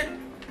get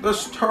the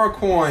star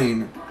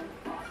coin.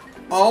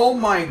 Oh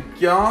my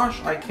gosh,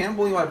 I can't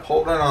believe I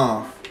pulled that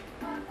off.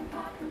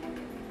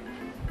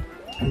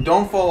 And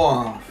don't fall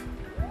off.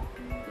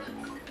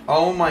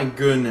 Oh my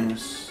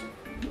goodness.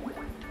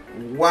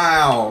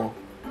 Wow.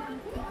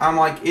 I'm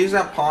like, is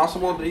that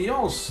possible? Did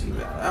y'all see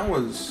that? That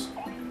was...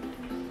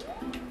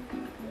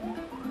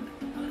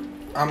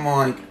 I'm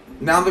like...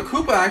 Now, the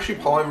Koopa actually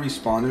probably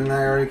respawned in that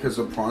area because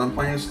the piranha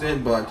plants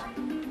did, but...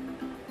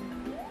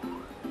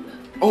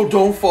 Oh,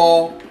 don't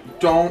fall.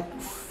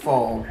 Don't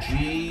fall.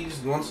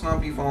 Jeez. Let's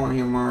not be falling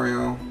here,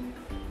 Mario.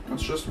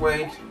 Let's just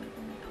wait.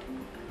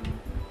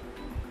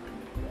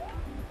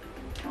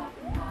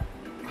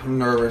 I'm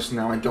nervous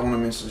now. I don't want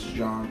to miss this,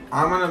 John.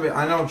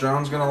 I know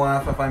John's gonna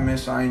laugh if I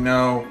miss. I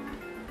know.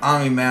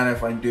 I'll be mad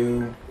if I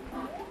do.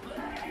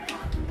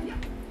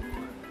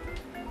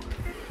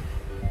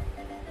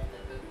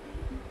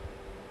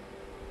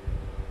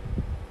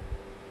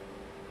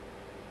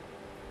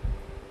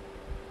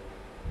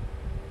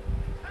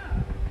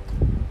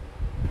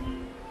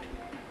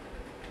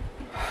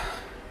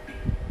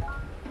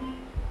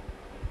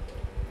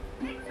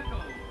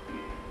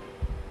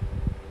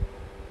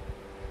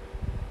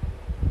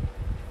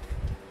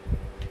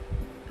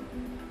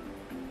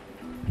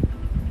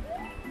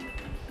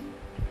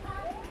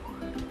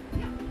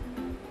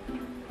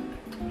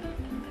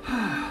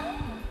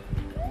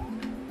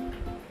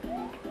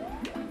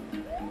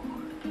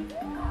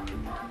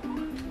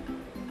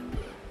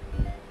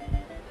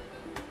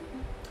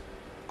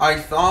 I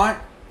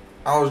thought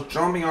I was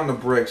jumping on the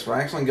bricks, but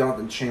I actually got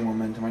the chain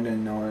momentum. I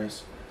didn't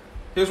notice.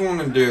 Here's what I'm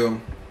going to do.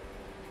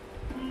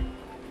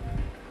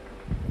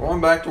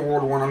 Going back to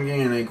World 1, I'm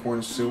getting an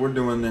acorn suit. We're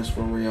doing this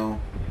for real.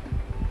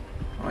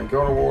 Alright,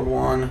 go to World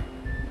 1.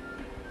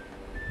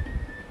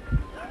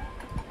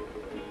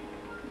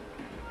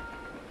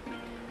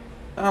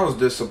 That was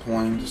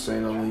disappointing, to say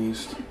the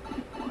least.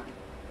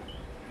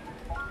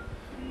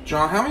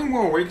 John, how many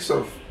more weeks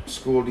of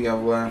school do you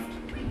have left?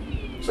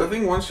 So I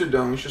think once you're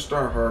done, we should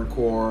start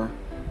hardcore.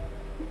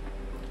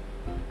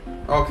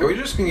 Okay, we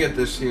just can get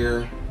this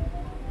here.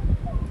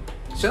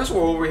 Since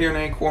we're over here in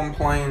Acorn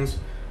Plains,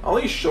 I'll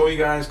at least show you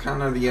guys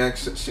kind of the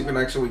exit, secret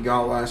exit we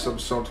got last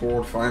episode to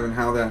World 5 and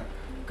how that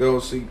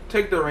goes. So you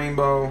take the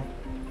rainbow,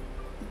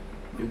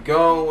 you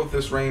go with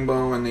this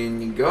rainbow, and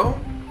then you go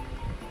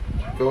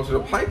to the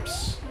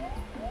pipes,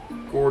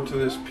 go to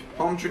this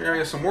palm tree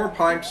area, some more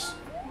pipes,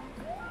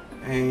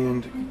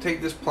 and you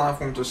take this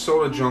platform to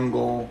Soda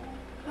Jungle.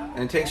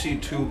 And it takes you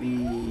to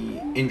the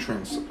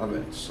entrance of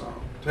it. So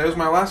today was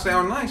my last day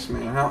on Nice,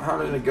 man. How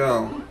did it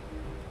go?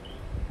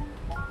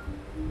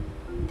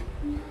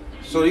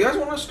 So do you guys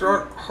want to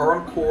start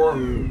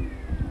hardcore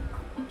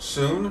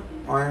soon?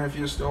 Ryan, if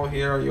you're still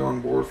here, are you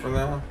on board for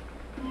that?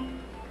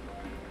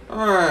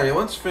 Alright,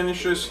 let's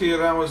finish this here.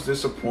 That was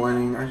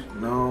disappointing.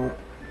 No.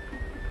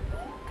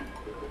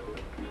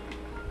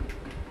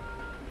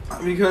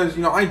 Because,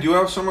 you know, I do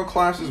have summer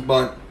classes,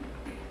 but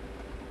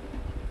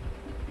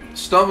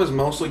stuff is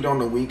mostly done on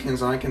the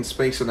weekends, and I can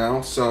space it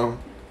out, so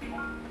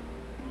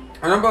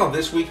I don't know about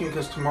this weekend,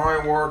 because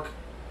tomorrow I work.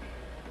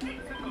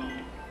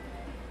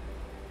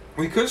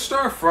 We could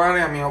start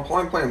Friday. I mean, I'll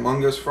probably play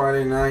Among Us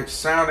Friday night.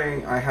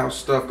 Saturday, I have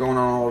stuff going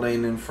on all day,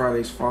 and then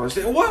Friday's Father's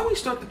Day. Why don't we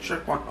start the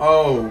checkpoint?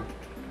 Oh,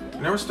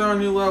 never start a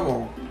new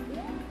level.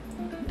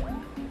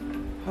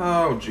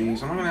 Oh,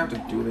 jeez, I'm gonna have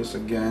to do this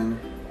again.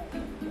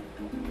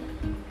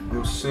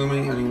 I'm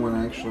assuming anyone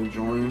actually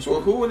joins. Well,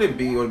 who would it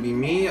be? It would be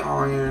me,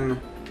 Iron,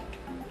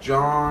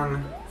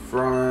 John,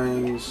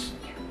 Fries,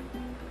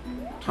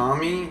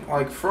 Tommy.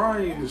 Like,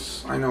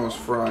 Fries, I know it's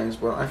Fries,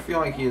 but I feel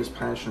like he is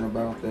passionate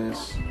about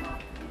this.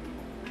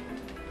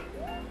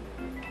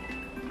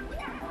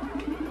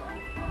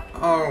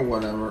 Oh,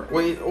 whatever.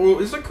 Wait, oh,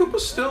 is the Koopa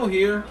still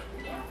here?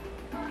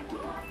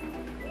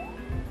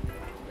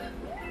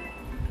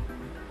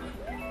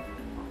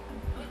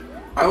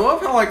 I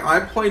love how, like, I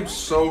played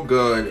so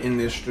good in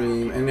this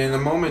stream, and then the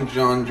moment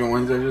John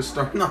joins, I just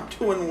start not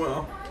doing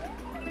well.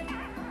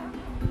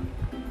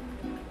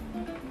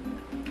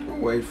 We'll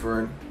wait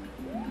for it.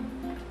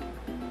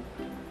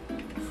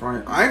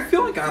 Fine. I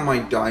feel like I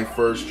might die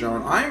first,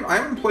 John. I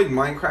haven't played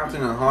Minecraft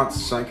in a hot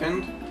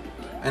second,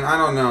 and I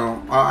don't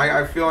know.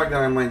 I feel like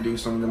that I might do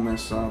something to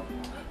mess up.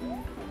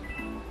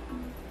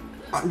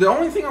 The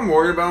only thing I'm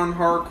worried about in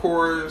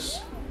hardcore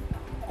is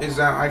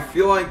that I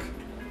feel like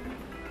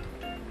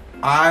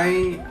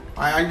I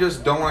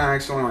just don't want to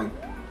accidentally, like,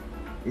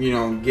 you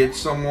know, get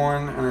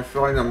someone, and I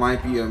feel like there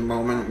might be a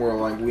moment where,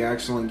 like, we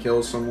accidentally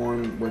kill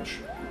someone, which,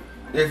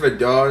 if it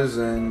does,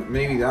 then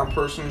maybe that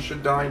person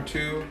should die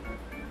too.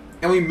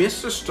 And we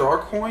missed a star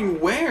coin?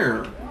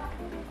 Where?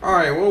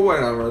 Alright, well,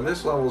 whatever.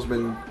 This level's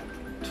been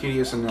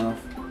tedious enough.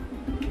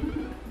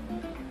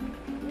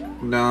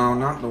 No,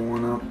 not the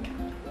one-up.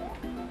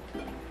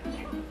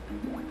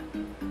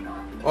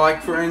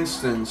 Like, for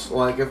instance,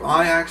 like, if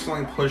I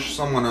accidentally push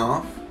someone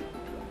off,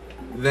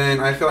 then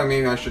I feel like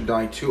maybe I should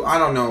die too. I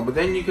don't know. But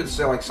then you could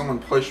say, like, someone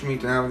pushed me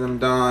to have them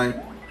die.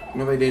 You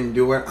know, they didn't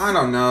do it. I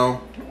don't know.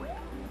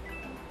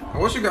 I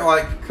wish you got,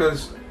 like,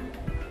 because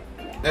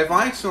if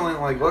I accidentally,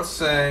 like,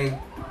 let's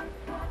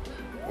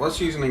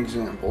use an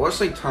example. Let's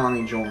say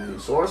Tommy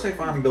joins. So let's say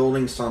if I'm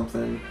building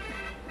something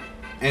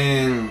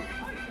and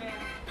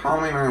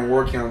Tommy and I are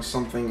working on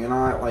something and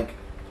I, like,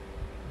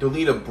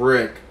 delete a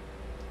brick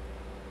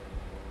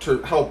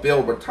to help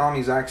build, but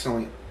Tommy's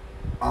accidentally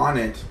on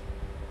it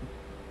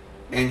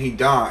and he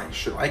dies.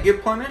 Should I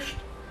get punished?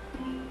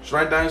 Should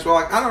I die as well?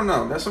 Like, I don't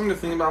know. That's something to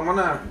think about. I'm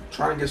gonna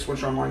try to get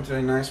Switch Online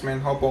today. Nice, man.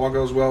 Hope all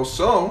goes well.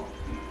 So,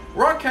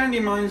 Rock Candy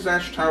Mines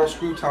Dash Tower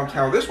Screw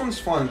Tower. This one's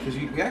fun because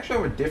we actually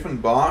have a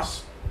different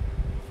boss.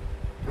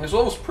 And this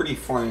level's pretty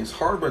fun. It's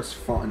hard, but it's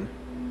fun.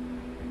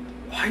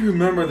 I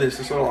remember this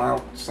little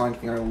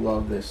outside thing. I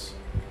love this.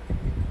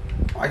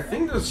 I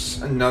think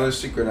there's another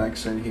secret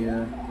exit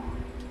here.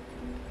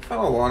 I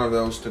found a lot of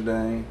those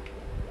today.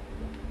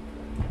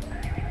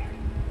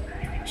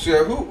 So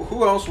yeah,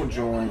 who else would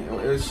join?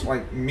 It's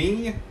like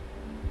me,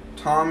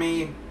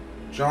 Tommy,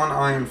 John,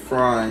 I, and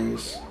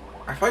Fries.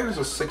 I feel like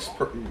there's a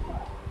 6-person.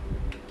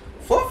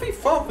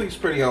 Fluffy's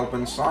pretty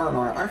open, so I don't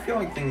know. I feel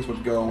like things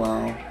would go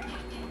well.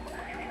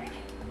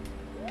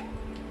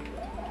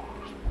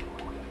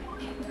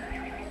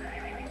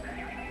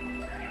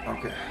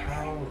 Okay,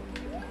 how?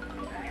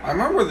 I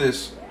remember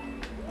this.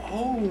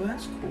 Oh,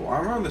 that's cool. I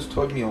remember this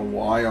took me a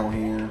while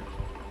here.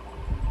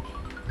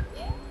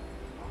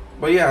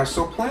 But yeah,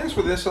 so plans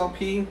for this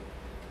LP.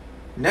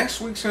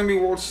 Next week's going to be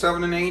World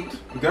 7 and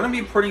 8. Going to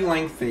be pretty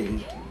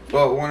lengthy.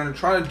 But we're going to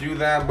try to do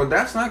that. But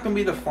that's not going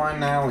to be the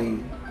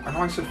finale. I know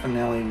I said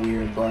finale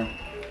weird, but...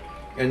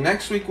 Yeah,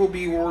 next week will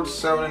be World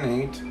 7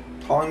 and 8.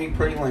 Probably be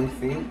pretty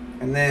lengthy.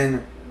 And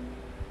then,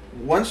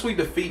 once we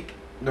defeat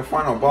the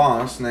final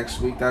boss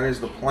next week, that is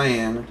the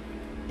plan.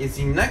 Is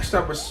the next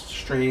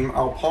stream,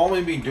 I'll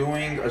probably be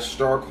doing a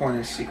Star Coin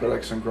and Secret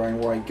X and grind.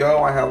 Where I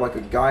go, I have like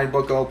a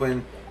guidebook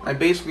open. I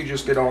basically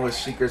just get all the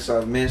secrets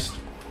I've missed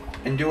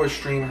and do a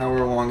stream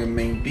however long it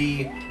may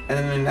be. And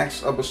then the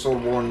next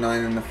episode, War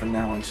 9 and the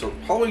finale. So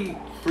probably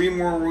 3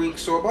 more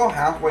weeks, so about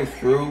halfway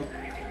through,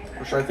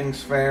 which I think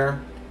is fair.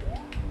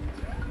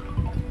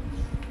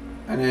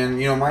 And then,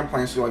 you know, my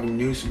plan is to do like a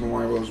new Super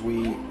Mario Bros.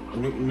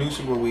 New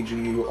Super Luigi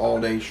U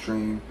all-day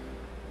stream.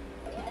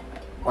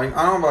 Like,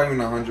 I don't know about even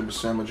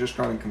 100%, but just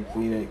trying to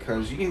complete it,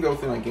 because you can go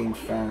through that game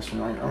fast.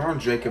 And I remember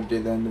Jacob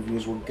did that, and the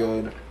views were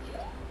good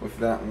with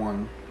that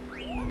one.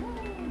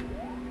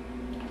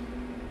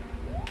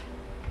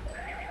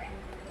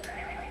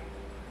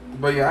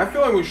 But yeah, I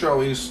feel like we should at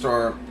least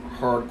start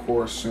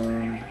hardcore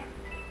soon.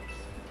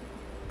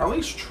 At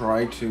least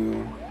try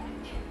to.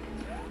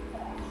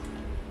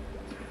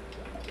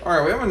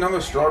 Alright, we have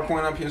another star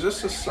coin up here. Is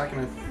this the second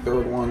or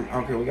third one?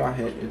 Okay, we got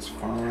hit. It's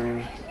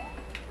fine.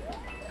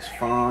 It's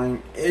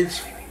fine.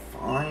 It's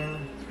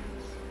fine.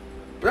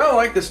 But I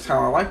like this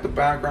tower. I like the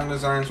background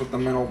designs with the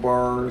metal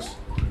bars.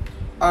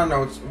 I don't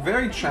know. It's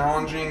very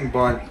challenging,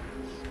 but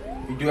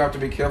you do have to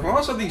be careful.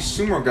 Also, these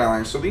sumo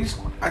guys. So these,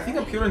 I think,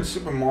 appeared in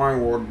Super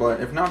Mario World,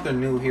 but if not, they're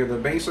new here. They're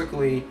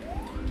basically,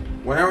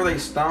 whenever they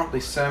stop, they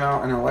send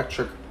out an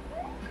electric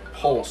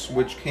pulse,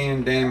 which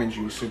can damage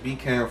you, so be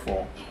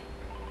careful.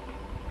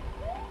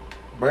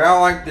 But I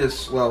like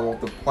this level,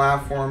 the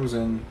platforms,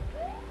 and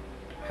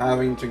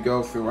having to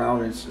go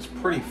throughout it's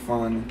pretty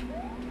fun.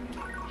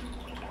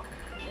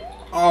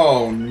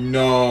 Oh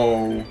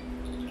no.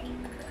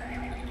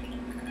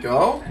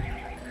 Go?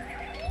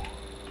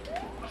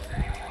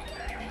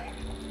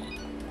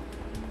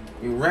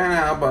 We ran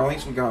out, but at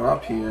least we got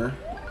up here.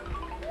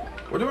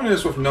 We're doing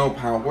this with no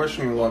power. Wish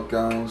me luck,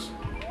 guys.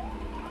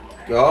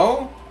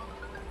 Go.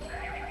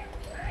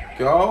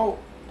 Go.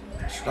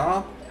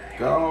 Stop.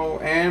 Go.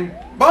 And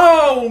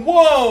boom!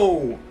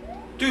 Whoa!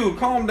 Dude,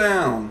 calm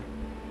down.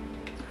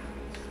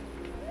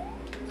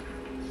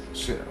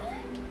 Shit.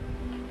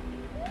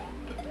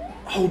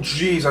 Oh,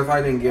 jeez, I thought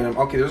I didn't get him.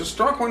 Okay, there's a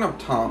star coin up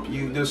top.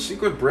 There's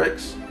secret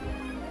bricks,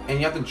 and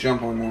you have to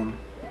jump on them.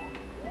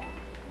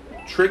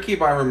 Tricky,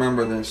 but I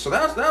remember this. So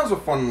that was a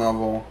fun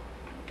level.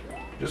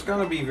 Just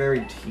gotta be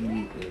very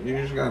tedious. You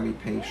just gotta be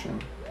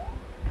patient.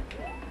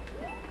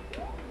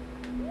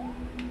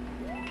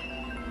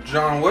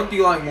 John, what do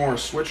you like more,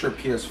 Switch or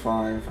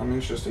PS5? I'm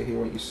interested to hear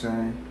what you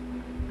say.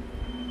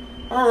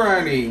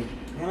 Alrighty,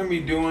 I'm gonna be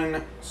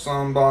doing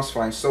some boss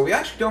fights. So we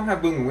actually don't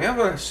have Boom. We have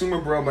a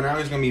Sumo Bro, but now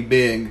he's gonna be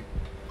big.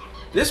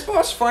 This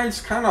boss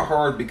fight's kind of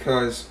hard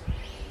because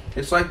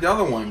it's like the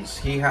other ones.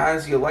 He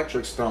has the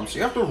electric stomp, so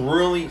you have to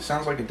really,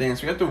 sounds like a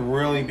dance, you have to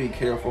really be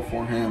careful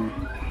for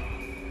him.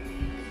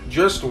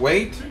 Just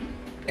wait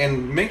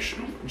and make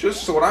sure,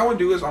 so what I would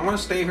do is I'm going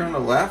to stay here on the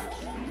left,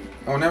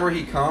 and whenever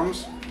he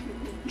comes,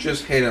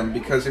 just hit him,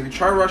 because if you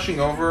try rushing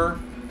over,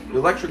 the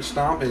electric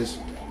stomp is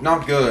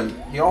not good.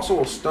 He also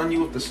will stun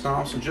you with the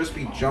stomp, so just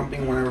be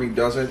jumping whenever he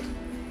does it.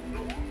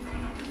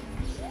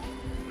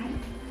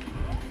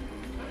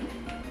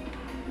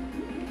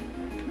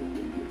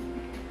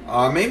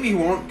 Maybe he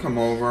won't come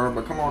over,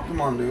 but come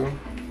on, dude.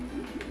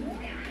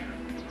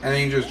 And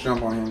then you just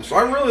jump on him. So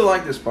I really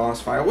like this boss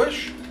fight. I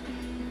wish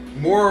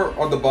more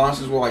of the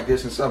bosses were like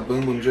this instead of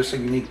Boom Boom, just a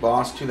unique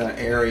boss to that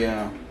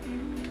area.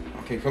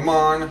 Okay, come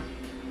on.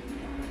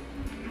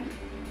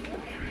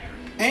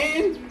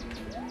 And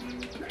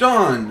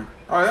done.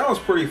 Alright, that was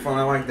pretty fun.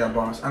 I like that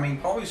boss. I mean,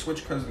 probably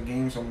Switch because the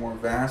games are more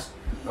vast.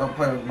 I'll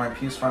play with my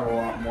PS5 a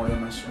lot more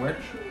than my Switch.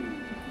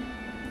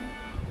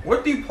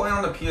 What do you play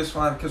on the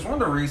PS5? Because one of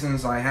the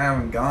reasons I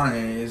haven't gotten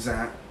it is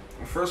that,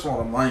 first of all,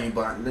 the money,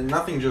 but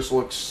nothing just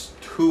looks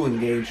too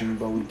engaging.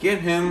 But we get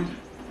him.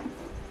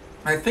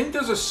 I think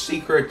there's a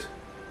secret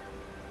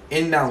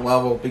in that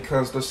level,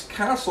 because this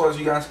castle, as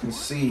you guys can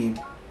see,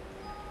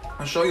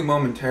 I'll show you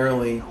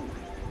momentarily,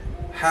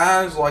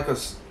 has like a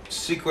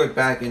secret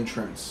back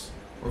entrance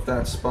with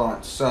that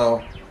spot.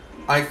 So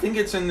I think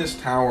it's in this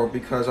tower,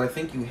 because I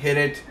think you hit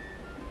it,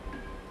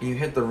 you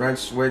hit the red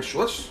switch.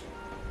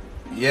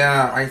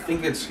 Yeah, I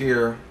think it's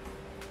here.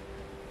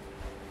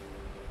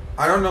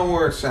 I don't know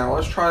where it's at.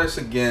 Let's try this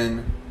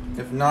again.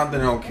 If not, then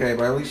okay.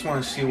 But I at least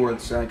want to see where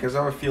it's at, because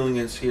I have a feeling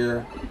it's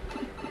here.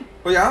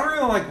 But yeah, I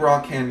really like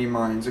Rock Candy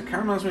Mines. It kind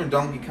of reminds me of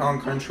Donkey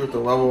Kong Country with the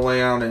level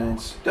layout, and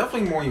it's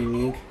definitely more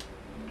unique.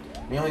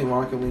 Mainly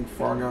Rocket League,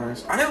 Far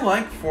Guys.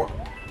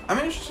 I'm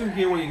interested to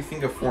hear what you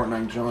think of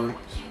Fortnite, John.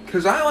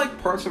 Because I like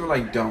parts of it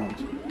I don't.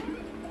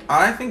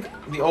 I think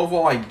the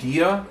overall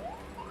idea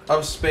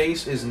of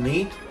space is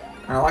neat.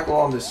 And I like a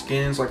lot of the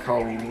skins, like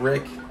how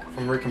Rick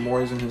from Rick and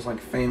Morty's in his like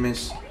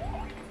famous,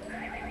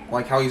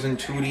 like how he's in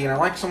 2D, and I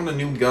like some of the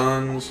new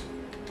guns.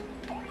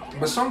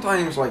 But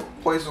sometimes like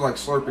places like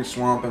Slurpy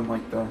Swamp and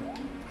like the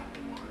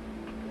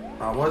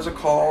what is it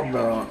called,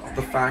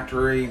 the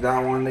factory, that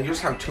one, they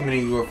just have too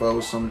many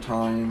UFOs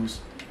sometimes.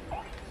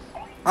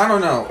 I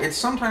don't know, it's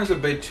sometimes a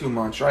bit too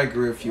much. I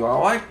agree with you. I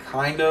like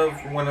kind of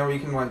whenever you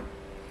can like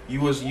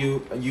use a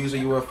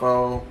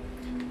UFO,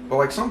 but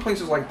like some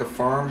places like the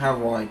farm have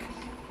like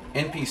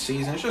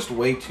NPCs, and it's just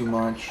way too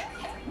much.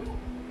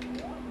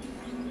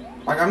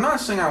 Like, I'm not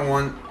saying I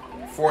want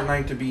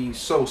Fortnite to be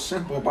so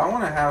simple, but I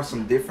want to have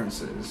some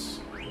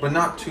differences, but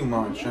not too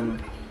much. And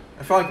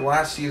I felt like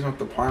last season with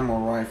the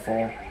Primal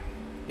Rifle,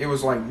 it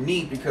was like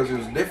neat because it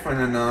was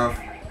different enough,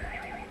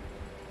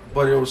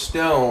 but it was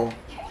still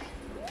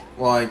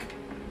like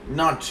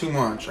not too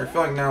much. I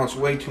feel like now it's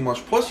way too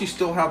much. Plus you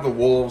still have the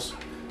wolves.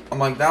 I'm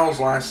like, that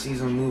was last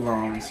season, move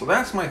on. So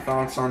that's my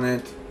thoughts on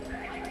it.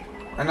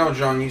 I know,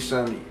 John, you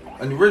said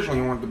originally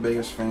you weren't the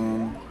biggest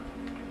fan.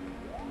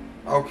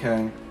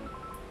 Okay.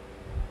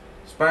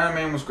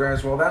 Spider-Man was great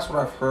as well. That's what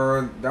I've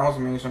heard. That was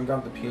amazing. I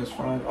got the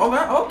PS5.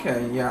 Oh,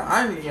 okay. Yeah,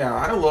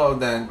 I love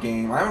that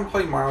game. I haven't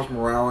played Miles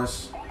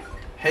Morales.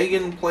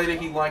 Hagen played it.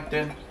 He liked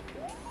it.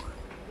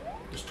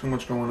 There's too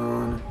much going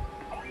on.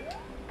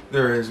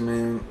 There is,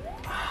 man.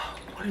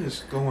 What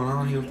is going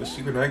on here with the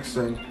secret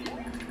exit?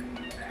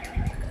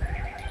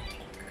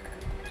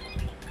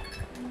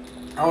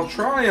 I'll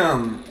try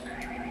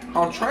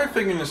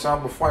figuring this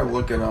out before I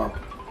look it up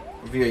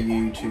via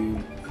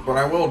YouTube, but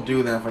I will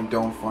do that if I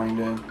don't find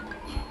it.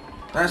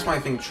 That's my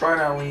thing, try it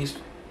at least.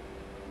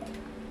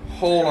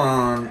 Hold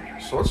on,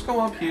 so let's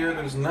go up here.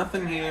 There's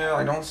nothing here,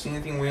 I don't see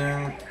anything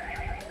weird.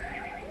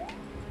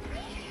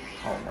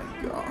 Oh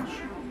my gosh.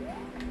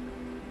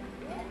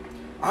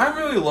 I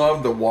really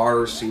love the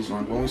water season,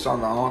 like when we saw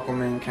the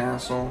Aquaman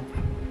castle.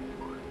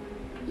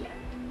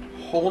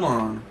 Hold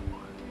on.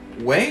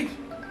 Wait?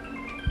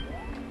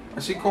 I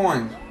see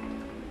coins.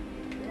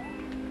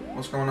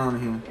 What's going on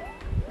here?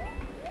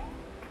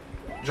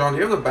 John, do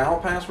you have the battle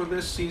pass for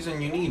this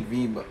season? You need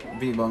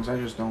V-Bucks. I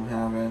just don't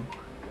have it.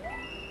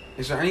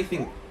 Is there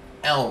anything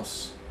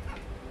else?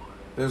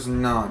 There's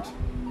not.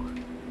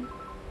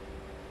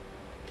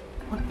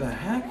 What the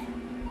heck?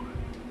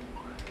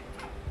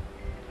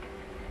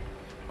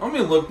 Let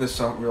me look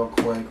this up real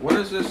quick. What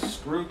is this?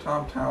 Screw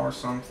top tower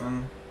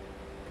something?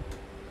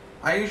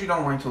 I usually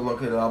don't like to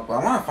look it up, but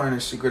I want to find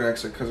a secret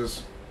exit because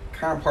it's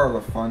kind of part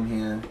of the fun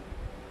here.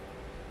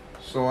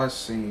 So let's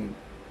see.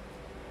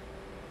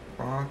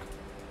 Rock,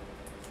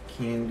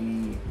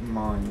 candy,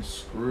 mine,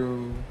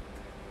 screw,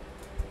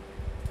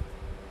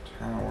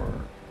 tower,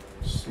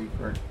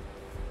 secret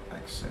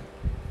exit.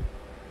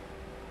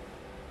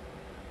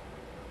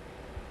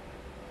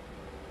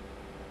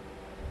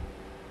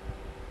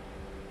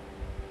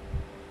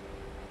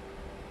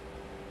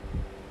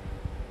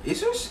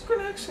 Is there a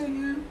secret exit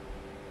here?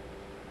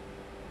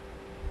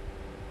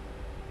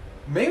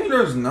 Maybe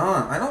there's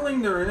not. I don't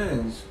think there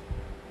is.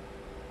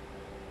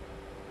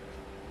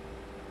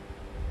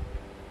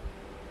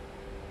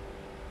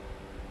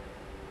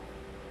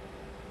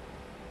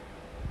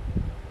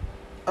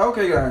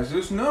 Okay, guys,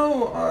 there's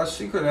no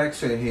secret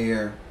exit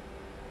here.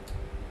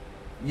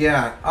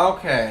 Yeah,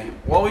 okay.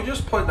 Well, we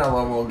just played that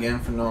level again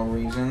for no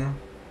reason.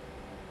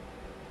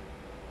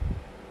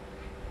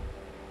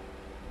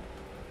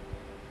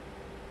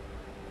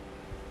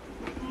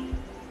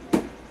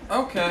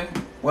 Okay,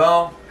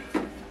 well,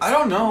 I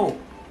don't know.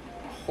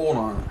 Hold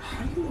on.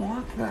 How do you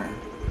lock that?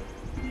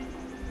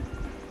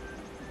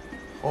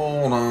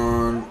 Hold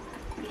on.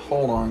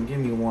 Hold on. Give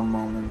me one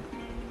moment.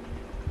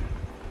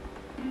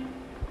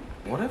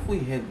 What if we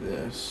hit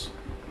this?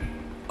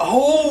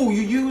 Oh,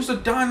 you use a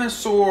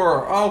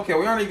dinosaur. Okay,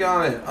 we already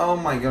got it. Oh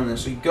my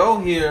goodness. So you go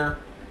here,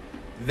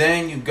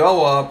 then you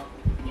go up,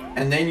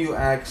 and then you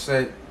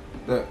exit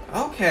the...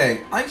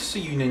 Okay, I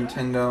see you,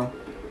 Nintendo.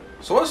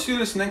 So let's do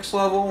this next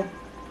level.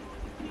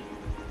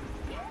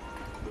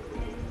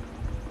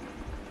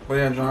 But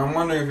yeah, John, I'm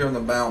wondering if you're in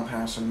the battle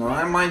pass or not.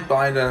 I might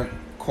buy the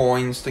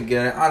coins to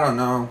get it. I don't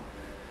know.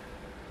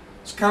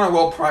 It's kind of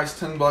well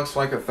priced, $10 for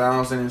like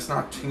 1,000. It's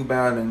not too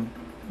bad and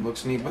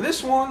looks neat. But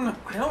this one,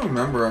 I don't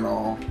remember at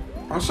all.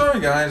 I'm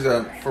sorry, guys,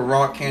 that for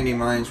Rock Candy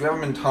Mines, we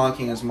haven't been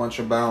talking as much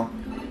about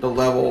the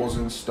levels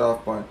and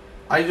stuff, but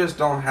I just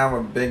don't have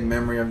a big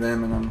memory of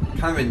them, and I'm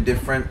kind of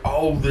indifferent.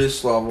 Oh,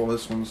 this level,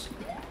 this one's...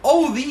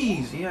 Oh,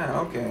 these!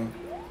 Yeah, okay.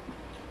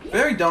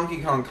 Very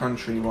Donkey Kong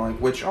Country-like,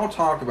 which I'll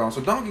talk about.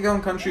 So Donkey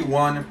Kong Country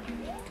 1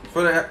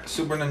 for the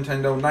Super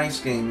Nintendo, nice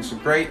game. It's a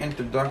great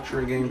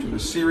introductory game to the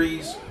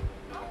series.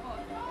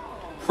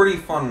 Pretty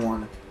fun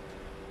one.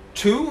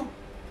 2,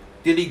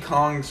 Diddy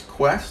Kong's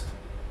Quest.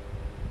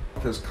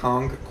 Because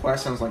Kong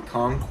Quest sounds like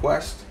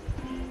Conquest.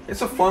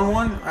 It's a fun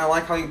one. I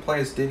like how you play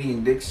as Diddy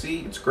and Dixie.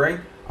 It's great.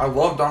 I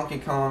love Donkey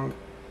Kong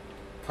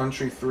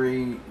Country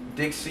 3.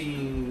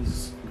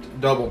 Dixie's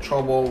Double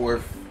Trouble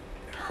with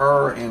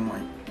her and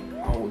like...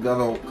 Oh, the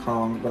other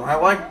Kong, but I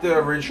like the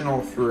original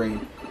 3.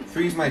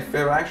 3's my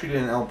favorite. I actually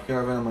did an LP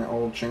of it on my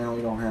old channel.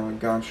 You don't have it,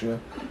 gotcha.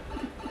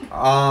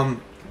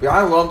 But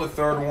I love the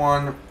 3rd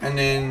one, and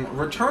then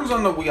Returns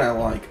on the Wii I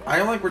like.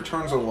 I like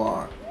Returns a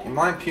lot. In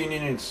my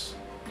opinion, it's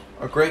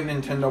a great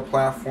Nintendo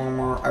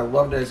platformer. I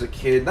loved it as a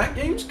kid. That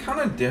game's kind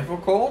of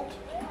difficult.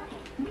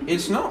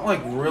 It's not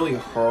like really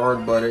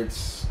hard, but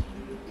it's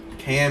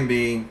can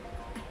be.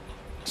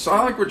 So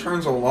I like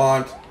Returns a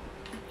lot.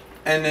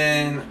 And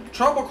then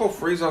Tropical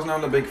Freeze I was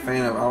not a big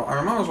fan of. I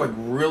remember I was like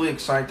really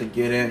excited to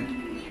get it.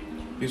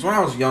 Because when I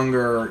was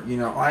younger, you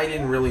know, I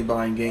didn't really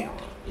buy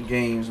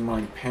games.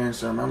 My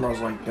parents, I remember I was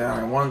like, Dad,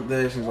 I want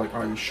this. And he's like,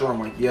 are you sure? I'm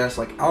like, yes.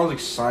 Like, I was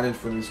excited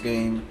for this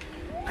game.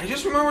 I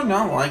just remember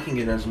not liking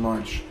it as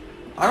much.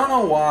 I don't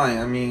know why.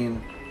 I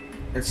mean,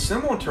 it's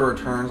similar to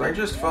Returns. I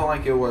just felt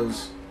like it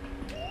was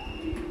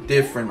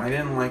different. I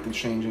didn't like the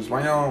changes. But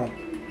I know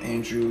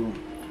Andrew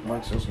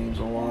likes those games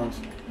a lot.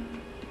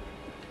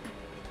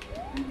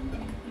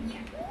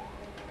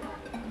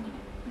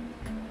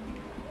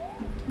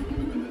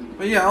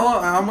 But yeah,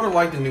 I would have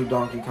liked the new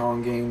Donkey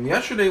Kong game.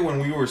 Yesterday when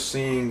we were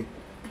seeing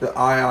the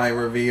II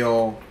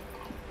reveal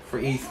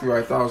for E3,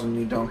 I thought it was a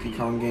new Donkey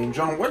Kong game.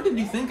 John, what did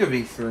you think of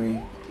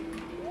E3?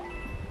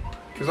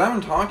 Because I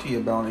haven't talked to you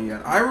about it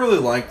yet. I really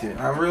liked it.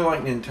 I really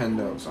like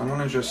Nintendo's. I'm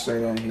going to just say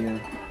that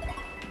here.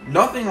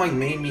 Nothing like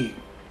made me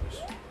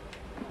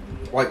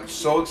like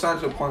so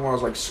excited to the point where I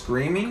was like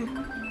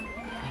screaming.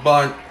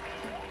 But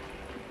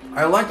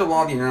I liked a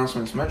lot of the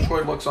announcements.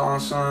 Metroid looks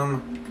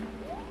awesome.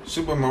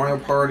 Super Mario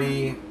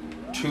Party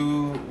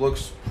 2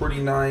 looks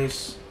pretty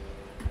nice.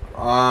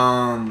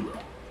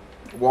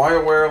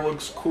 WarioWare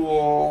looks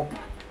cool.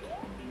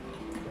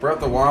 Breath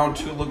of the Wild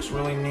 2 looks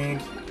really neat.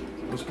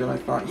 It was good, I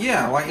thought.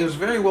 Yeah, like it was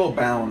very well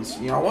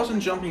balanced. You know, I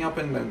wasn't jumping up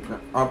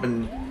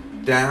and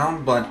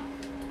down, but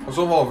I was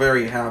overall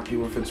very happy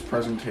with its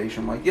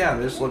presentation. Like, yeah,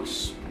 this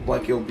looks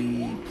like it'll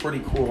be pretty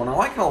cool. And I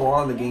like how a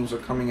lot of the games are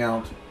coming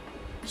out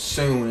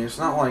soon. It's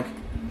not like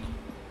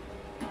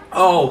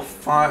Oh,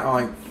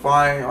 like,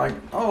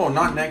 oh,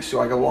 not next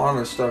year. Like, a lot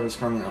of stuff is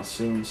coming out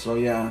soon, so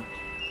yeah.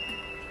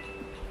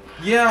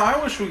 Yeah,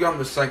 I wish we got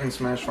the second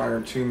Smash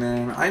Fighter too,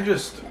 man. I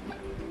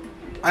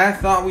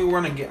thought we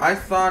were gonna get, I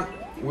thought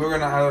we were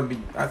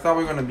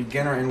gonna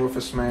begin or end with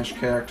a Smash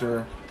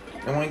character.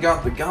 And when we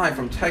got the guy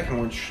from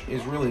Tekken, which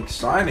is really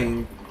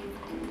exciting,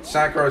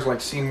 Sakurai's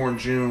like Seymour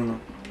June.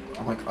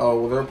 I'm like, oh,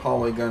 well, they're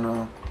probably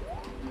gonna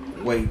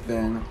wait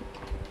then.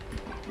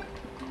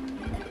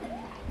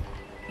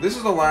 This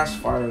is the last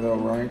fighter, though,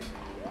 right?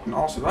 And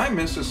also, did I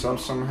miss this up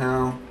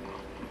somehow?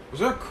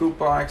 Was there a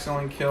Koopa I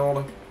accidentally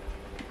killed?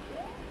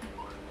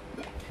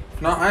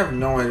 If not, I have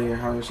no idea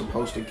how you're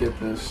supposed to get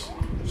this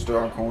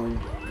star coin.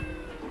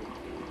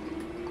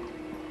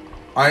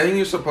 I think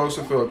you're supposed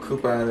to throw a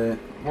Koopa at it.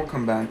 We'll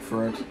come back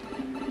for it.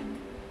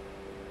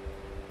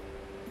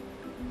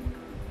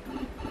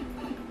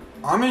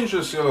 I'm interested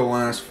to see what the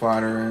last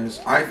fighter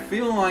is. I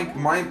feel like,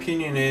 my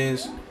opinion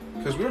is,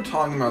 because we were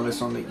talking about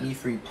this on the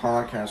E3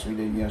 podcast we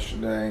did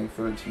yesterday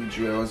for the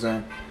TGO, is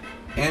that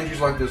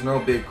Andrew's like, there's no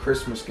big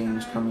Christmas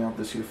games coming out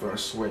this year for a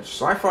Switch.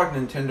 So I thought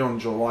Nintendo in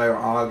July or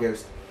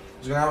August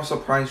was going to have a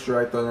surprise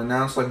direct and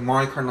announce like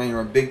Mario Kart 9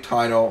 or a big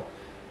title,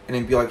 and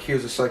then be like,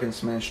 here's a second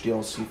Smash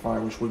DLC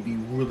fighter, which would be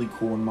really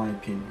cool in my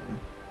opinion.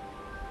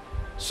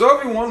 So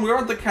everyone, we are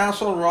at the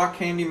Castle Rock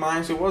Candy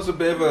Mines. It was a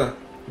bit of a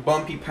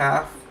bumpy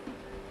path,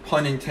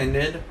 pun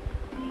intended.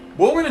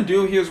 What we're going to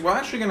do here is we're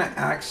actually going to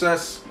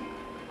access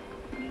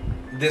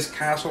this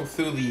castle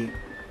through the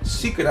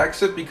secret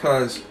exit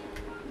because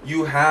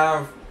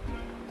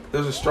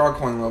there's a star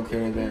coin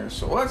located there.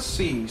 So let's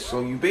see.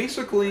 So you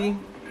basically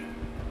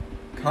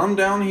come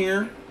down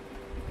here,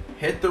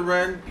 hit the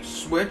red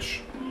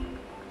switch,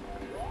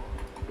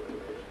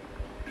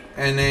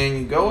 and then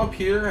you go up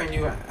here and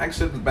you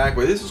exit the back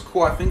way. This is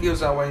cool. I think it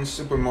was that way in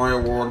Super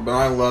Mario World, but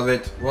I love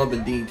it. Love the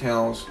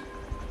details.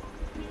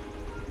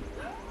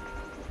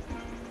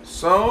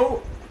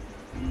 So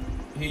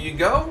here you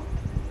go.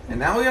 And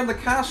now we have the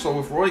castle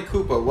with Roy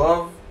Koopa.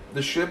 Love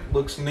the ship,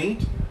 looks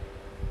neat.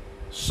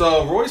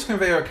 So Roy's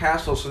Conveyor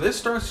Castle. So this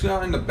starts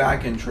out in the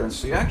back entrance.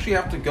 So you actually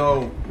have to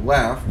go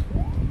left.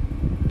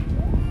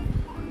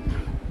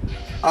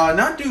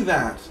 Not do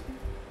that.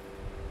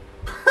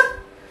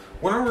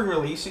 When are we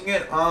releasing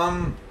it?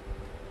 Does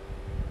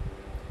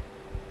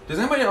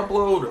anybody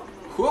upload?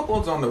 Who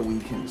uploads on the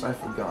weekends? I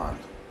forgot.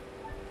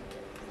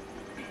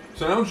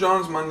 So I know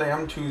John's Monday,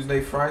 I'm Tuesday,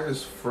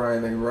 Friday's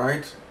Friday,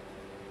 right?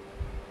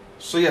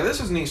 So yeah, this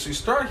is neat. So you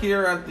start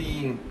here at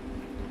the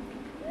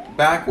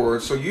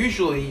backwards. So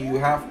usually you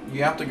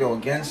have to go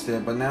against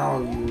it, but now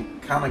you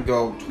kind of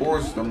go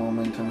towards the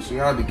momentum. So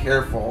you gotta be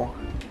careful.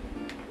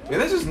 Yeah,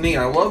 this is neat.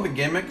 I love the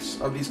gimmicks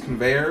of these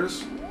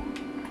conveyors.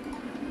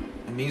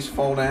 And these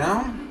fall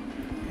down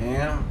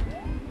and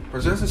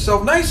presents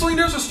itself nicely.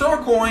 There's a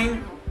star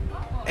coin,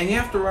 and you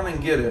have to run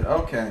and get it.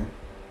 Okay.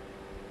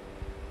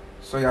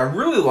 So yeah, I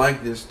really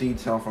like this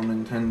detail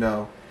from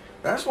Nintendo.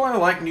 That's why I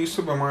like New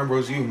Super Mario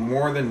Bros. U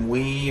more than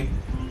Wii,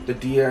 the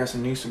DS,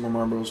 and New Super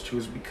Mario Bros. 2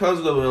 is because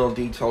of the little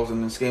details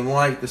in this game,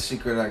 like the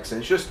secret exit.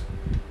 It just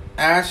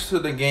adds to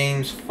the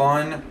game's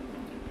fun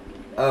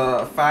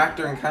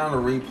factor and kind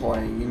of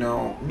replay. You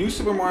know, New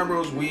Super Mario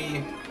Bros.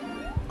 Wii,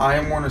 I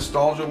am more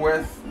nostalgia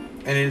with,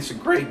 and it's a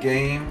great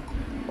game.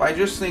 But I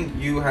just think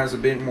U has a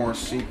bit more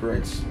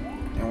secrets,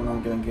 and we're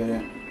not gonna get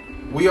it.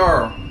 We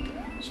are.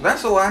 So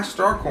that's the last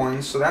star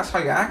coin. So that's how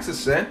you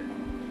access it.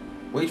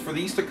 Wait for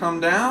these to come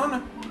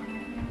down,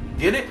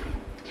 get it,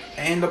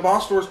 and the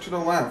boss door's to the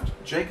left.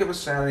 Jacob is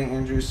Saturday,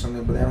 Andrew is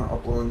Sunday, but they haven't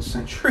uploaded in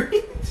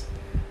centuries.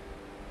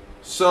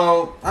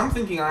 So I'm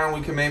thinking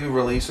we can maybe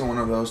release in one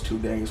of those 2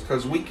 days,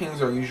 because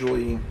weekends are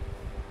usually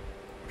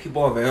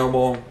people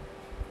available.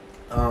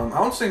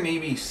 I would say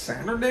maybe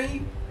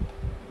Saturday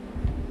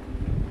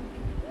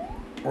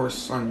or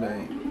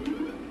Sunday.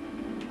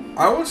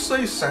 I would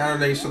say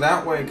Saturday, so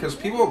that way, because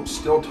people are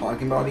still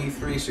talking about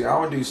E3, so yeah, I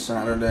would do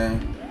Saturday.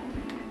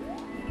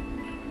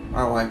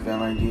 I like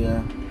that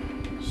idea.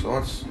 So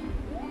let's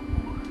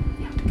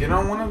get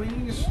on one of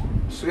these.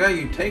 So yeah,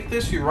 you take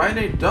this, you ride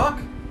a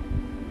duck,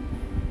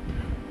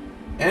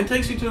 and it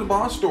takes you to the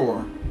boss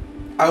door.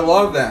 I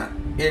love that.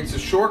 It's a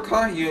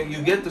shortcut.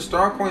 You get the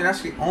star coin.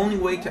 That's the only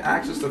way to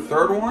access the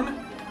third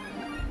one.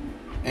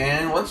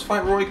 And let's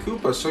fight Roy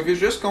Koopa. So if you're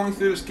just going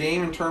through this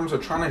game in terms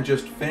of trying to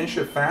just finish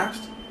it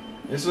fast,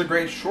 this is a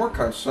great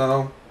shortcut.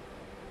 So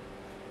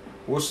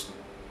we'll see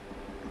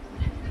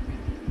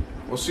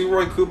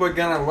Roy Koopa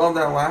again. I love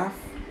that laugh.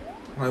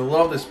 I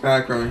love this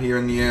background here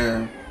in the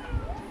air.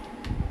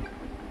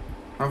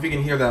 I don't know if you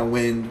can hear that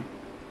wind.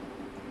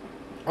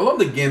 I love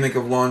the gimmick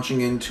of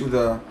launching into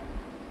the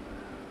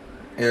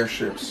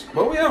airships.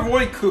 But we have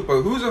Roy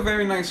Koopa, who's a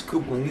very nice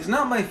Koopa. He's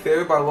not my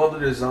favorite, but I love the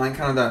design.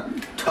 Kind of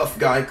the tough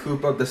guy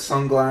Koopa. The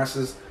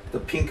sunglasses, the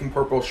pink and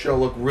purple shell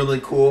look really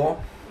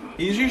cool.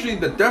 He's usually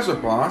the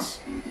desert boss.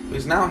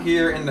 He's now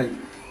here in the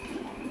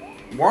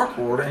Warp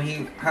World, and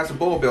he has a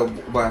Bullet Bill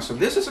Blast. So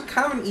this is a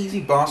kind of an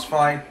easy boss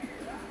fight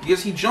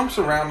because he jumps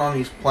around on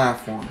these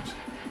platforms.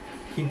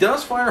 He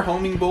does fire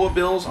homing bullet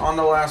bills on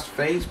the last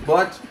phase,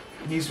 but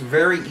He's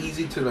very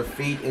easy to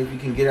defeat if you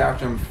can get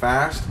after him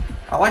fast.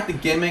 I like the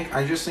gimmick,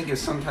 I just think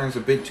it's sometimes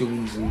a bit too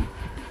easy.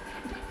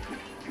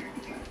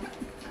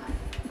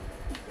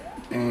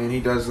 And he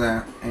does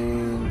that.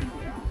 And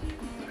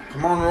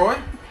come on, Roy.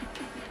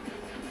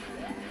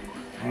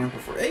 And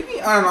before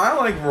maybe I don't know, I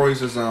like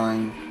Roy's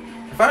design.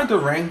 If I had to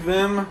rank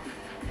them,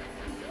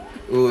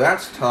 ooh,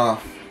 that's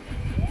tough.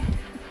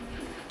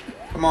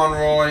 Come on,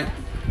 Roy.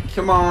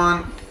 Come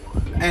on.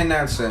 And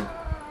that's it.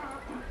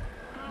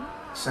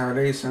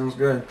 Saturday sounds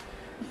good.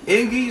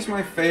 Iggy's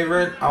my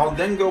favorite. I'll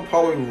then go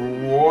probably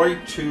Roy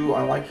too.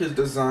 I like his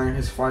design.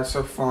 His fights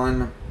are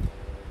fun.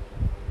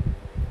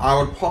 I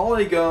would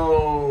probably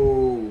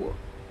go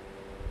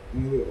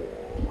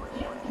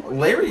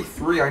Larry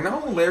 3. I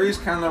know Larry's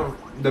kind of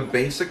the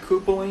basic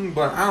Koopaling,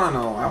 but I don't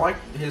know. I like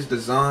his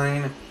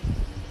design.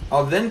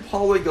 I'll then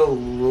probably go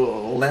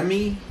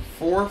Lemmy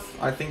 4th.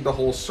 I think the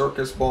whole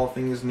circus ball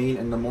thing is neat,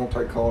 and the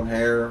multicolored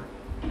hair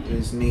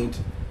is neat.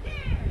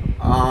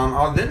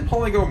 I'll then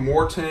probably go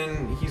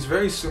Morton. He's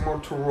very similar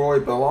to Roy,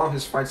 but a lot of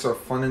his fights are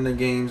fun in the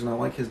games, and I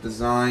like his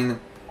design.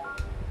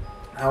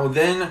 I'll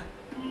then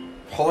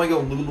probably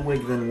go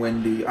Ludwig, then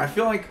Wendy. I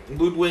feel like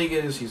Ludwig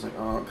he's like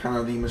kind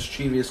of the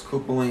mischievous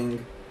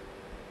Koopaling.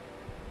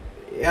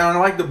 Yeah, I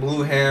like the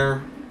blue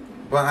hair,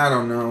 but I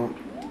don't know.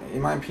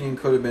 In my opinion,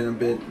 could have been a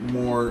bit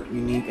more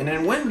unique. And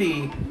then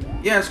Wendy,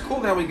 yeah, it's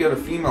cool that we get a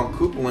female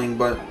Koopaling,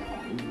 but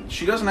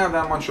she doesn't have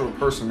that much of a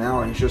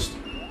personality. It's just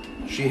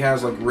she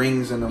has like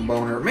rings and a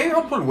boner. Maybe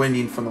I'll put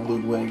Wendy in front of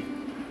Ludwig.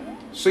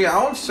 So yeah,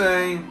 I would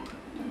say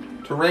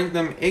to rank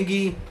them: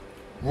 Iggy,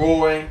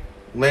 Roy,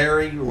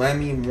 Larry,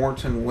 Lemmy,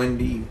 Morton,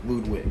 Wendy,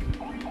 Ludwig.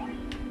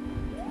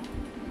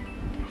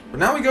 But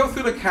now we go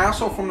through the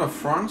castle from the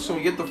front, so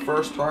we get the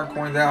first star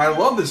coin there. I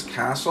love this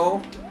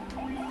castle.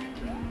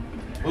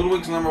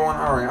 Ludwig's #1.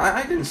 Alright,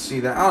 I didn't see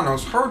that. I don't know,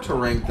 it's hard to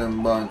rank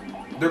them, but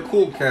they're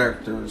cool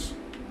characters.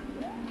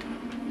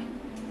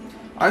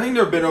 I think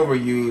they're a bit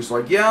overused.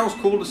 Like, yeah, it was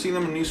cool to see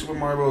them in New Super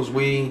Mario Bros.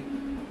 Wii.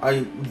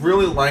 I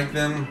really like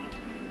them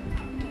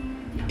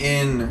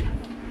in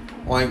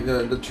like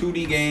the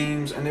 2D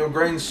games, and they were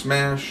great in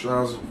Smash.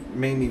 That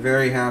made me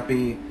very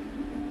happy.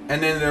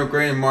 And then they're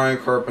great in Mario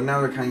Kart, but now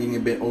they're kind of getting a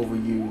bit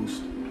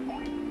overused.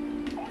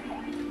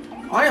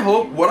 I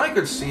hope, what I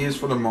could see is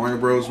for the Mario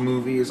Bros.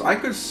 Movie is I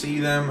could see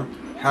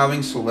them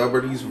having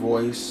celebrities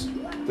voice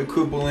the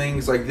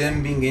Koopalings, like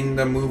them being in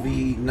the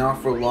movie,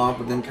 not for a lot,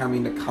 but them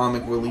coming to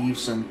comic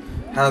reliefs and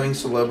having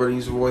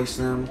celebrities voice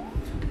them.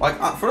 Like,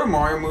 for the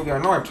Mario movie, I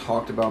know I've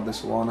talked about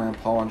this a lot, and I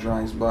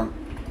apologize, but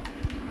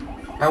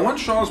I want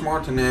Charles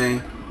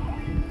Martinet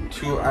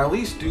to at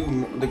least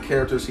do the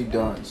characters he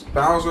does.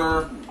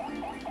 Bowser,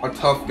 a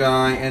tough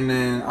guy, and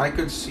then I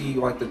could see,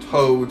 like, the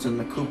Toads and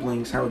the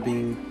Koopalings how it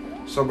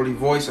being somebody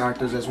voice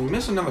actors as we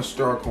miss another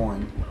star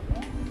coin.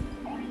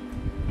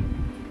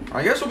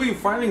 I guess we'll be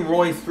fighting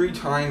Roy 3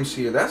 times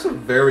here. That's a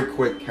very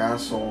quick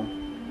castle.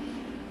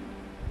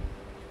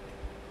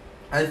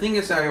 I think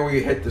it's how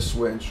you hit the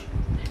switch.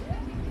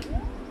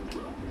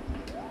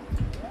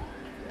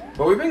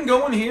 But we've been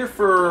going here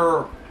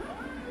for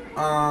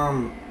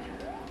about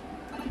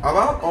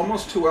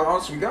almost 2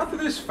 hours. We got through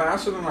this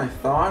faster than I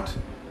thought.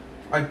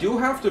 I do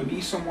have to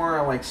be somewhere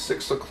at like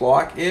 6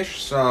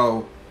 o'clock-ish,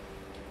 so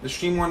the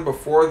stream went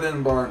before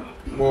then, but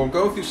we'll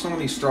go through some of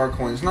these star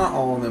coins. Not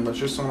all of them, but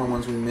just some of the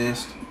ones we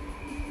missed.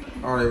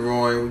 Alright,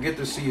 Roy, we get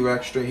to see you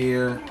extra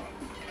here.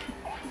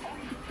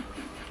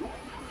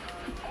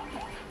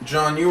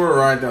 John, you were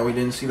right that we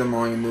didn't see the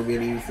Mario movie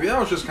at E3. That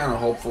was just kind of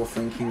hopeful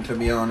thinking, to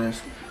be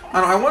honest.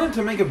 I wanted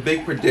to make a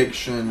big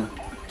prediction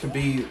to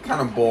be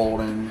kind of bold,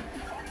 and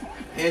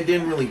it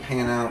didn't really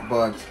pan out,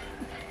 but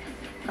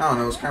I don't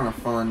know, it was kind of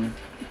fun.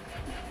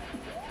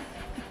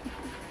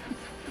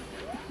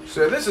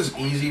 So this is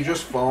easy,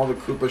 just follow the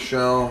Koopa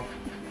shell.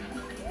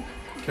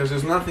 Because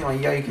there's nothing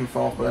like, yeah, you can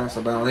fall, but that's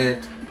about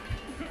it.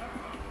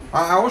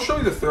 I will show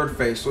you the third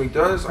phase. So he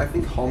does, I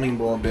think, homing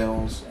ball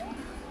bills.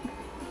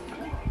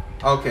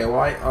 Okay,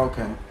 well,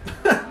 okay.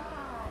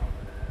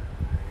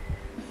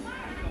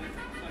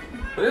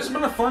 But it's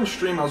been a fun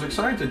stream. I was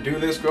excited to do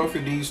this, go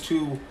through these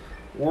 2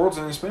 worlds,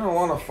 and it's been a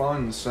lot of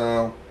fun,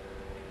 so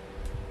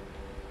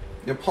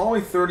yeah,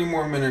 probably 30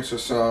 more minutes or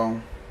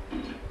so.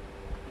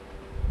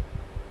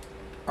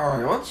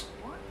 Alright, let's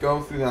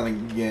go through that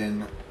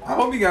again. I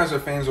hope you guys are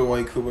fans of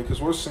White Koopa,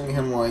 because we're seeing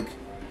him like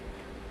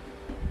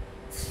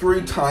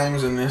 3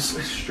 times in this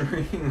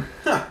stream.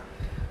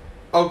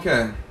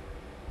 Okay.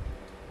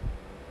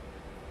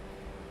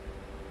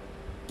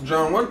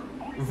 John, what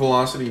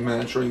velocity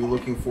match are you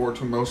looking forward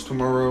to most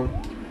tomorrow?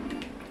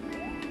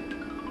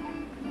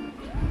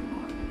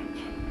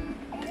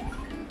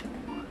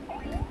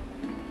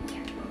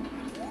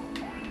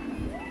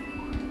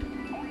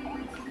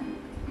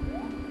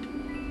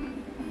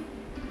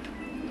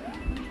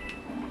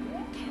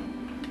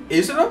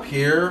 Is it up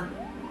here?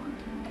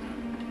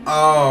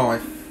 Oh,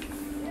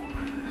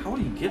 how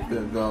do you get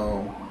there,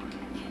 though?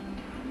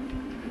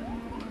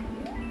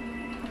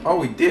 Oh,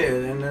 we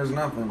did, and there's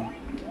nothing.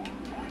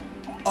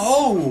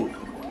 Oh!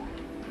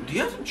 Do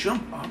you have to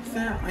jump up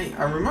there?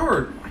 I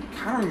remember, I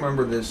kind of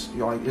remember this, you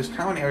know, like, it's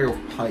kind of an area of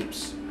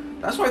pipes.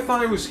 That's why I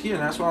thought it was here,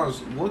 and that's why I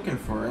was looking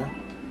for it.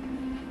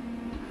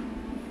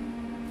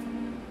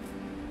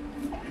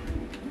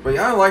 But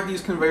yeah, I like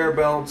these conveyor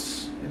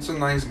belts. It's a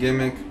nice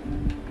gimmick.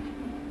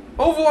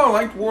 Overall,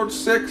 I liked Ward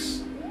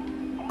 6.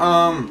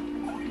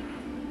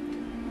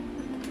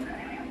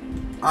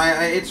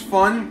 It's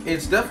fun.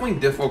 It's definitely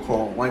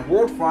difficult. Like,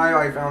 World 5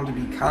 I found to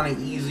be kind of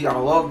easy. I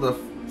love the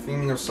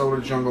theming of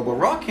Soda Jungle, but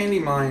Rock Candy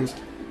Mines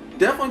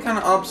definitely kind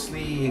of ups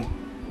the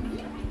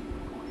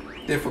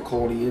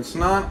difficulty. It's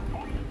not,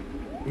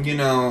 you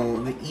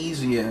know, the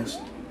easiest.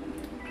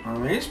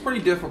 It's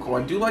pretty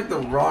difficult. I do like the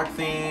rock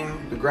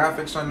theme. The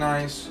graphics are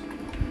nice.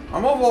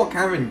 I'm overall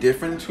kind of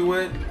indifferent to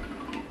it.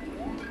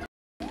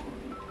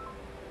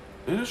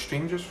 Did the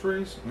stream just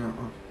freeze? No.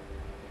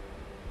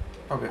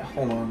 Okay,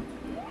 hold on.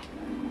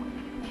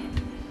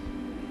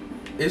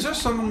 Is there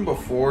something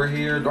before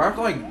here? Do I have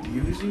to, like,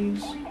 use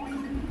these?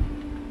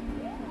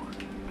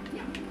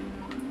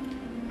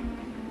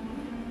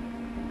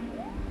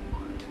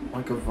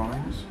 Like a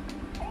vines?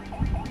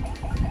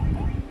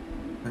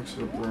 Next to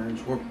the bridge.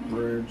 What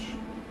bridge?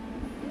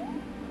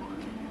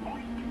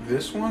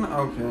 This one?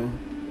 Okay.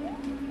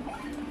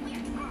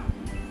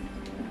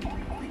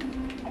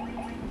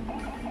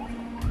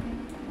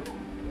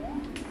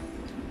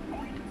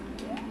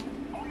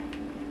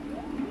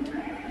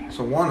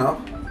 So one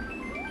up.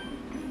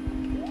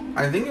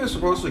 I think you're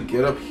supposed to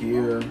get up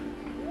here.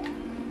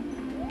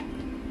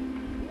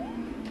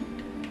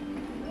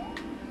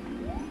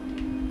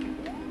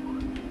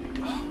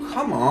 Oh,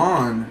 come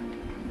on.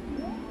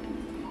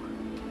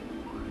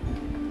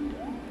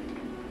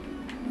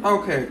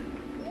 Okay.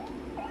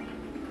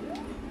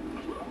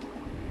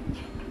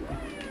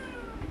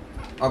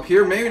 Up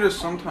here, maybe there's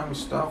sometimes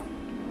stuff.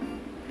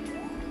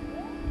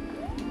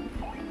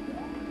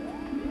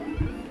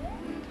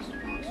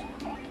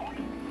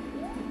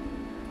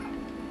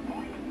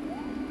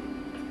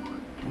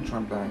 I'm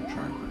trying to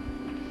backtrack.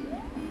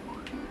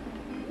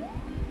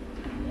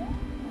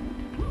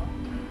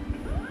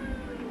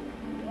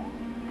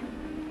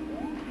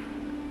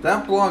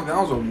 That block, that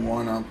was a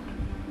 1-up.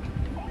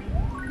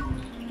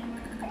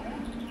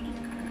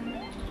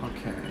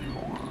 Okay,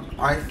 hold on.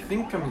 I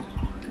think I'm...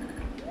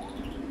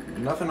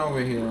 Nothing over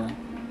here.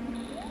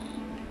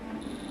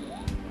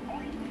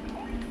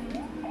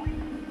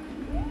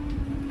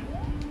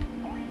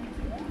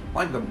 I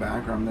like the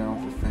background there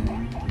of the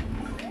thing.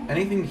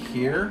 Anything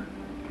here?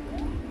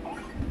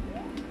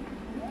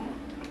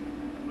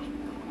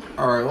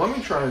 Alright, let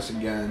me try this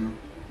again.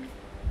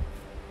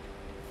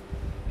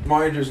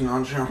 Mario just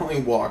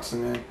nonchalantly walks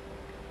in it.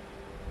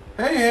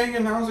 Hey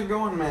Hagen, how's it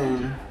going,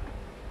 man?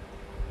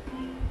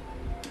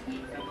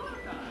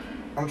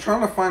 I'm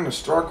trying to find a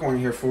star coin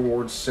here for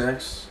Ward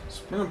 6. It's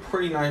been a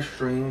pretty nice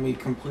stream. We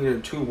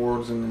completed 2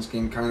 wards in this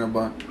game, kind of,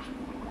 but...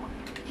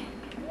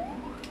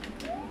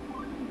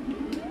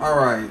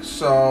 Alright,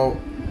 so...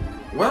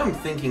 What I'm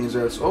thinking is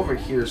that it's over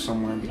here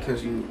somewhere,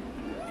 because you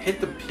hit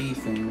the P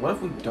thing. What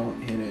if we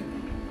don't hit it?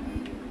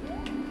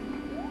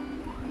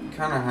 You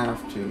kind of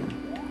have to.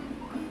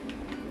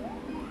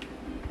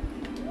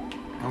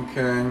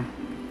 Okay.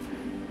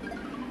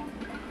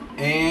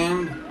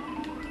 And...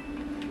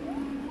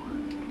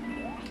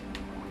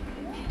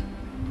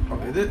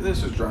 Okay,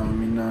 this is driving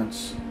me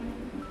nuts.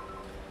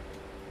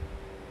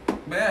 But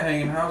yeah,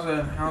 hanging.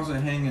 How's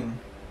it hanging?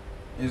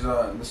 Is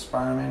the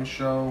Spider-Man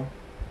show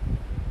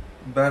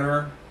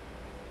better?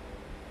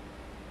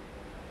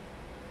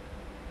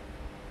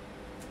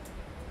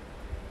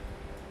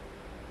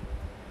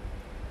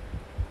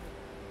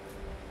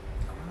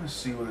 I want to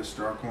see where the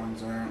star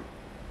coins are.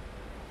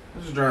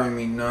 This is driving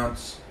me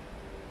nuts.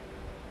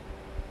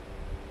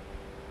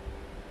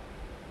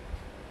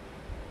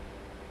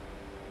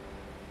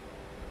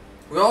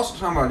 We also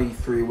talk about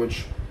E3,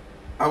 which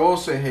I will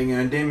say, hey,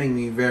 it did make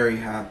me very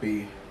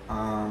happy.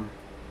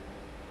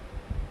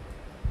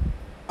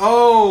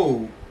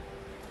 Oh!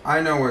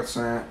 I know where it's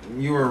at.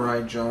 You were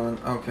right, John.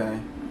 Okay.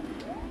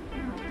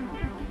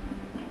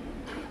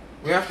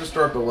 We have to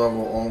start the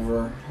level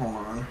over. Hold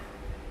on.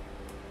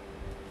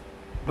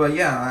 But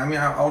yeah, I mean,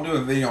 I'll do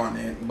a video on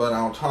it, but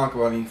I'll talk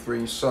about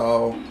E3.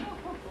 So,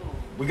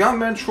 we got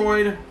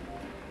Metroid.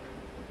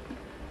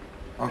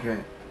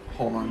 Okay,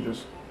 hold on,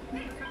 just...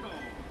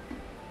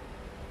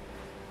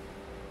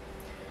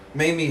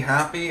 Made me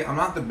happy. I'm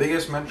not the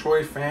biggest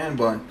Metroid fan,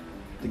 but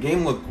the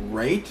game looked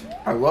great.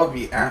 I love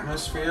the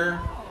atmosphere.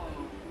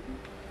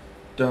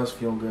 Does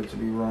feel good to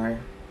be right.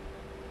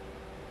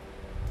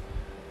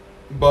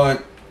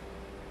 But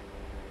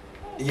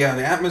yeah,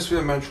 the atmosphere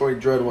of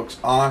Metroid Dread looks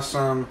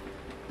awesome.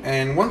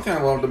 And one thing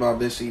I loved about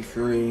this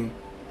E3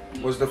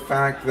 was the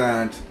fact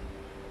that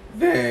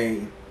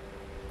they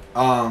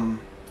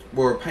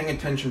were paying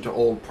attention to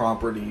old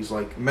properties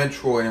like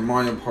Metroid and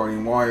Mario Party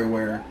and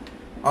WarioWare.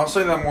 I'll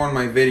say that more in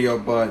my video,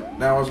 but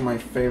that was my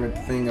favorite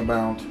thing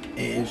about it.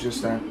 It's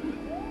just that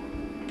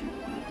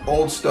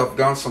old stuff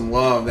got some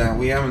love that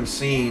we haven't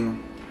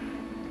seen,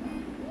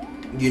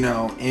 you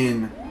know,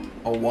 in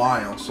a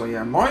while. So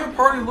yeah, Mario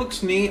Party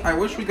looks neat. I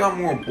wish we got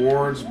more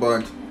boards,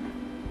 but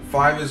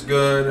 5 is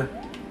good.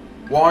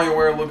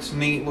 WarioWare looks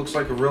neat. Looks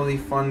like a really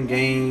fun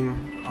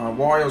game.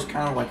 Wario's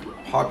kind of like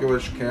a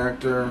popular-ish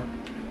character.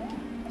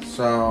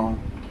 So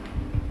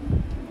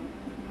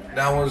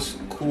that was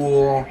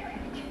cool.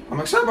 I'm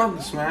excited about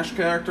the Smash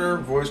character,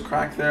 voice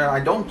crack there. I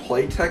don't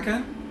play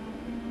Tekken,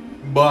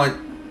 but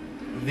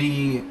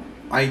the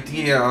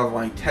idea of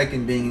like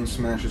Tekken being in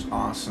Smash is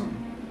awesome.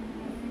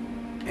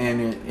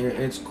 And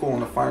it's cool,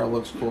 and the fire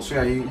looks cool. So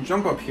yeah, you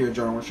jump up here,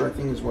 John, which I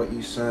think is what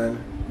you said.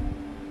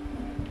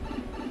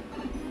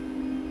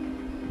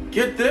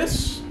 Get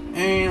this,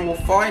 and we'll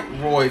fight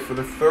Roy for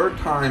the 3rd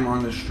time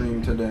on the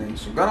stream today.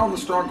 So got all the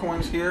star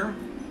coins here.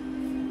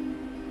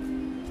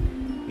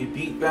 We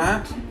beat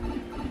that.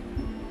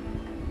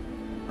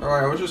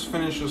 Alright, we'll just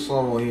finish this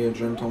level here,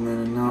 gentlemen,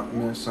 and not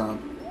mess up.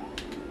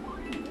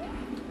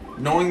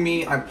 Knowing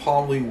me, I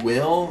probably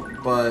will,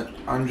 but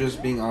I'm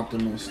just being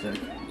optimistic.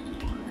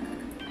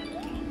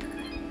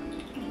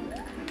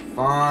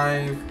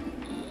 5.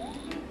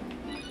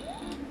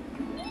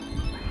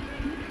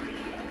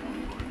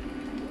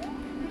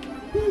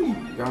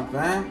 Got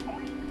that.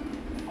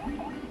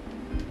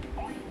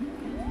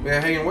 Yeah,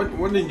 Hagen,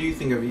 what did you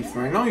think of E3?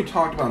 I know you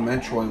talked about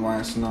Metroid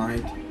last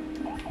night,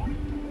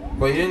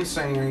 but you didn't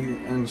say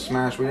anything in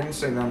Smash. We didn't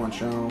say that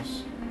much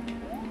else.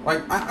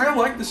 Like, I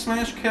like the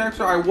Smash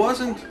character. I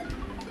wasn't...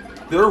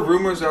 There were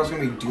rumors that I was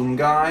going to be Doom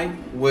Guy,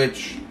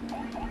 which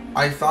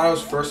I thought I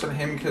was first at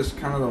him because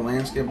kind of the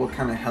landscape looked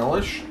kind of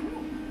hellish.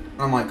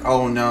 And I'm like,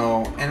 oh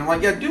no. And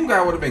like, yeah, Doom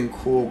Guy would have been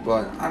cool,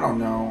 but I don't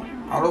know.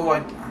 I would have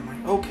liked... I'm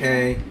like,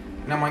 okay.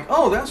 And I'm like,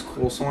 oh, that's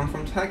cool. Someone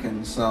from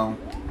Tekken, so...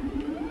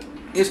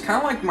 It's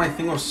kind of like my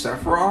thing with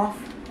Sephiroth.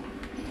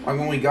 Like,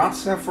 when we got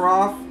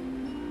Sephiroth,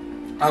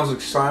 I was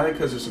excited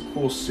because it's a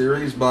cool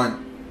series, but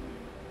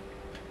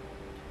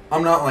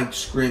I'm not, like,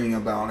 screaming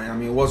about it. I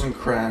mean, it wasn't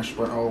Crash,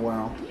 but oh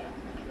well.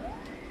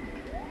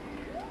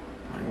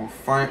 I will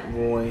fight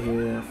Roy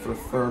here for the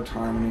 3rd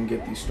time and then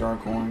get these star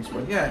coins.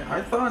 But yeah,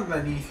 I thought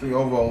that E3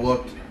 overall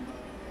looked...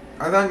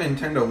 I thought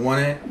Nintendo won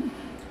it.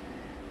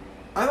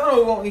 I thought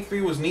overall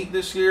E3 was neat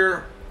this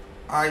year.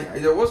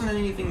 There wasn't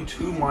anything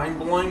too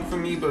mind-blowing for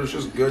me, but it's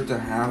just good to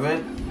have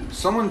it.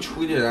 Someone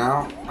tweeted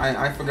out,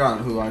 I forgot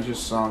who, I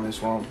just saw this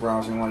while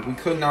browsing, like, we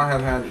could not have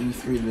had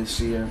E3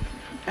 this year.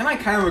 And I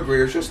kind of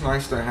agree, it's just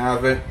nice to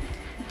have it.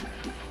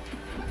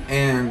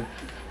 And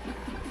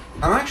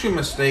I'm actually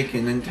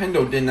mistaken,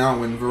 Nintendo did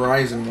not win,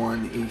 Verizon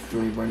won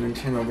E3, but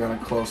Nintendo got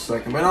a close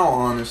second. But in all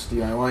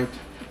honesty, I liked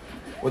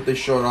what they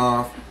showed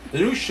off. The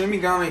new Shin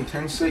Megami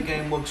Tensei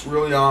game looks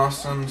really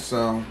awesome,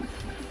 so...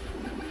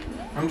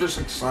 I'm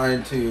just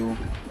excited to,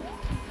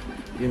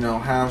 you know,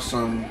 have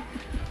some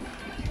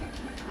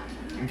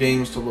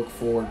games to look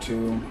forward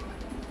to.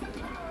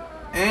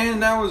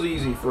 And that was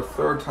easy. For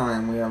 3rd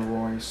time we have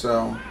Roy,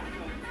 so.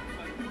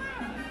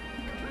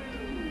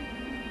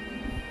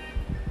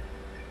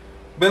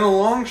 Been a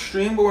long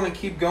stream, but we're going to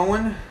keep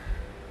going.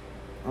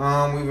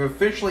 We've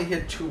officially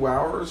hit 2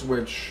 hours,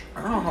 which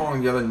I don't know how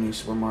long the other new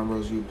Super Mario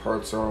Bros. U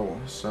parts are,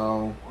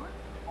 so.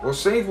 We'll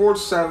save World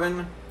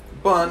 7.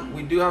 But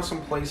we do have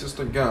some places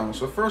to go.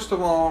 So first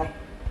of all,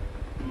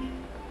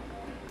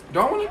 do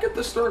I want to get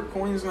the start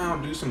coins now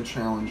and do some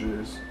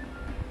challenges?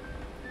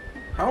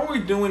 How are we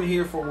doing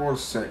here for World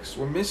 6?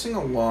 We're missing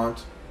a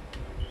lot.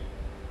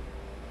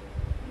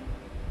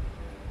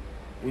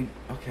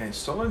 Okay,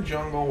 Solar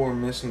Jungle, we're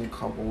missing a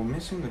couple. We're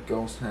missing the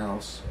Ghost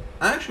House.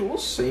 Actually, we'll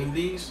save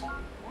these.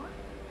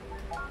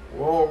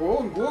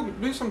 We'll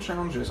do some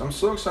challenges. I'm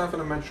so excited for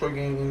the Metroid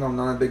game, even though I'm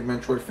not a big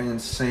Metroid fan.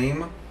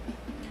 Same.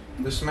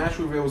 The Smash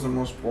reveal was the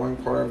most boring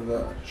part of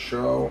the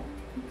show.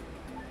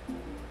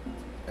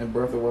 And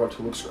Breath of the Wild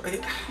 2 looks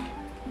great.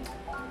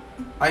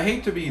 I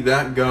hate to be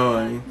that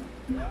guy.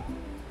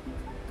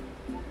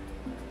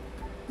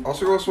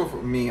 Also goes with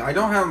me. I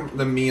don't have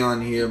the me on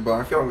here, but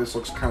I feel like this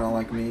looks kind of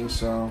like me,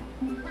 so...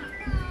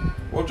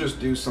 We'll just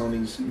do some of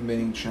these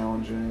mini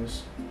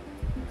challenges.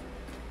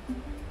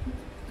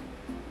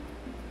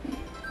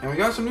 And we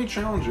got some new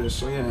challenges,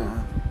 so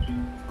yeah.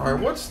 Alright,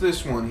 what's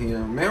this one here?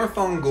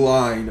 Marathon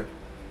Glide.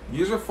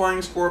 Use a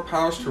flying score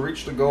powers to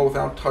reach the goal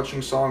without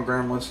touching solid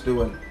ground. Let's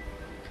do it.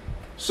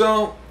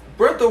 So,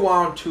 Breath of the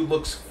Wild 2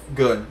 looks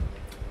good.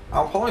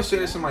 I'll probably say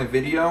this in my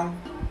video.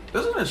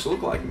 Doesn't this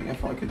look like me? I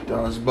feel like it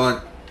does.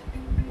 But,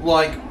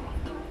 like,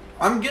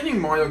 I'm getting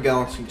Mario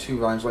Galaxy 2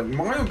 vibes. Like,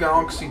 Mario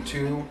Galaxy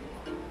 2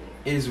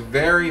 is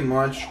very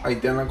much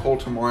identical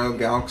to Mario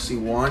Galaxy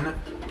 1.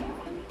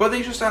 But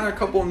they just added a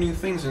couple of new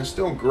things and it's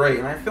still great.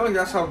 And I feel like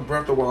that's how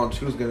Breath of the Wild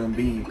 2 is going to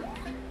be.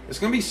 It's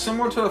going to be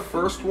similar to the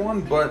first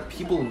one, but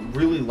people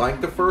really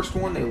like the first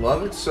one. They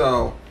love it,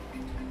 so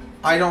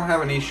I don't have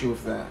an issue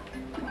with that.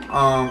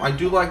 I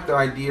do like the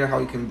idea how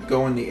you can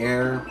go in the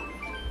air,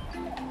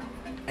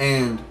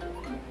 and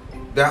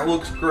that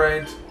looks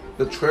great.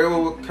 The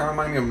trailer kind of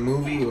reminded me of a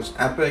movie. It was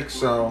epic,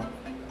 so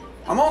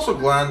I'm also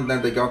glad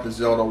that they got the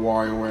Zelda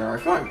WarioWare.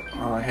 I feel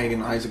like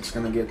Hagen Isaac's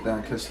going to get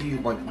that, because he,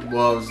 like,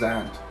 loves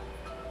that.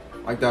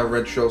 Like that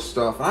retro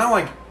stuff. And I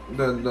like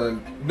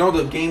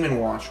the Game &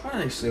 Watch. Why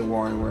did I say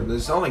WarioWare? The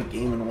Zelda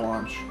Game &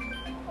 Watch.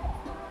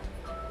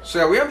 So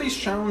yeah, we have these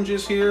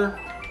challenges here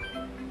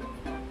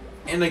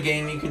in the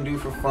game you can do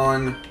for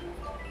fun.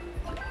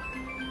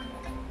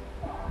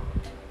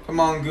 Come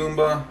on,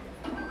 Goomba.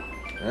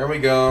 There we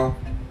go.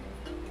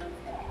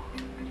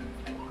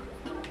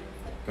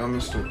 Got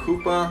Mr.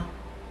 Koopa.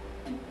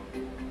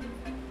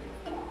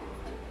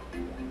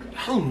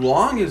 How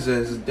long is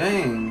this?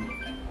 Dang.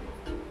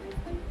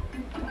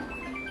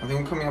 I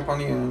think we're coming up on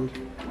the end.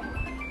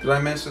 Did I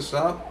mess this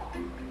up?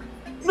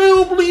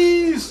 No,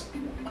 please!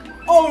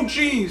 Oh,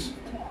 jeez.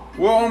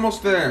 We're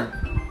almost there.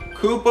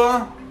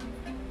 Koopa.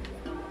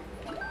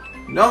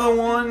 Another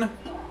one.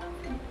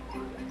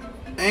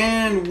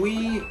 And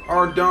we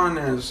are done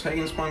as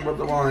Hagen's playing Breath of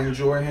the Wild.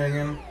 Enjoy,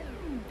 Hagen.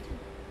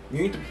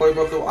 You need to play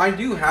Breath of the Wild. I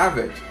do have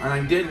it. And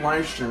I did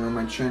live stream on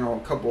my channel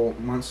a couple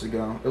months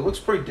ago. It looks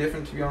pretty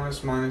different, to be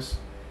honest, minus...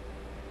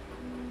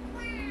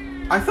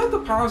 I thought the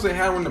powers they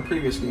had were in the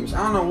previous games.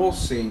 I don't know, we'll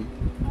see.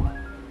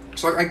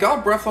 So I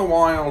got Breath of the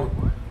Wild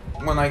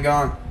when I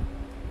got...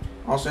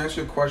 I'll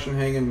answer your question,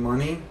 Hagen.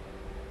 Money?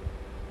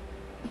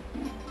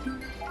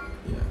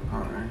 Yeah,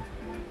 alright.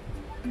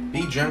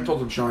 Be gentle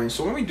to giants.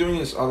 So when we're doing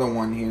this other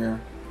one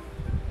here,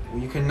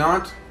 you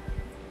cannot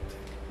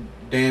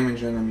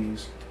damage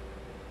enemies.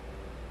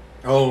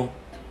 Oh.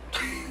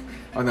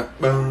 I got...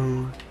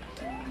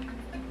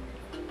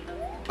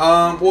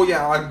 well,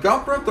 yeah, I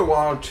got Breath of the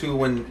Wild 2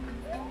 when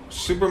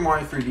Super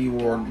Mario 3D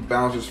World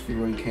Bowser's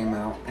Fury came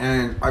out.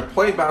 And I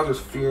played Bowser's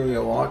Fury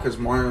a lot because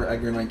Mario,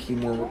 Edgar, and I keep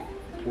more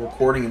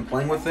recording and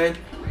playing with it.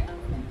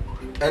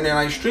 And then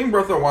I streamed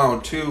Breath of the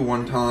Wild 2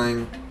 one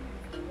time.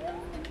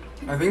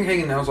 I think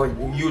Hagen, I was like,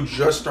 you were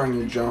just starting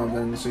your job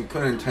then, so you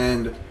couldn't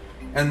attend.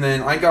 And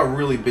then I got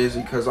really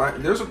busy because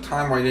there's a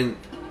time where I didn't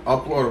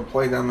upload or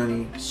play that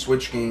many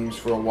Switch games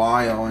for a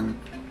while, and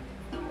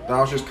that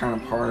was just kind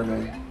of part of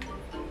it.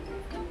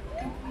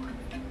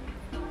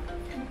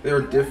 They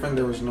were different,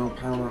 there was no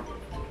power.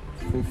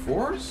 Full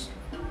Force?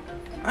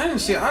 I didn't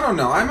see it, I don't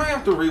know. I might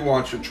have to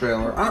rewatch the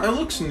trailer. It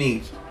looks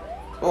neat.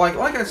 But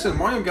like I said,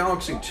 Mario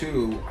Galaxy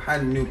 2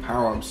 had new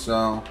power-ups,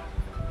 so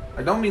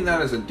I don't mean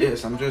that as a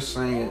diss. I'm just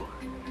saying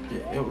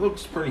it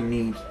looks pretty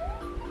neat.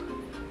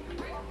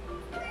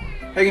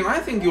 Hagen, I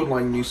think you would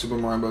like New Super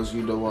Mario Bros.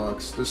 U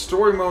Deluxe. The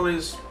story mode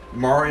is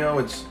Mario.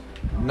 It's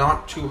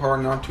not too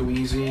hard, not too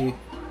easy. And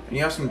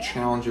you have some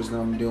challenges that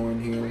I'm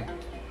doing here.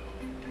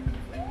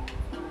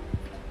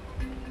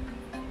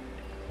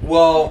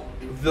 Well,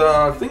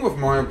 the thing with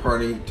Mario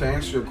Party, to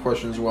answer your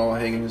question as well,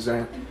 Hagen, is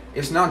that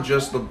it's not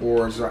just the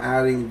boards. They're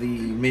adding the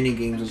mini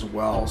games as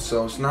well.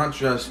 So it's not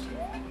just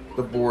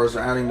the boards.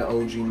 They're adding the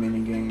OG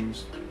mini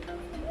games.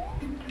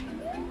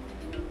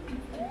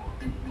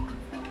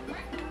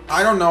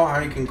 I don't know how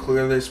you can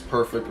clear this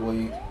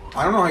perfectly.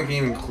 I don't know how you can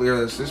even clear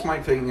this. This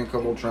might take me a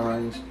couple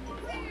tries.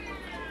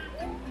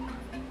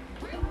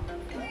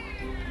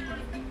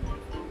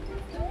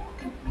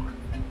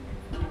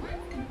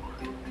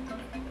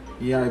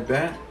 Yeah, I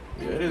bet.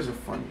 Yeah, it is a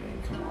fun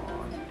game. Come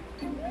on.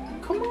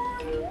 Come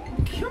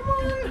on. Come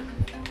on.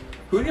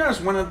 Who do you guys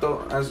want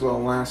as the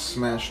last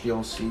Smash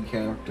DLC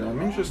character?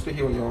 I'm interested to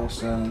hear what y'all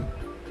say.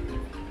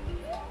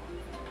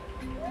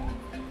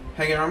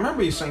 Hey, I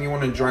remember you saying you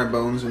wanted dry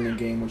bones in the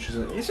game, which is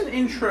it's an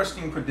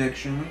interesting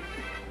prediction.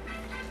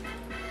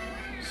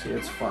 See,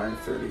 it's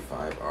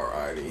 5:35.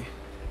 Alrighty.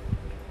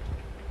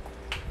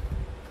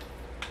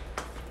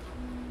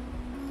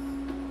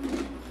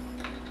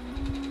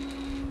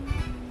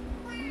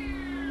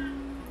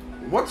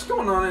 What's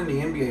going on in the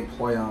NBA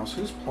playoffs?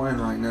 Who's playing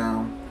right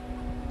now?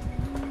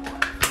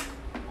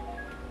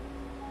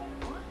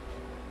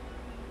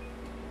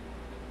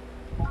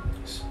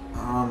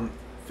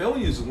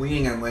 Philly is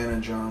leading Atlanta,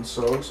 John,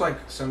 so it looks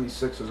like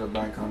 76ers are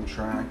back on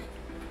track.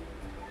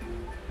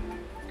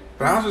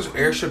 Bowser's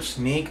airship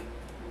sneak.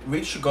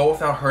 Reach your goal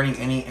without hurting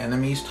any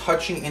enemies,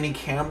 touching any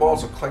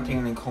cannonballs, or collecting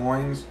any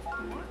coins.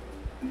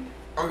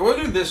 Okay, we'll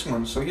do this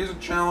one. So here's a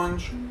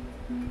challenge.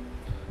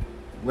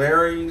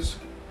 Larry's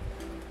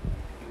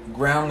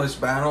groundless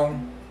battle.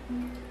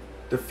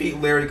 Defeat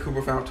Larry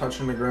Cooper without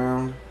touching the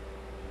ground.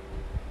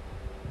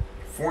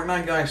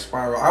 Fortnite guy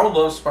Spyro. I would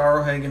love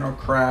Spyro, Hagen, or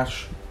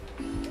Crash.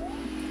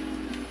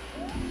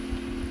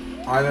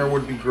 Either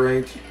would be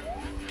great.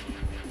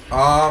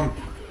 What?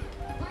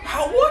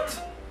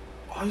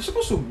 Are you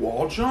supposed to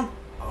wall jump?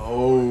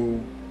 Oh.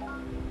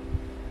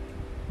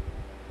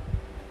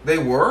 They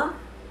were?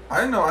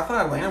 I didn't know. I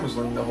thought Atlanta was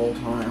leading the whole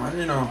time. I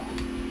didn't know.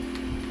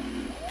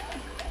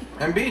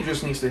 Embiid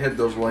just needs to hit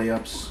those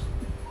layups.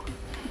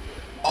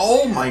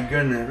 Oh my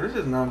goodness.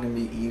 This is not going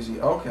to be easy.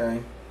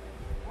 Okay.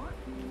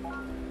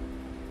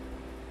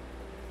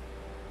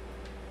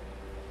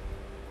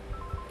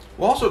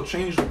 We'll also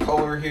change the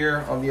color here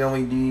of the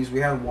LEDs. We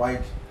have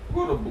white.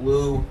 We'll go to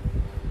blue.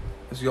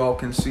 As y'all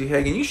can see.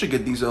 Hagen, you should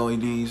get these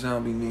LEDs.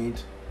 That'll be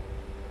neat.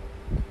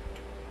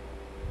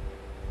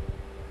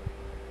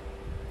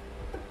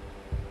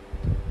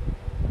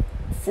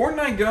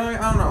 Fortnite guy?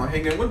 I don't know.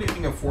 Hagen, what do you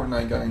think of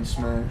Fortnite guy in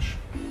Smash?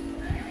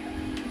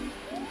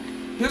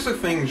 Here's the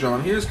thing,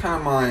 John. Here's kind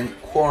of my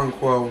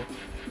quote-unquote...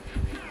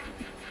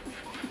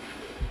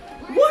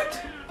 What?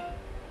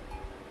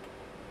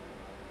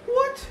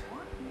 What?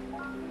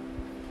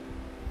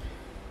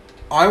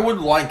 I would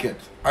like it.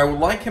 I would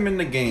like him in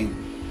the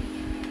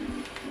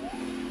game.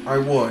 I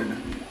would.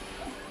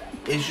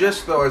 It's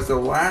just, though, as the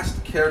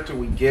last character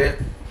we get,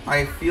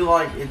 I feel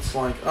like it's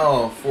like,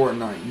 oh,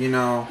 Fortnite, you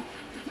know?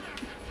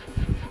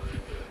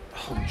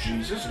 Oh,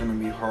 jeez, this is gonna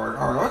be hard.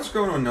 Alright, let's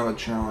go to another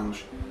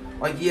challenge.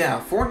 Like, yeah,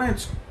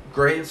 Fortnite's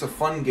great, it's a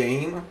fun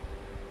game,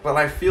 but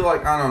I feel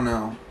like, I don't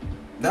know.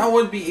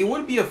 It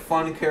would be a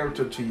fun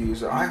character to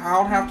use.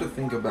 I'll have to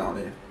think about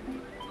it.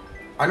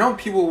 I know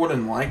people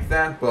wouldn't like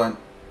that, but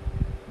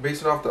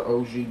base it off the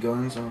OG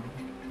guns.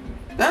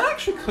 That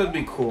actually could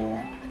be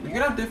cool. You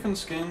could have different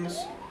skins.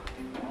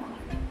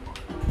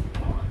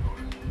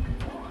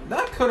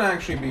 That could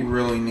actually be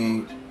really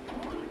neat.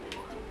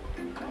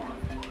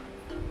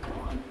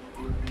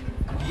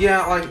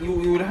 Yeah, like, you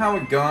would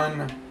have a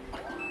gun.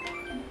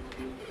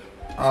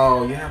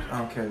 Oh,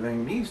 yeah, okay,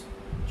 then these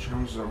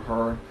challenges are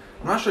hard.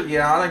 I'm not sure,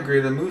 yeah, I'd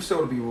agree. The moveset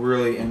would be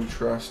really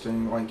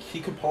interesting. Like, he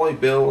could probably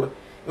build...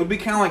 It would be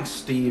kind of like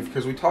Steve,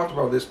 because we talked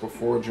about this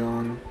before,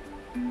 John.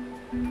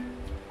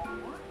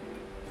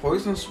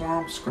 Poison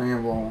Swamp,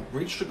 Scramble.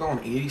 Reach to go in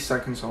 80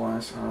 seconds or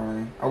less.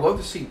 Alright. I'd love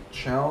to see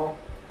Chell.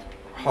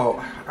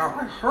 Oh,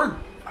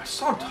 I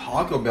saw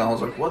Taco Bell. I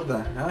was like, what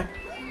the heck?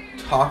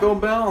 Taco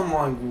Bell? I'm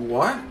like,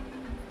 what?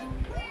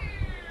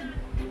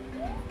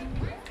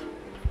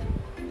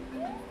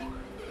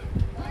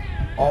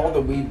 All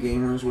the weeb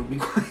gamers would be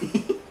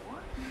great.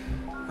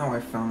 Oh, I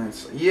found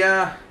this.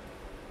 Yeah.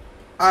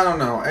 I don't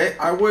know.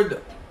 I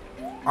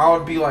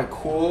would be like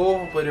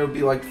cool, but it would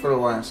be like for the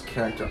last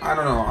character. I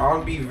don't know. I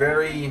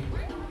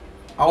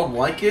would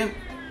like it.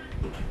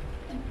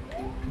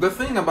 The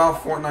thing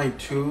about Fortnite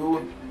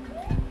 2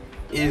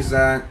 is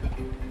that,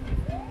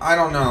 I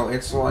don't know,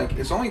 it's like,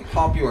 it's only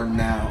popular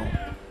now.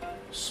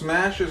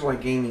 Smash is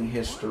like gaining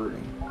history.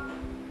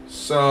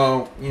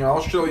 So, you know,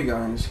 I'll show you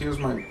guys. Here's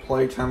my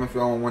playtime if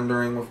y'all are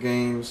wondering with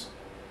games.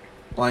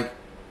 Like,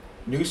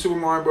 New Super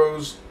Mario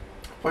Bros.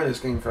 I play this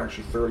game for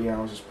actually 30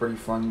 hours. It's pretty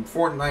fun.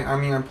 Fortnite, I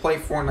mean, I play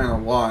Fortnite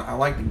a lot. I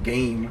like the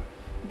game.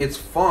 It's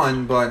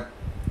fun, but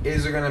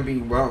is it going to be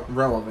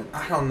relevant?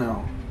 I don't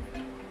know.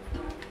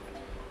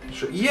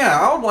 Sure. Yeah,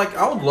 I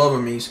would love a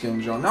Mii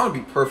skin, John. That would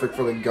be perfect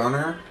for the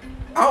gunner.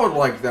 I would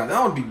like that.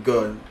 That would be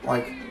good.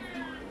 Like,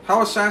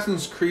 how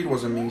Assassin's Creed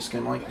was a Mii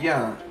skin. Like,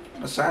 yeah,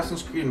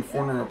 Assassin's Creed and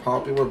Fortnite are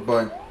popular,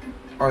 but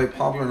are they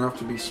popular enough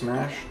to be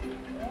Smash?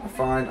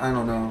 Fine, I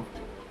don't know.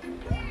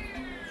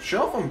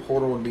 Shell from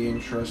Portal would be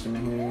interesting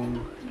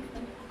here.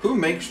 Who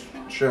makes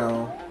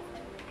Shell?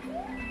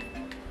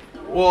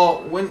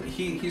 Well, when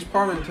he's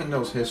part of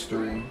Nintendo's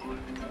history.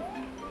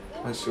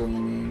 I see what you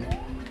mean.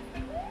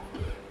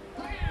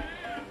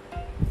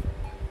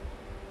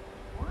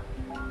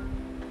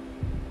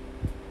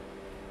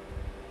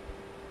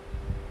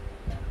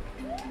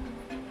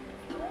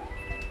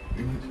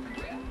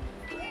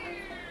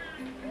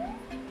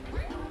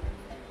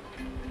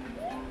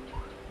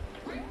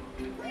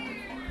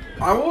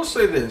 I will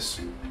say this.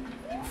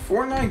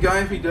 Fortnite guy,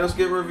 if he does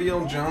get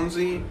revealed,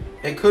 Jonesy,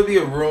 it could be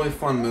a really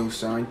fun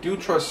moveset. I do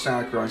trust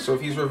Sakurai, so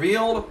if he's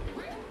revealed,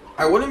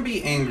 I wouldn't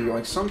be angry.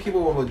 Like, some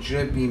people will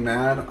legit be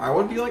mad. I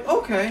would be like,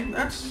 okay,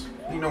 that's,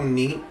 you know,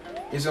 neat.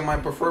 Is it my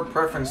preferred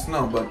preference?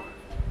 No, but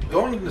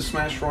going into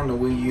Smash 4 on the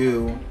Wii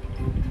U,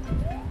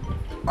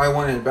 I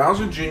wanted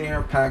Bowser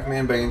Jr.,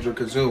 Pac-Man,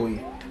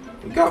 Banjo-Kazooie.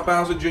 We got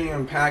Bowser Jr.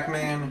 and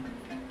Pac-Man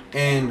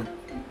in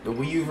the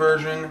Wii U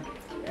version,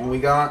 and we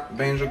got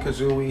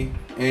Banjo-Kazooie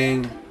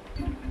in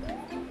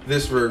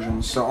this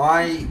version. So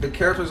the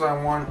characters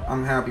I want,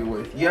 I'm happy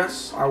with.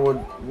 Yes, I would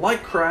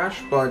like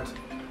Crash, but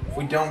if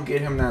we don't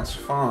get him, that's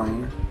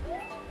fine.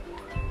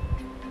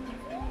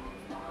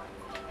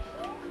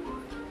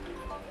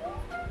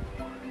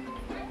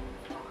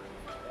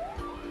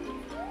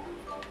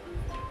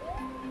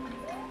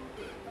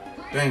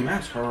 Dang,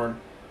 that's hard.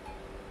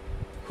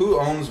 Who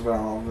owns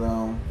Valve,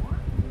 though?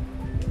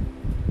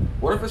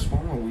 What if it's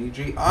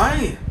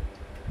Waluigi?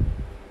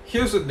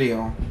 Here's the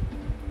deal.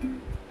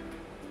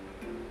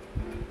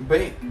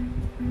 We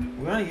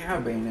already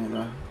have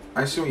Bayonetta.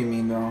 I see what you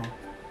mean, though.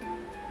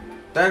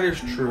 That is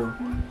true.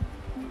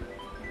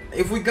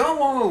 If we got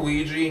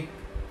Waluigi,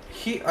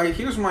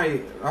 here's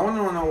my... I want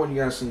to know what you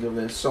guys think of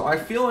this. So I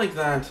feel like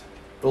that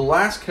the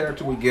last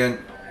character we get,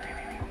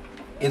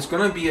 it's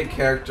going to be a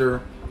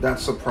character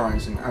that's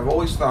surprising. I've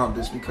always thought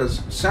this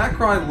because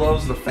Sakurai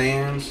loves the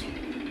fans.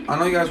 I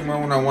know you guys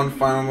remember when that one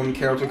Fire Emblem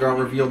character got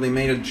revealed, they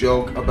made a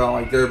joke about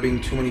like there being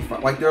too many...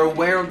 Like, they're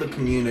aware of the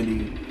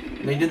community.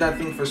 And they did that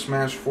thing for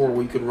Smash 4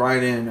 where you could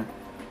write in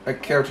a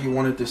character you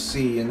wanted to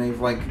see, and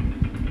they've like...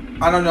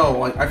 I don't know,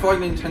 like, I feel like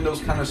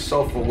Nintendo's kind of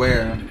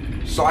self-aware.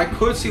 So I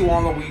could see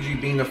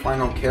Waluigi being the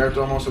final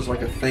character almost as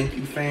like a thank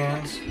you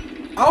fans.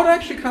 I would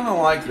actually kind of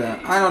like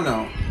that. I don't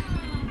know.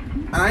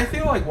 And I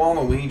feel like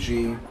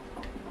Waluigi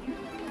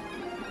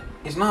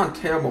is not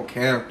a terrible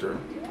character.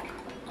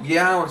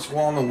 Yeah, it's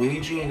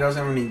Waluigi, he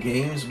doesn't have any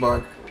games,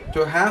 but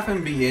To have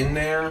him be in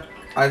there,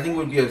 I think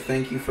would be a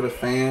thank you for the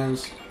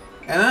fans.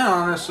 And I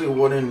honestly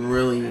wouldn't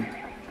really...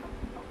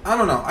 I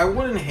don't know. I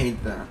wouldn't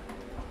hate that.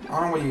 I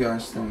don't know what you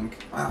guys think.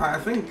 I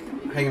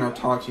think Hagen will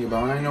talk to you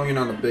about it. I know you're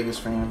not the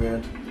biggest fan of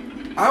it.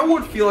 I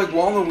would feel like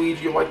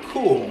Waluigi, like,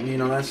 cool. You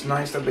know, that's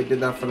nice that they did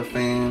that for the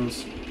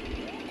fans.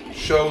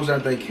 Shows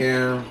that they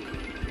care.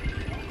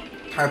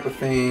 Type of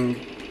thing.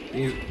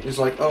 He's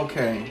like,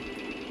 okay.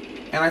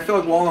 And I feel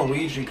like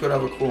Waluigi could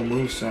have a cool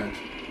moveset.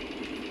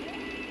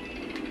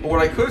 But what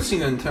I could see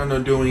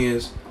Nintendo doing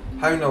is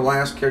having the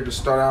last character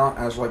start out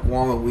as like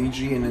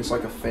Waluigi and it's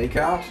like a fake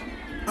out.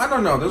 I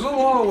don't know. There's a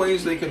lot of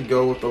ways they could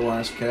go with the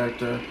last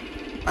character.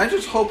 I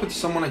just hope it's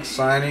someone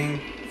exciting.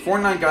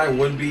 Fortnite guy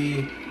would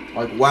be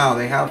like, wow,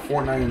 they have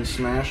Fortnite in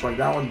Smash. Like,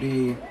 that would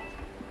be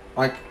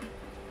like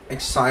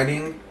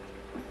exciting.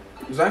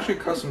 There's actually a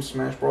custom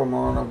Smash Bros.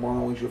 Mod of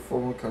Waluigi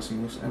full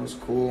custom moves. It was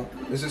cool.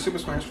 Is it Super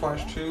Smash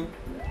Flash 2?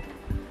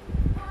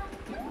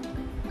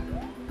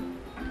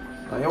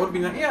 That would be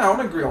nice. Yeah, I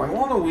would agree. Like,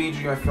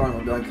 Waluigi, I feel like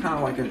would be like kind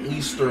of like an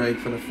Easter egg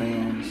for the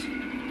fans.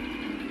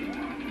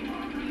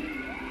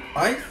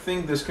 I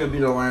think this could be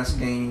the last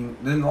game,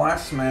 then the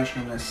last Smash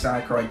game that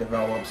Sakurai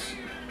develops.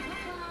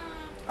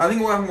 I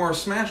think we'll have more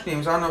Smash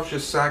games. I don't know if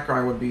just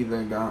Sakurai would be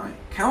the guy.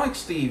 Kind of like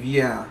Steve,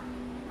 yeah.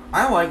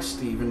 I like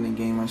Steve in the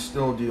game. I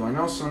still do. I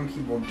know some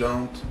people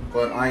don't,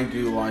 but I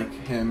do like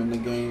him in the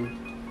game.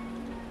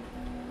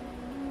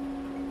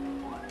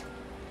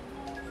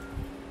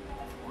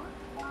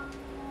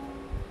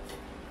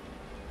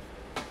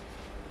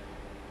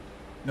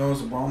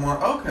 Knows a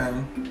Walmart. Okay.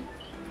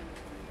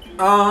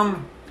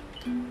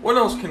 What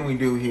else can we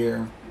do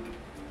here?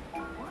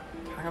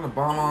 I got a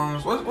bomb on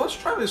this. Let's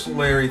try this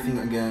Larry thing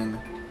again.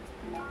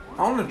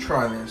 I want to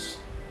try this.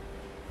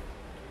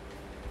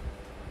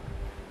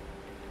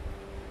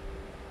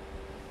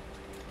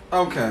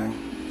 Okay.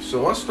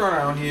 So let's start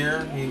out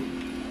here.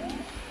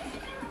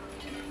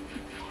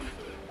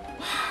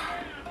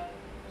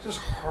 This is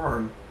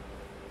hard.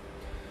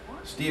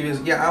 Steve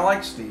is... Yeah, I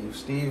like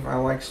Steve. I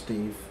like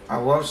Steve. I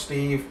love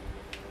Steve.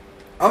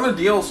 Other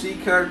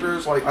DLC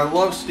characters, like, I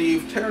love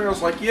Steve.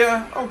 Terrell's like,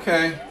 yeah,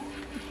 okay.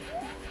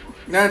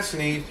 That's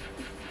neat.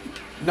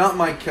 Not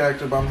my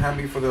character, but I'm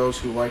happy for those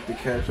who like the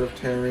character of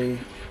Terry.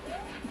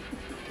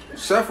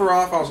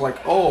 Sephiroth, I was like,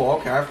 oh,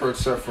 okay, I've heard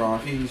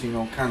Sephiroth. He's, you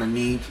know, kind of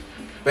neat.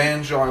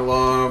 Banjo, I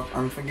love.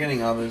 I'm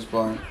forgetting others,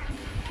 but...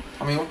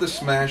 I mean, with the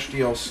Smash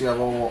DLC, I've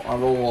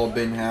all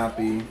been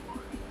happy.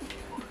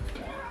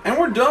 And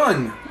we're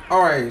done!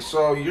 Alright,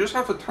 so you just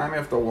have to time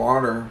after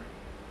water.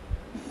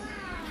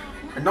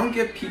 I don't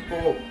get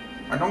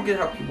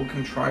how people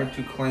can try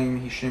to claim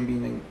he shouldn't be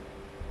in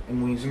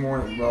when he's more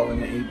well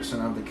than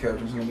 80% of the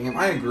characters in the game.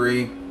 I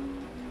agree.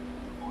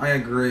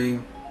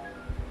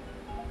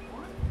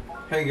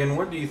 Hagen,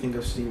 what do you think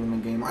of Steve in the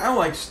game? I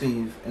like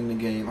Steve in the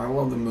game. I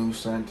love the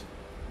moveset.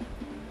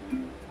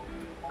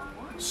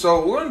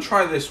 So we're gonna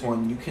try this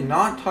one. You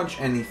cannot touch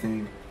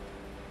anything.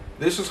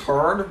 This is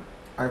hard.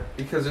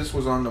 Because this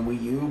was on the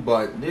Wii U,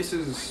 but this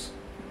is...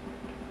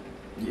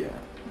 Yeah.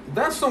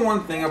 That's the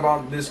one thing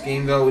about this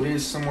game, though. It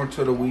is similar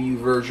to the Wii U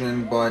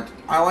version, but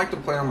I like to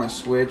play on my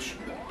Switch.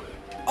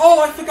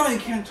 Oh, I forgot you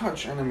can't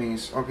touch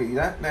enemies. Okay,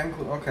 that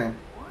includes... Okay.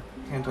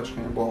 Can't touch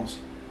cannonballs.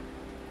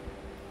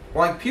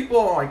 Like, people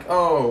are like,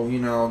 oh, you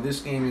know, this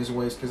game is a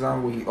waste because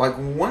I'm Wii U. Like,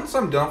 once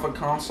I'm done with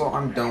console,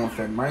 I'm done with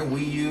it. My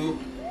Wii U...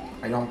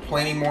 I don't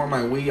play anymore.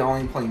 My Wii, I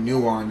only play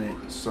new on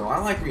it. So I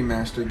like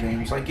remastered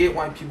games. I get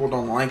why people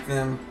don't like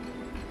them.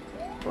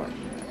 But,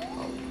 yeah.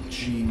 Oh,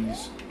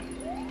 jeez.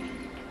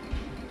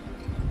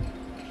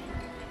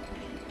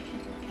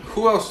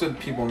 Who else did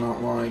people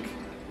not like?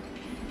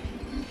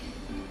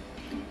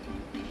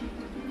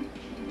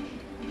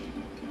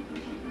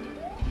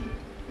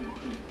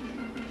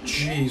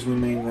 Jeez, we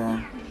made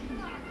that.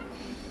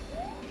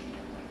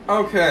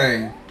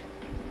 Okay.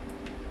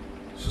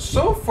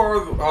 So far,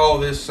 oh,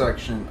 this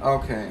section.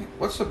 Okay,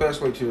 what's the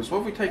best way to do this? What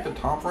if we take the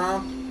top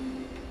route?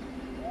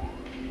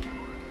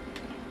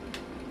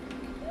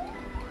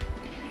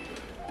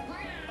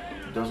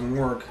 It doesn't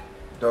work.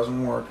 It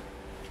doesn't work.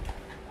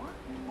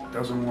 It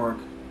doesn't work.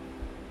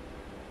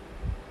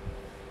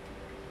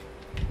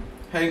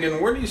 Hagen,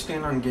 where do you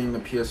stand on getting the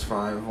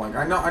PS5? Like,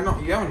 I know,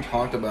 you haven't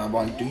talked about it,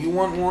 but like, do you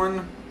want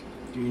one?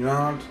 Do you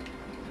not?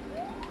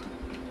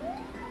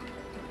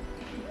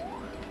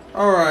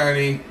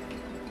 Alrighty.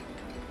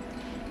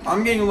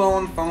 I'm getting low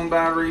on phone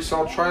battery, so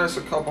I'll try this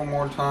a couple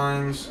more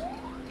times.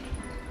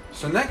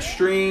 So next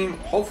stream,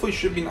 hopefully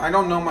should be... I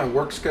don't know my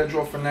work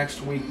schedule for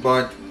next week,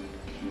 but...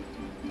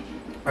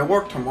 I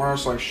work tomorrow,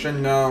 so I should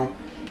know.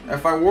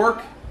 If I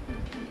work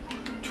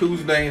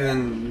Tuesday,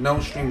 then no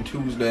stream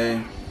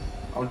Tuesday.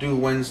 I'll do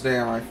Wednesday.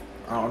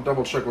 I'll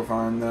double check with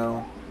Ian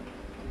though.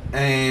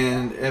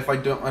 And if I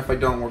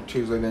don't work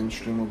Tuesday, then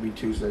stream will be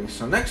Tuesday.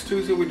 So next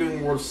Tuesday we're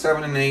doing World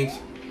 7 and 8.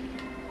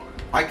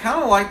 I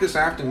kind of like this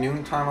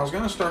afternoon time. I was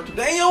going to start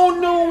today. Oh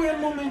no, we have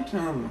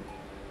momentum.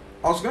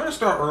 I was going to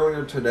start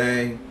earlier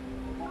today,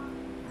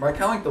 but I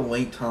kind of like the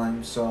late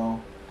time.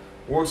 So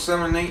World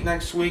 7 and 8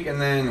 next week, and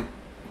then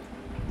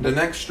The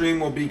next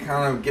stream will be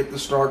kind of get the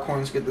star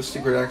coins, get the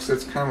secret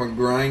exits, kind of a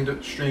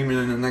grind stream, and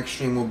then the next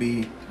stream will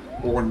be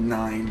War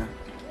 9.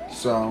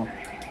 So,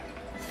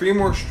 3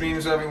 more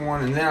streams,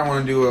 everyone, and then I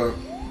want to do a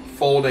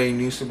full day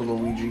New Super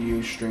Luigi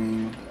U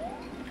stream.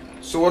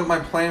 So what my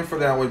plan for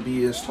that would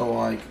be is to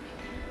like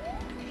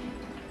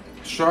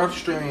start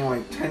streaming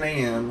like 10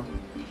 a.m.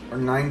 or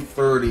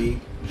 9:30,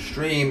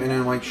 stream, and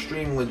then like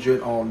stream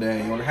legit all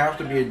day. It would have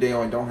to be a day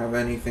where I don't have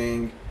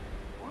anything.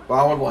 But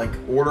I would like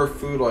order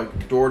food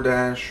like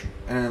DoorDash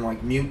and then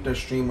like mute the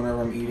stream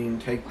whenever I'm eating,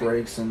 take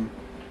breaks and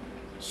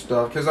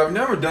stuff. Because I've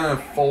never done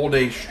a full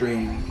day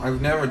stream.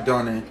 I've never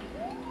done it.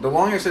 The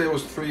longest I did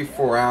was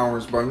 3-4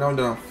 hours, but I've never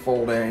done a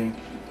full day.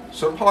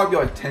 So it'll probably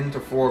be like 10 to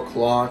 4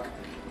 o'clock.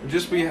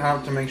 Just we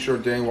have to make sure a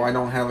day where I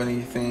don't have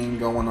anything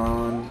going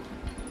on.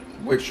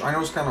 Which I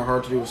know is kind of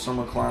hard to do with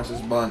summer classes,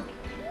 but...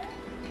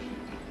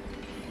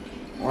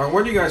 Well,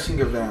 what do you guys think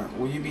of that?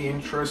 Will you be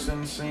interested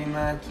in seeing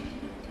that?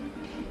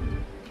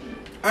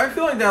 I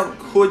feel like that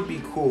could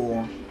be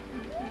cool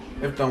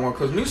if done well,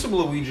 because New Super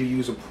Luigi U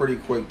is a pretty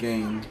quick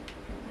game.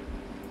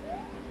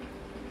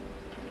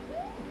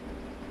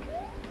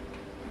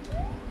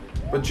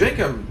 But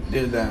Jacob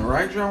did that,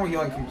 right, John? Where he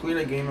like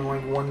completed a game in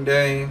like one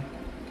day.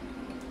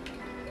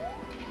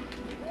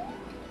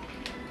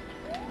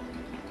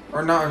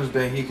 Or not his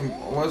day. He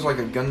was like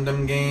a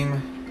Gundam game.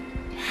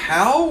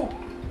 How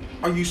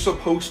are you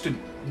supposed to?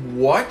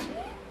 What?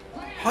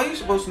 How are you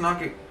supposed to not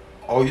get?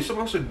 Oh, you're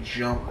supposed to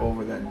jump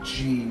over that.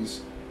 Jeez.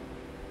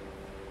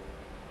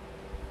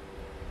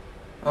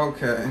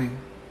 Okay.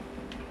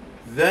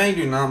 They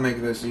do not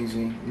make this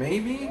easy.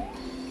 Maybe?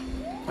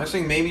 I was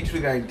saying maybe to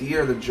the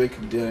idea that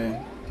Jacob did it.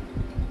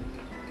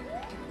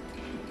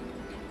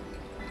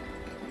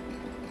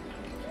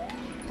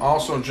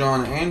 Also,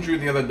 John, Andrew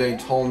the other day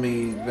told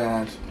me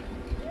that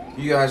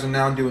you guys are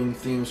now doing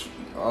themes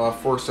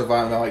for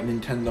Survivor, like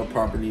Nintendo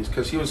properties.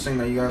 Because he was saying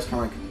that you guys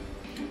kind of like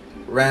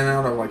ran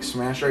out of like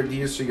Smash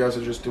ideas, so you guys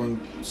are just doing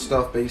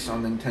stuff based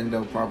on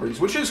Nintendo properties,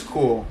 which is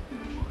cool.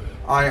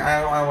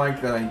 I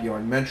like that idea.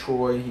 Like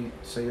Metroid, he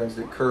said you guys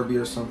did Kirby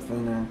or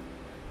something, and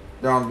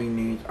that would be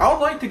neat. I would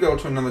like to go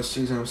to another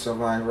season of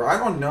Survivor. I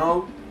don't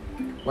know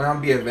when I'll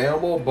be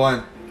available,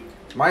 but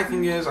my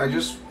thing is I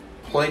just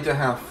play to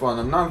have fun.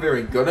 I'm not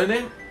very good at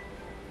it,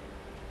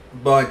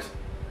 but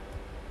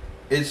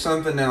it's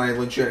something that I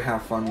legit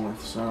have fun with.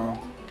 So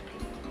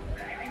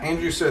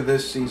Andrew said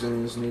this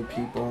season is new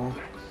people.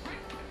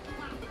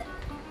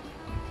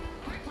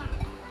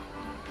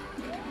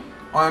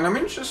 And I'm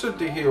interested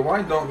to hear,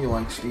 why don't you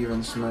like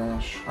Steven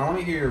Smash? I want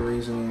to hear your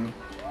reasoning.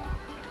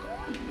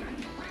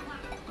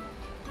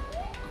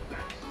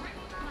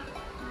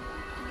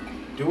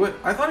 Do it?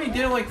 I thought he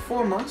did it like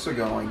 4 months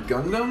ago. Like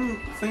Gundam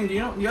thing. Do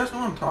you guys know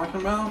what I'm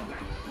talking about?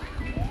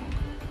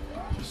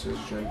 This is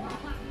Jacob.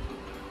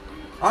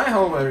 I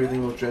hope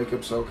everything with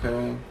Jacob's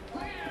okay.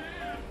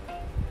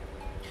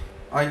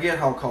 I get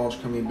how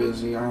college can be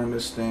busy. I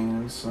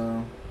understand.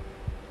 So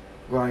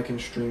glad I can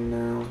stream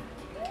now.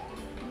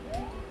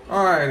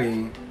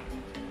 Alrighty.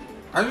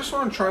 I just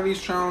want to try these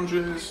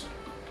challenges.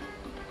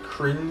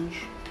 Cringe.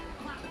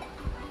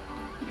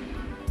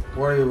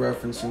 What are you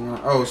referencing?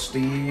 Oh,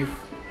 Steve.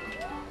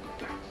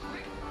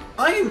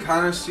 I can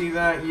kind of see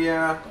that,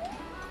 yeah.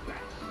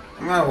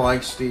 I mean, I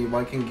like Steve.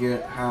 I can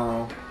get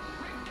how.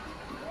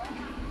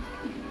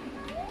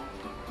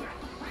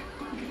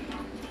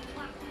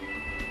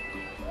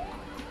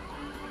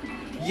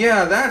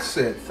 Yeah, that's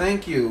it.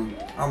 Thank you.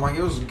 I'm like,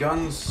 it was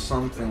Guns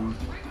something.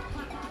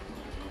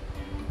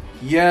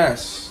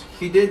 Yes,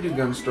 he did do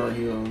Gunstar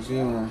Heroes,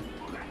 yeah.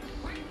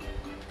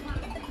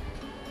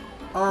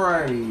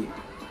 Alrighty.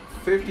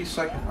 50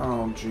 seconds.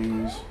 Oh,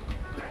 jeez.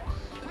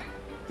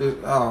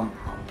 Oh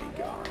my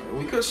god.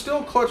 We could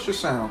still clutch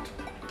this out.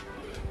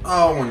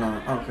 Oh, we're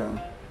not.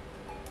 Okay.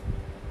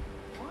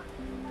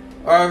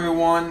 Alright,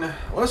 everyone.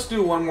 Let's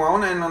do one more. I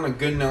want to end on a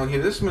good note here.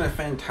 This has been a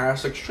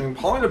fantastic stream.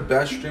 Probably the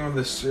best stream of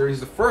this series.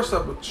 The first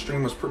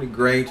stream was pretty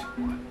great.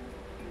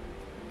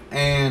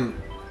 And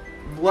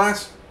the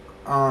last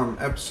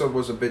episode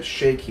was a bit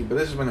shaky, but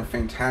this has been a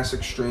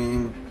fantastic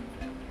stream.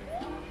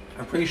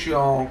 I appreciate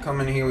y'all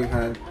coming here. We've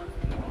had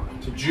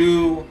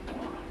Taju,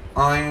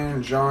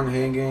 Iron, John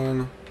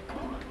Hagen.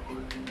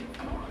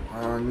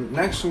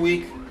 Next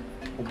week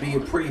will be a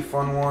pretty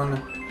fun one.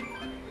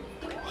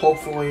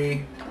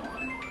 Hopefully.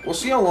 We'll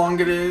see how long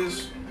it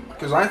is,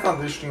 because I thought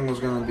this stream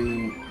was going to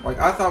be, like,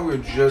 I thought we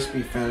would just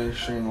be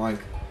finishing, like,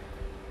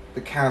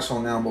 the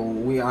castle now,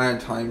 but I had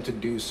time to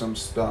do some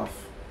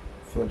stuff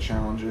for the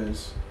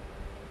challenges.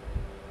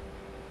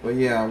 But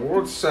yeah,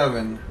 World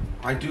 7,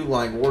 I do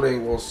like. World 8,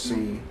 we'll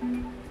see.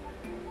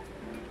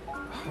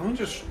 Let me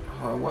just,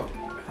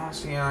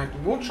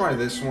 we'll try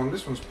this one.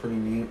 This one's pretty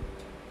neat.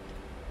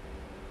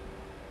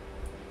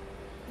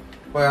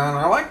 But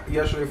I like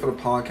yesterday for the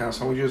podcast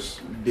how we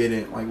just did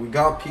it. Like, we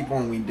got people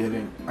and we did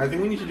it. I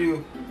think we need to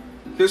do,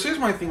 because here's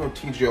my thing with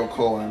TGO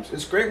collabs.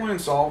 It's great when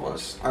it's all of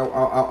us.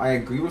 I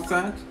agree with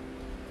that.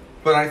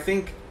 But I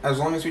think as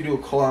long as we do a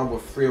collab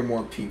with 3 or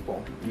more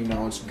people, you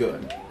know, it's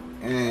good.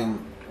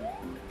 And,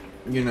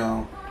 you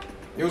know,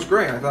 it was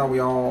great. I thought we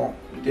all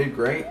did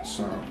great,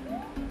 so.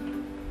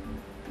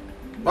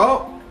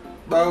 Oh!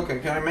 Okay,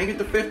 can I make it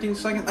to 15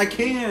 seconds? I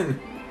can!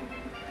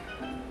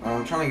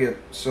 I'm trying to get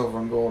silver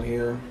and gold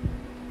here.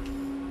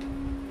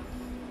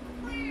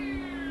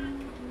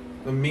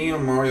 The me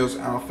and Mario's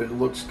outfit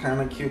looks kind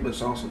of cute, but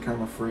it's also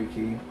kind of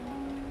freaky.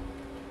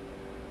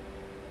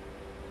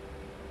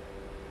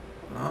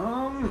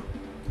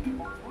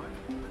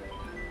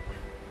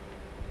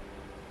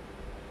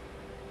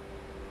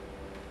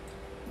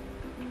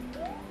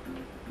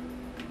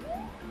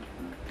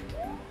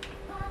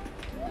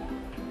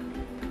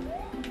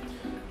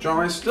 John,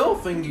 I still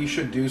think you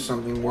should do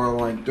something where,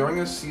 like,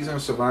 during a season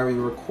of Survivor,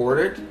 you record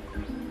it,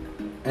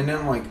 and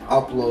then, like,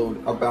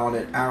 upload about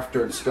it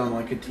after it's done,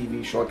 like a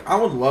TV show. Like, I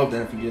would love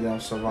that if you did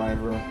that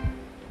Survivor,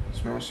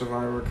 Smash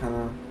Survivor kind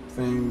of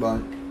thing,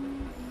 but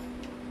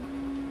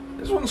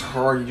this one's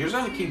hard. You just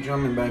have to keep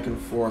jumping back and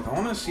forth. I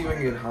want to see if I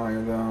can get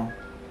higher, though.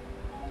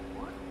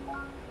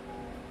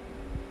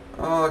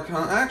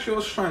 Actually,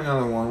 let's try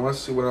another one. Let's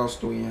see, what else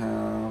do we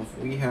have?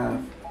 We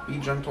have Be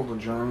Gentle to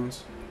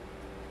Giants.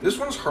 This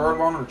one's hard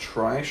one to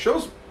try. It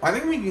shows, I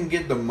think we can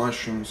get the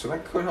mushroom, so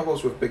that could help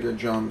us with bigger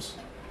jumps.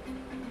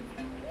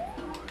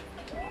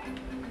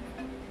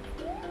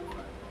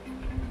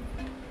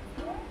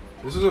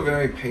 This is a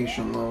very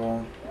patient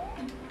level.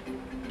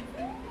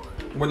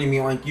 What do you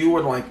mean? Like, you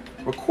would, like,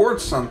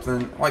 record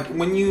something, like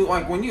when you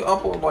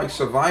upload, like,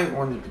 Survive,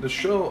 when the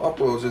show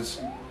uploads,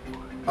 it's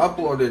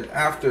uploaded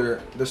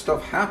after the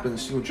stuff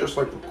happens. You would just,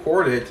 like,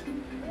 record it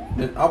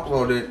and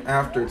upload it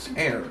after it's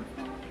aired.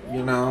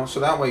 You know, so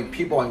that way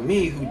people like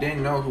me who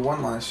didn't know who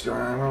won last year,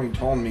 I know he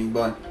told me,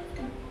 but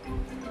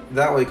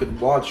that way could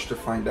watch to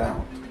find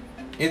out.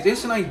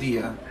 It's an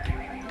idea.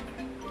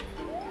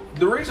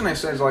 The reason I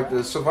say is, like,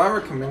 the Survivor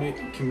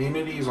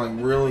community is, like,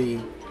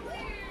 really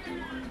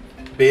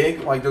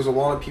big. Like, there's a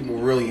lot of people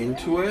really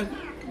into it,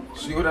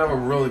 so you would have a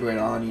really great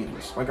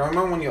audience. Like, I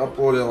remember when you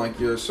uploaded, like,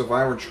 your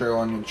Survivor trail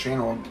on your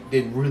channel, it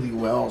did really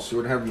well, so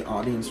you would have the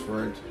audience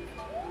for it.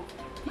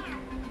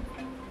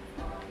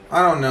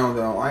 I don't know,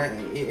 though.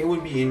 It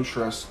would be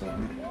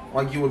interesting.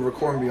 Like, you would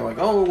record and be like,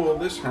 oh, well,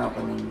 this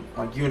happened. And,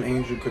 like, you and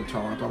Angel could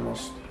talk,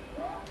 almost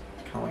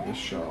kind of like this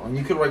show. And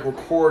you could, like,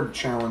 record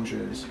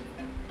challenges.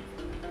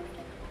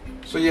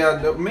 So, yeah,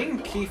 the main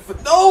key for...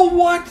 Oh,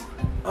 what?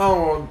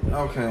 Oh,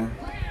 okay.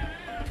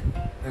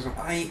 There's an...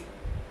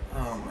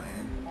 Oh,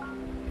 man.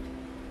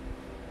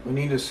 We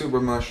need a super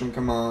mushroom.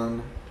 Come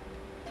on.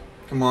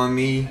 Come on,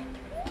 me.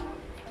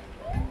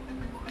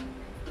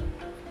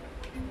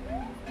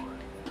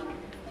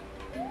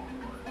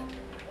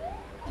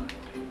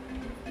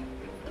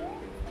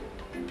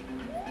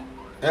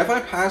 If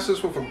I pass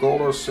this with a gold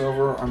or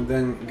silver, I'm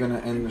then gonna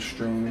end the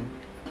stream.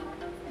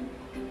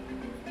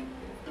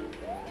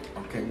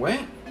 Okay,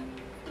 wait.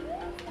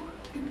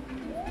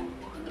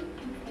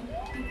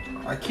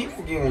 I keep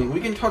forgetting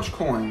we can touch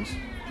coins.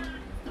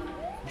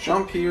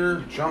 Jump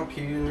here, jump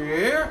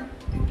here.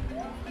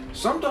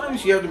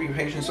 Sometimes you have to be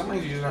patient,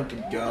 sometimes you just have to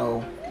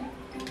go.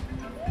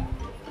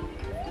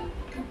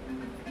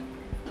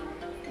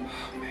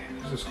 Oh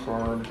man, this is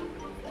hard.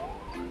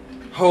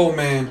 Oh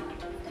man.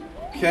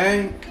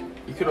 Okay.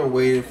 You could have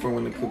waited for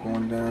when the Koopa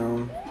went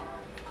down.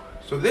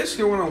 So this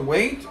here, we're going to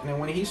wait, and then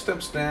when he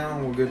steps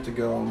down, we're good to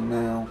go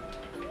now.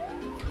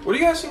 What do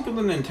you guys think of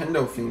the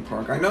Nintendo theme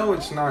park? I know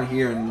it's not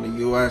here in the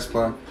US,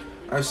 but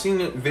I've seen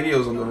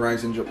videos on the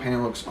rise in Japan.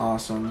 It looks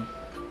awesome.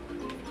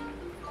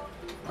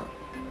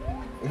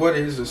 What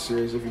is this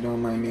series, if you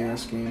don't mind me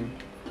asking?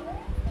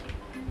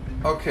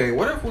 Okay,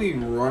 what if we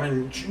run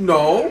and...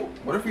 No!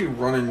 What if we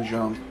run and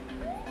jump?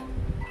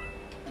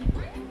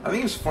 I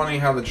think it's funny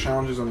how the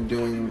challenges I'm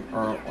doing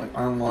are, like,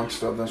 I unlock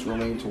stuff that's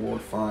related to World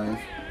 5.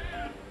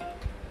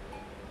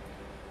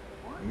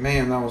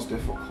 Man, that was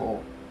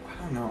difficult.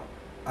 I don't know.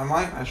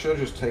 I should have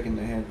just taken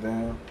the hit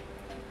there.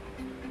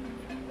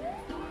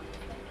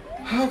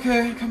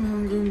 Okay, come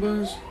on,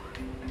 Goombas.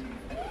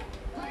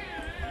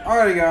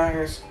 Alright,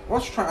 guys.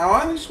 Let's try.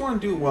 I just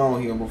want to do well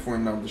here before I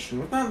end up the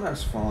stream. If not,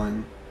 that's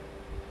fine.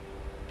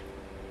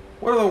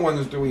 What other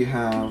ones do we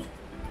have?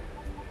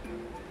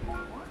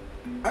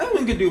 I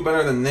think we could do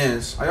better than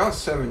this. I got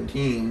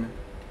 17.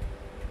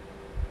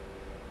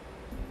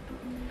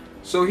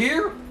 So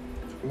here,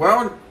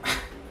 well,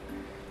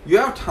 you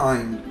have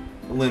time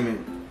limit.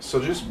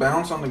 So just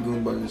bounce on the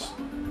Goombas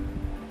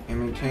and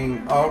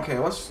maintain. Oh, okay,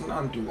 let's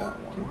not do that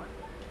one.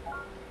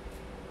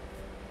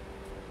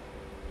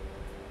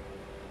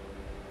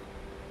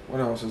 What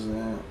else is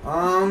there?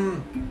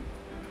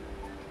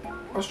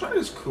 Let's try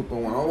this Koopa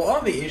one. A lot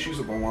of the issues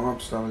with the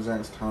one-up stuff is that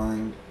it's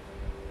timed.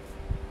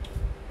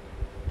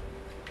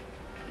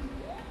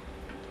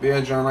 But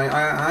yeah, John,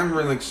 I'm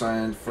really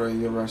excited for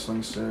your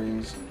wrestling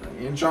series.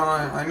 And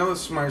John, I know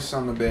this might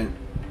sound a bit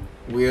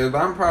weird,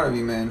 but I'm proud of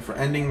you, man, for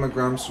ending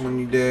McGrumps when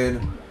you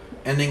did,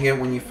 ending it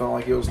when you felt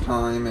like it was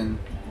time, and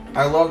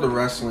I love the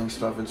wrestling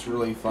stuff. It's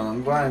really fun.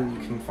 I'm glad you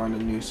can find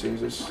a new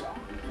series.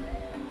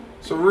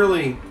 It's a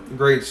really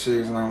great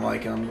series, and I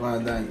like it. I'm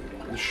glad that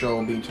the show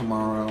will be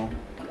tomorrow.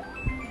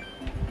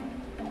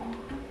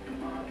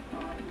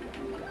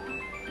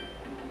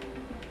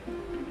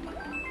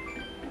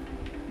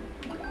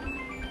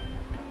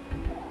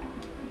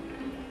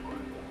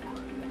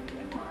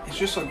 It's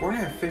just like, we're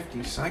at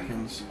 50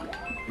 seconds.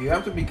 You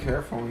have to be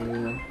careful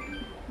here.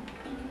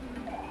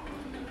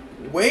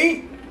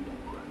 Wait!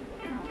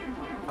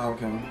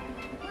 Okay.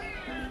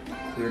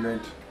 Cleared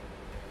it.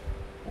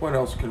 What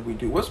else could we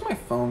do? What's my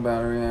phone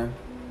battery at?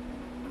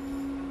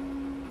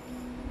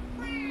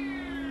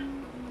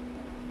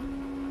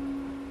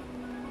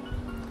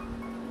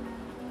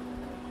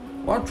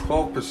 What,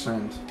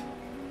 12%?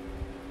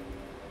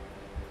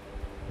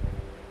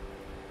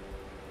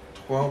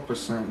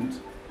 12%.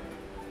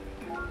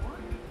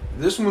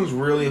 This one's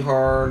really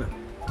hard.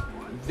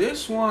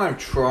 This one I've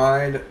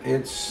tried.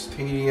 It's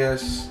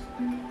tedious.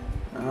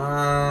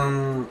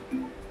 The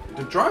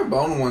dry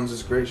bone ones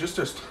is great. It's just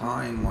there's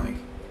time. Like,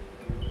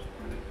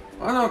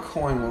 I know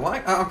coin will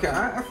like. Okay,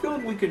 I feel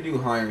like we could do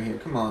higher here.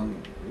 Come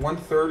on,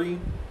 130.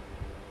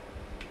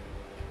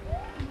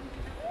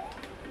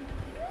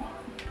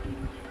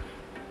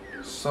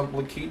 Sub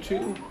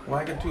Lakitu?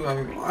 Lakitu?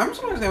 I mean, I'm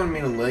surprised they haven't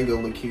made a Lego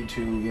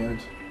Lakitu yet.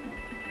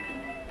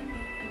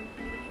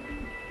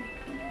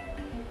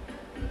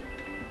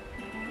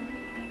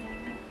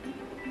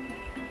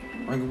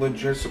 Like,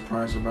 legit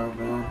surprised about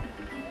that.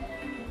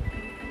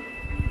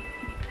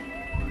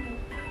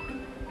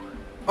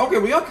 Okay,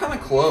 we got kind of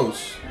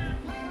close.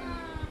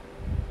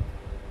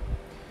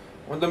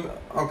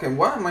 Okay,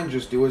 what I might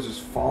just do is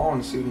just fall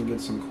and see if we can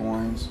get some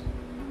coins.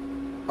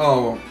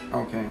 Oh,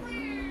 okay.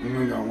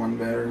 We got one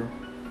better.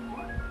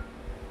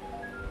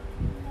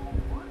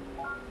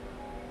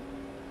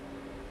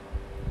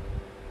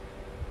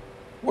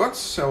 What's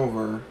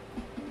silver?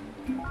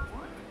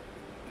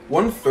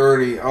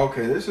 130.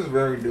 Okay, this is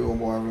very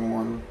doable,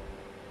 everyone.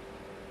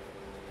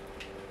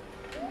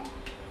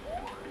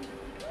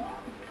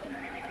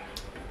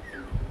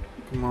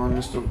 Come on,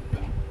 Mr.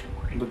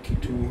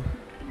 Lakitu.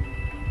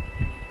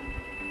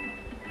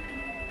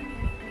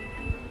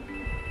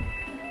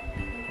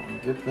 I'll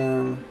get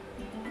them.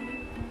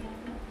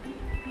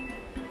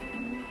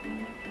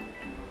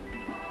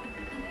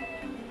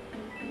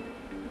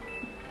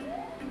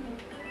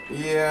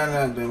 Yeah,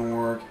 that didn't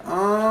work.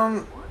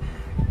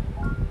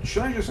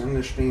 Should I just end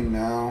the stream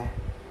now?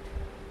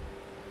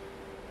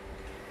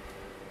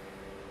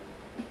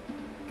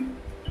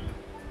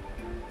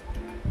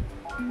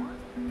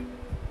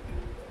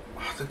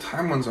 Oh, the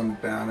time ones I'm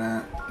bad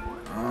at.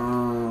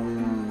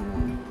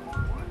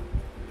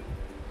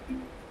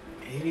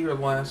 80 or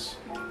less.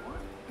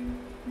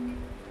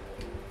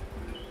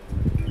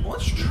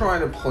 Let's try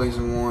the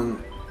poison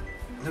one.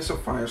 This is a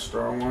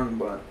 5-star one,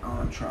 but I'm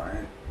gonna try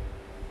it.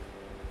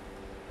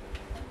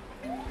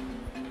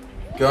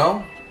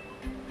 Go.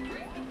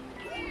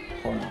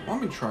 Hold on,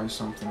 let me try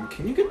something.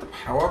 Can you get the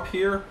power up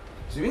here?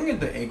 So if you can get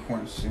the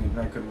acorn suit,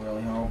 that could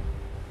really help.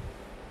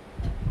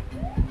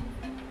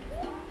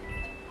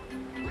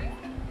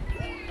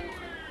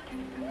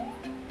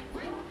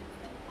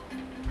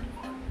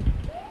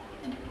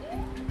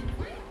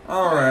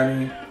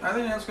 Alrighty, I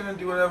think that's gonna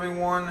do it,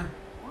 everyone.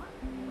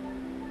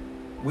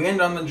 We end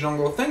on the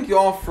jungle. Thank you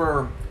all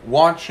for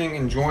watching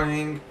and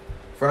joining.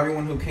 For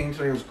everyone who came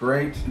today, it was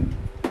great.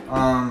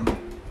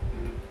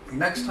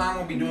 Next time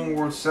we'll be doing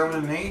World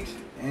 7 and 8,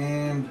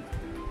 and,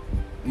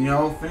 you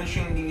know,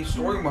 finishing the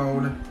story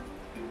mode.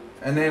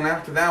 And then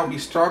after that will be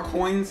Star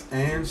Coins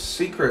and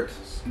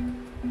Secrets.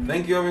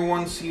 Thank you,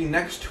 everyone. See you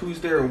next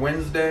Tuesday or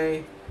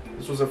Wednesday.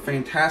 This was a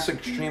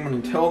fantastic stream,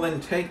 and until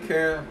then, take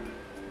care.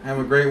 Have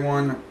a great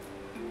one.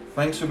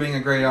 Thanks for being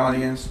a great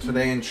audience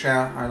today in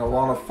chat. I had a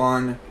lot of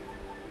fun.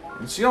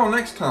 And see y'all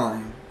next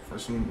time for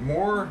some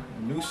more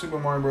New Super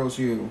Mario Bros.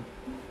 U.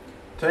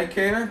 Take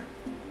care,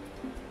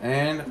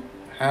 and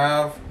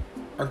have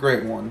a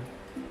great one.